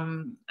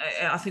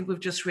I think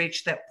we've just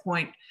reached that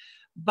point.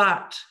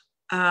 But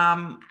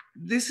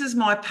this is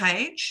my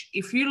page.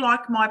 If you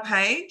like my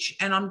page,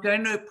 and I'm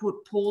going to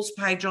put Paul's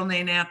page on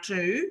there now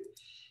too.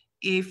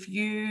 If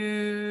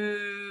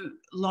you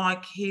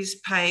like his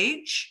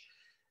page,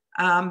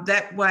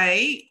 that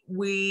way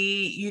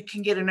you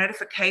can get a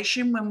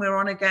notification when we're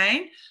on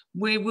again.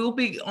 We will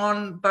be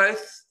on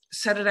both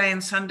Saturday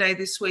and Sunday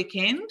this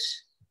weekend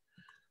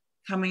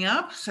coming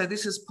up. So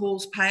this is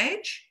Paul's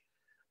page.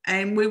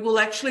 And we will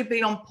actually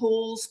be on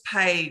Paul's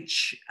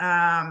page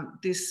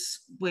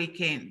this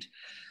weekend.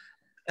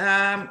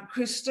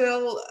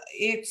 Christelle,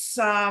 it's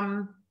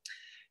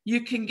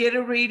you can get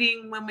a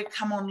reading when we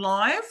come on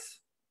live.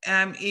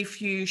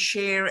 If you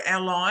share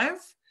our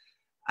live,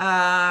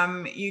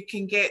 you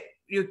can get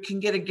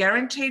a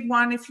guaranteed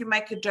one if you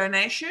make a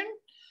donation.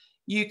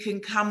 You can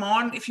come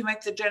on, if you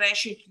make the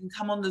donation, you can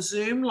come on the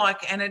Zoom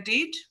like Anna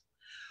did,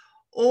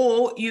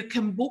 or you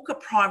can book a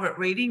private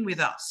reading with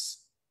us.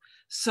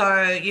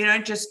 So you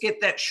don't just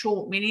get that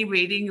short mini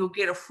reading, you'll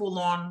get a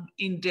full-on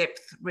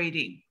in-depth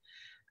reading.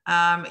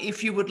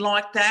 If you would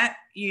like that,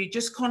 you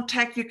just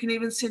contact, you can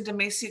even send a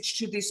message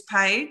to this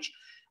page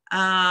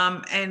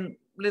and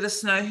let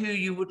us know who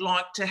you would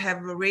like to have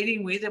a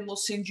reading with, and we'll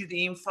send you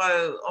the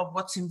info of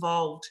what's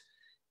involved.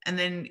 And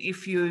then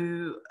if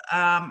you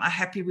are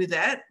happy with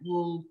that,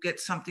 we'll get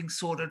something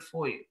sorted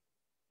for you.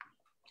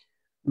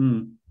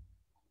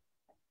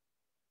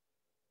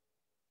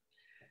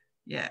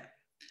 Yeah.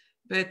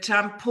 But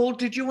Paul,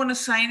 did you want to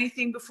say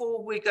anything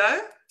before we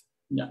go?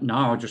 No,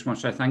 I just want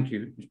to say thank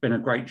you. It's been a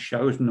great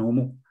show as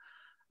normal.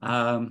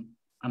 And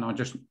I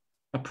just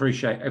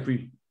appreciate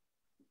every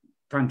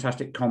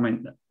fantastic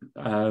comment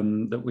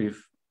that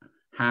we've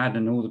had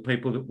and all the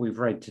people that we've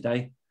read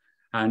today.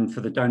 And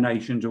for the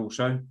donations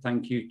also,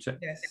 thank you to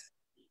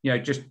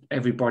just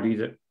everybody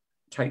that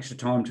takes the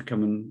time to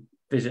come and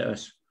visit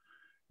us.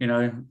 You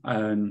know,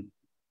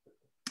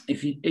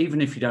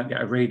 even if you don't get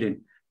a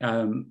reading,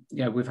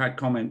 we've had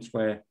comments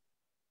where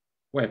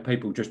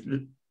people just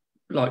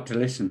like to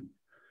listen.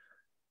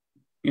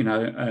 You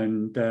know,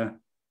 and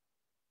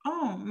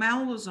oh,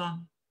 Mel was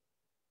on.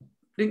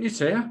 Didn't you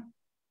see her?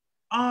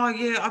 Oh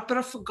yeah, but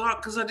I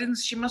forgot because I didn't.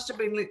 She must have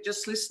been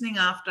just listening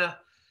after.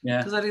 Yeah.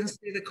 Because I didn't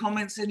see the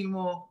comments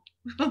anymore.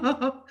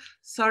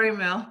 Sorry,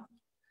 Mel.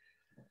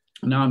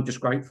 No, I'm just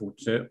grateful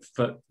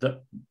for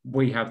that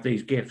we have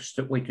these gifts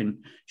that we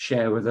can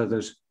share with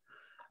others.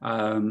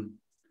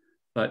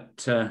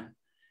 But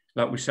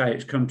like we say,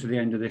 it's come to the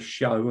end of this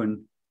show,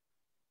 and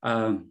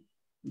we're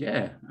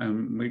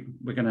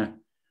going to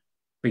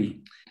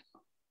be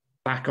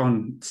back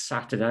on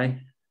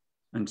Saturday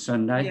and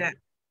Sunday. Yeah.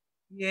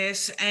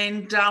 Yes,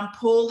 and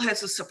Paul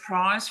has a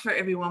surprise for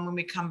everyone when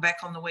we come back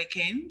on the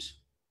weekend.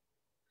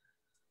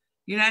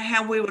 You know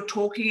how we were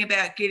talking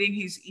about getting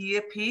his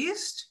ear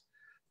pierced?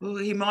 Well,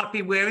 he might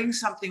be wearing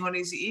something on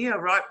his ear,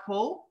 right,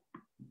 Paul?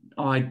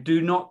 I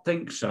do not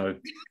think so.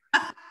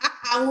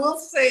 We'll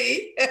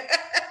see.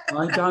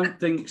 I don't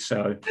think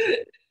so.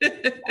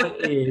 My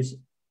ears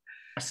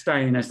are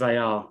staying as they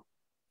are.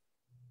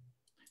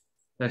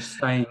 They're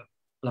staying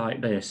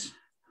like this.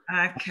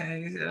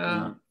 Okay.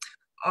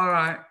 All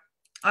right.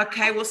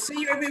 Okay. We'll see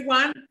you,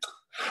 everyone.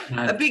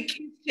 A big kiss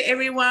to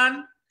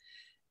everyone.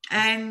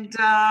 And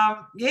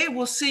yeah,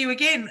 we'll see you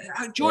again.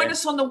 Join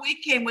us on the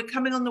weekend. We're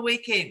coming on the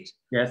weekend.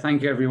 Yeah,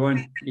 thank you,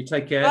 everyone. You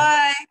take care.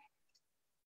 Bye.